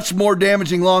is much more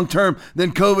damaging long-term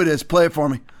than COVID is. Play it for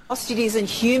me. It is in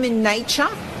human nature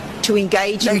to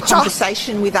engage in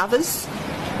conversation with others,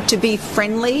 to be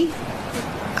friendly.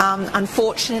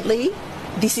 Unfortunately,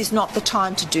 this is not the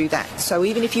time to do that. So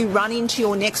even if you run into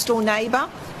your next door neighbour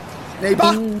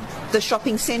in the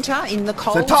shopping centre, in the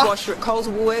Coles, whilst you're at Coles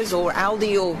or Woolworths or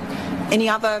Aldi or any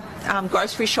other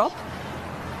grocery shop,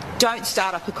 don't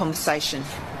start up a conversation.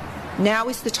 Now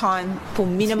is the time for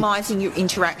minimising your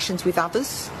interactions with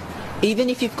others. Even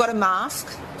if you've got a mask,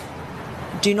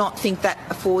 do not think that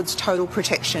affords total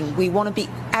protection. We want to be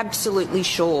absolutely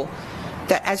sure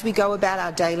that as we go about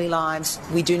our daily lives,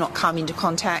 we do not come into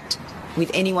contact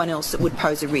with anyone else that would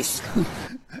pose a risk.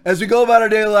 As we go about our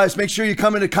daily lives, make sure you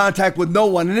come into contact with no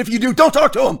one. And if you do, don't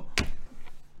talk to them.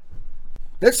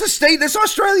 That's the state. That's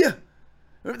Australia.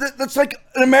 That's like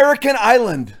an American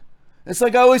island. It's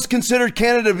like I always considered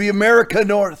Canada to be America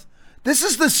North. This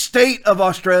is the state of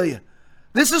Australia.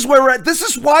 This is where we're at. This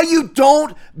is why you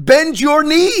don't bend your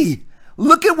knee.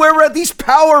 Look at where we're at. These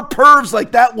power pervs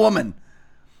like that woman.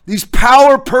 These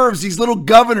power pervs, these little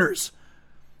governors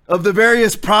of the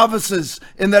various provinces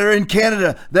that are in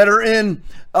Canada, that are in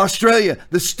Australia,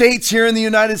 the states here in the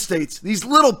United States, these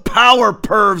little power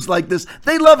pervs like this,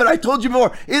 they love it. I told you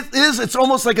before, it's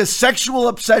almost like a sexual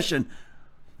obsession,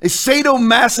 a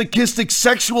sadomasochistic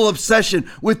sexual obsession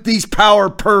with these power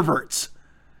perverts.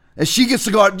 And she gets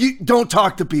to go out, you don't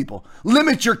talk to people.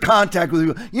 Limit your contact with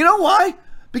people. You know why?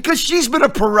 Because she's been a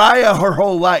pariah her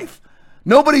whole life.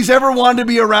 Nobody's ever wanted to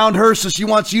be around her, so she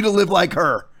wants you to live like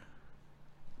her.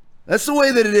 That's the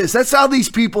way that it is. That's how these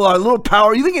people are, a little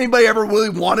power. You think anybody ever really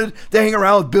wanted to hang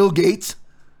around with Bill Gates?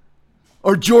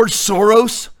 Or George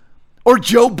Soros? Or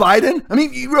Joe Biden? I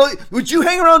mean, would you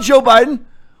hang around Joe Biden?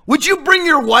 Would you bring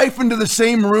your wife into the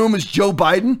same room as Joe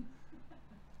Biden?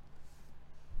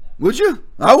 Would you?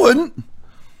 I wouldn't.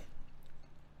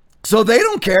 So they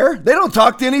don't care. They don't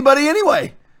talk to anybody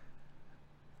anyway.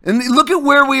 And look at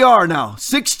where we are now,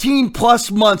 16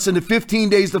 plus months into 15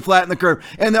 days to flatten the curve.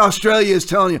 And Australia is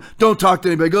telling you, don't talk to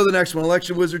anybody. Go to the next one,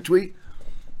 Election Wizard tweet.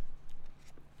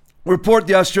 report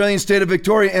the Australian state of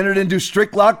Victoria entered into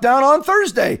strict lockdown on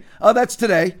Thursday. Oh, that's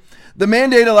today. The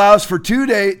mandate allows for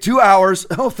 2 hours.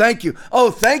 Oh, thank you. Oh,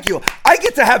 thank you. I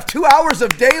get to have 2 hours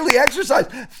of daily exercise.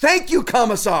 Thank you,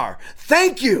 Commissar.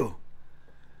 Thank you.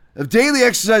 Of daily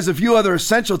exercise, a few other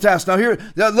essential tasks.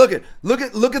 Now look at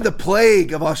the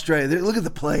plague of Australia. Look at the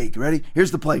plague. Ready?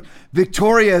 Here's the plague.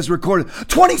 Victoria has recorded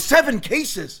 27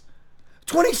 cases.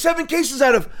 27 cases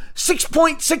out of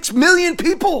 6.6 million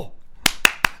people.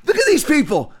 Look at these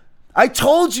people. I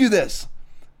told you this.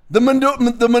 The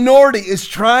minority is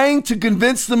trying to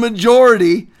convince the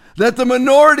majority that the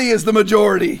minority is the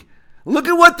majority. Look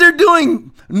at what they're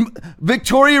doing.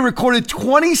 Victoria recorded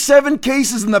 27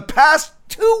 cases in the past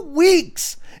 2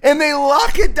 weeks, and they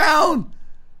lock it down.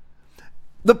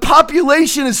 The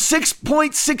population is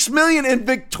 6.6 million in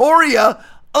Victoria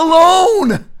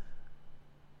alone.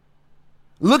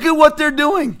 Look at what they're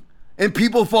doing. And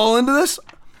people fall into this.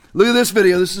 Look at this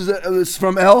video. This is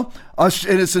from Elle,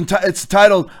 and it's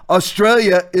titled,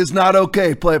 Australia is Not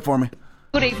Okay. Play it for me.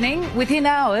 Good evening. Within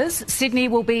hours, Sydney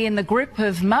will be in the grip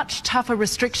of much tougher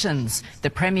restrictions. The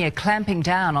Premier clamping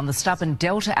down on the stubborn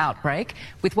Delta outbreak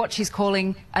with what she's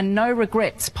calling a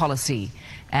no-regrets policy.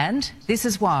 And this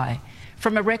is why.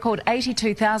 From a record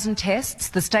 82,000 tests,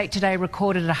 the state today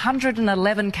recorded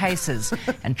 111 cases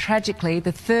and tragically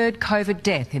the third COVID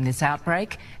death in this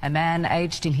outbreak, a man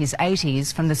aged in his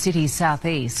 80s from the city's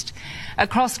southeast.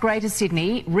 Across Greater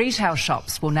Sydney, retail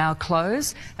shops will now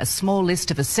close. A small list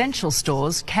of essential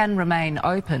stores can remain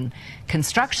open.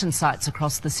 Construction sites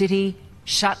across the city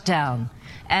shut down.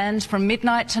 And from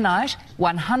midnight tonight,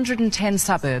 110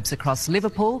 suburbs across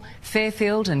Liverpool,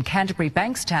 Fairfield and Canterbury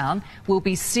Bankstown will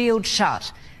be sealed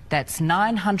shut. That's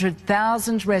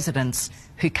 900,000 residents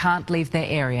who can't leave their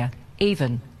area,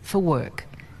 even for work.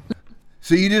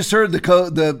 So you just heard the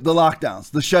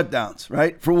lockdowns, the shutdowns,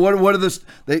 right? For what are this?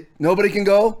 Nobody can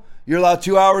go. You're allowed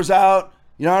 2 hours out.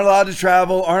 You aren't allowed to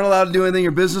travel, aren't allowed to do anything.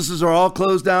 Your businesses are all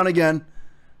closed down again,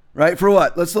 right? For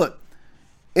what? Let's look.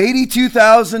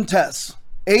 82,000 tests.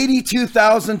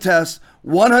 82,000 tests,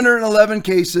 111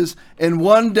 cases, and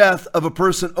 1 death of a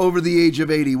person over the age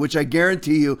of 80, which I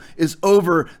guarantee you is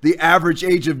over the average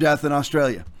age of death in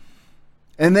Australia.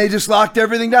 And they just locked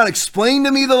everything down. Explain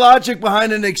to me the logic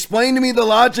behind it, and explain to me the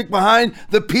logic behind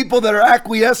the people that are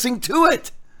acquiescing to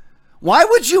it. Why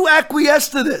would you acquiesce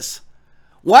to this?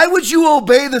 Why would you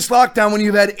obey this lockdown when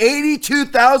you've had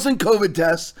 82,000 COVID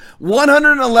tests,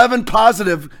 111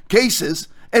 positive cases,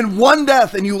 and 1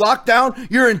 death, and you lock down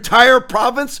your entire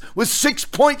province with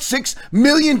 6.6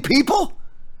 million people?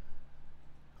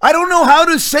 I don't know how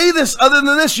to say this other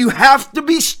than this. You have to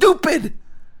be stupid.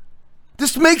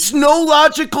 This makes no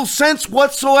logical sense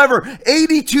whatsoever.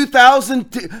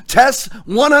 82,000 tests,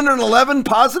 111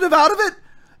 positive out of it,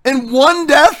 and 1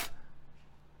 death?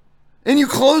 And you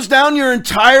close down your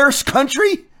entire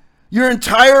country, your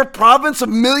entire province of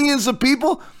millions of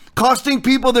people, costing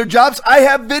people their jobs? I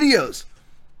have videos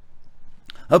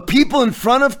of people in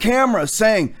front of camera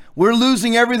saying, we're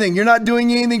losing everything. You're not doing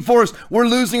anything for us. We're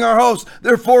losing our hosts.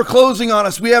 They're foreclosing on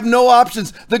us. We have no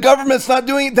options. The government's not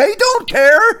doing it. They don't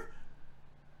care.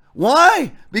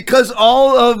 Why? Because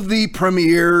all of the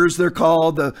premiers, they're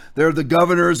called, they're the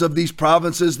governors of these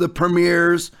provinces, the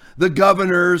premiers, the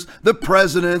governors, the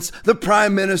presidents, the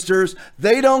prime ministers,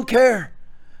 they don't care.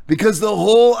 Because the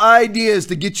whole idea is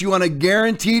to get you on a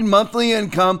guaranteed monthly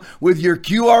income with your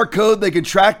QR code. They can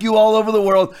track you all over the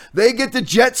world. They get to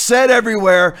jet set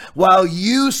everywhere while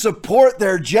you support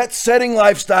their jet setting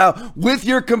lifestyle with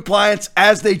your compliance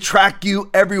as they track you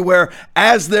everywhere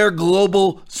as their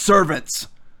global servants.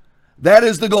 That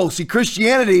is the goal. See,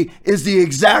 Christianity is the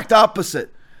exact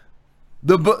opposite.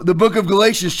 The book of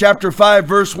Galatians chapter 5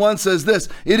 verse 1 says this: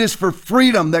 it is for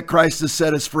freedom that Christ has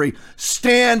set us free.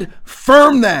 Stand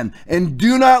firm then, and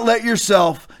do not let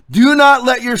yourself be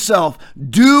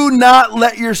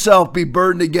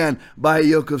burdened again by a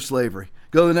yoke of slavery.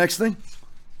 Go to the next thing.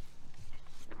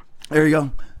 There you go.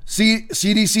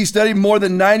 CDC study, more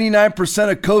than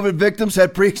 99% of COVID victims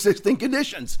had pre-existing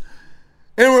conditions.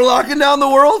 And we're locking down the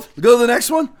world. Go to the next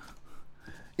one.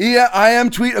 EIM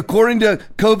tweet, according to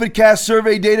COVIDcast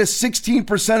survey data,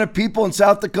 16% of people in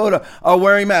South Dakota are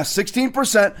wearing masks.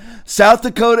 16%. South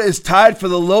Dakota is tied for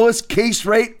the lowest case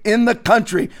rate in the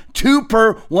country, 2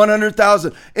 per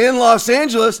 100,000. In Los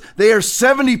Angeles, they are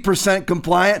 70%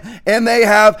 compliant, and they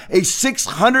have a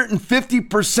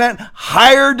 650%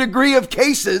 higher degree of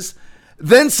cases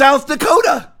than South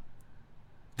Dakota.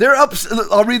 They're up,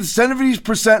 I'll read,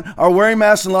 70% are wearing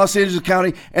masks in Los Angeles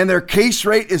County, and their case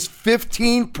rate is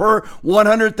 15 per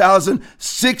 100,000,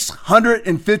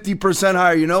 650%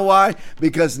 higher. You know why?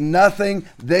 Because nothing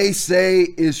they say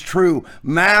is true.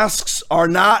 Masks are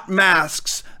not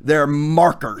masks, they're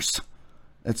markers.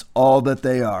 That's all that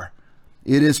they are.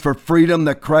 It is for freedom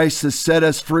that Christ has set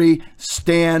us free.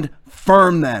 Stand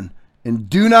firm then, and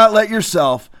do not let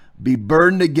yourself be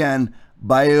burdened again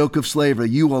by a yoke of slavery.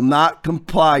 You will not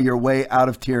comply your way out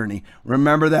of tyranny.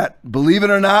 Remember that. Believe it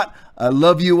or not, I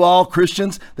love you all,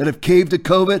 Christians that have caved to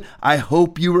COVID. I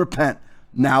hope you repent.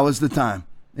 Now is the time.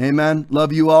 Amen.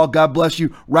 Love you all. God bless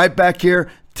you. Right back here,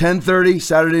 10:30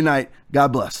 Saturday night. God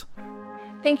bless.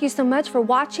 Thank you so much for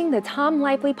watching the Tom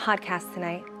Lively podcast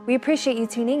tonight. We appreciate you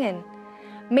tuning in.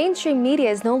 Mainstream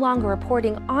media is no longer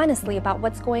reporting honestly about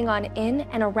what's going on in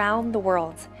and around the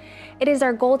world. It is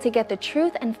our goal to get the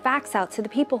truth and facts out to the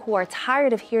people who are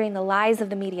tired of hearing the lies of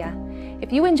the media.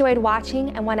 If you enjoyed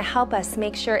watching and want to help us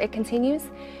make sure it continues,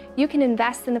 you can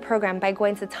invest in the program by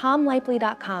going to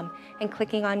tomlively.com and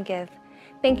clicking on Give.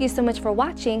 Thank you so much for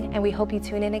watching, and we hope you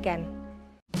tune in again.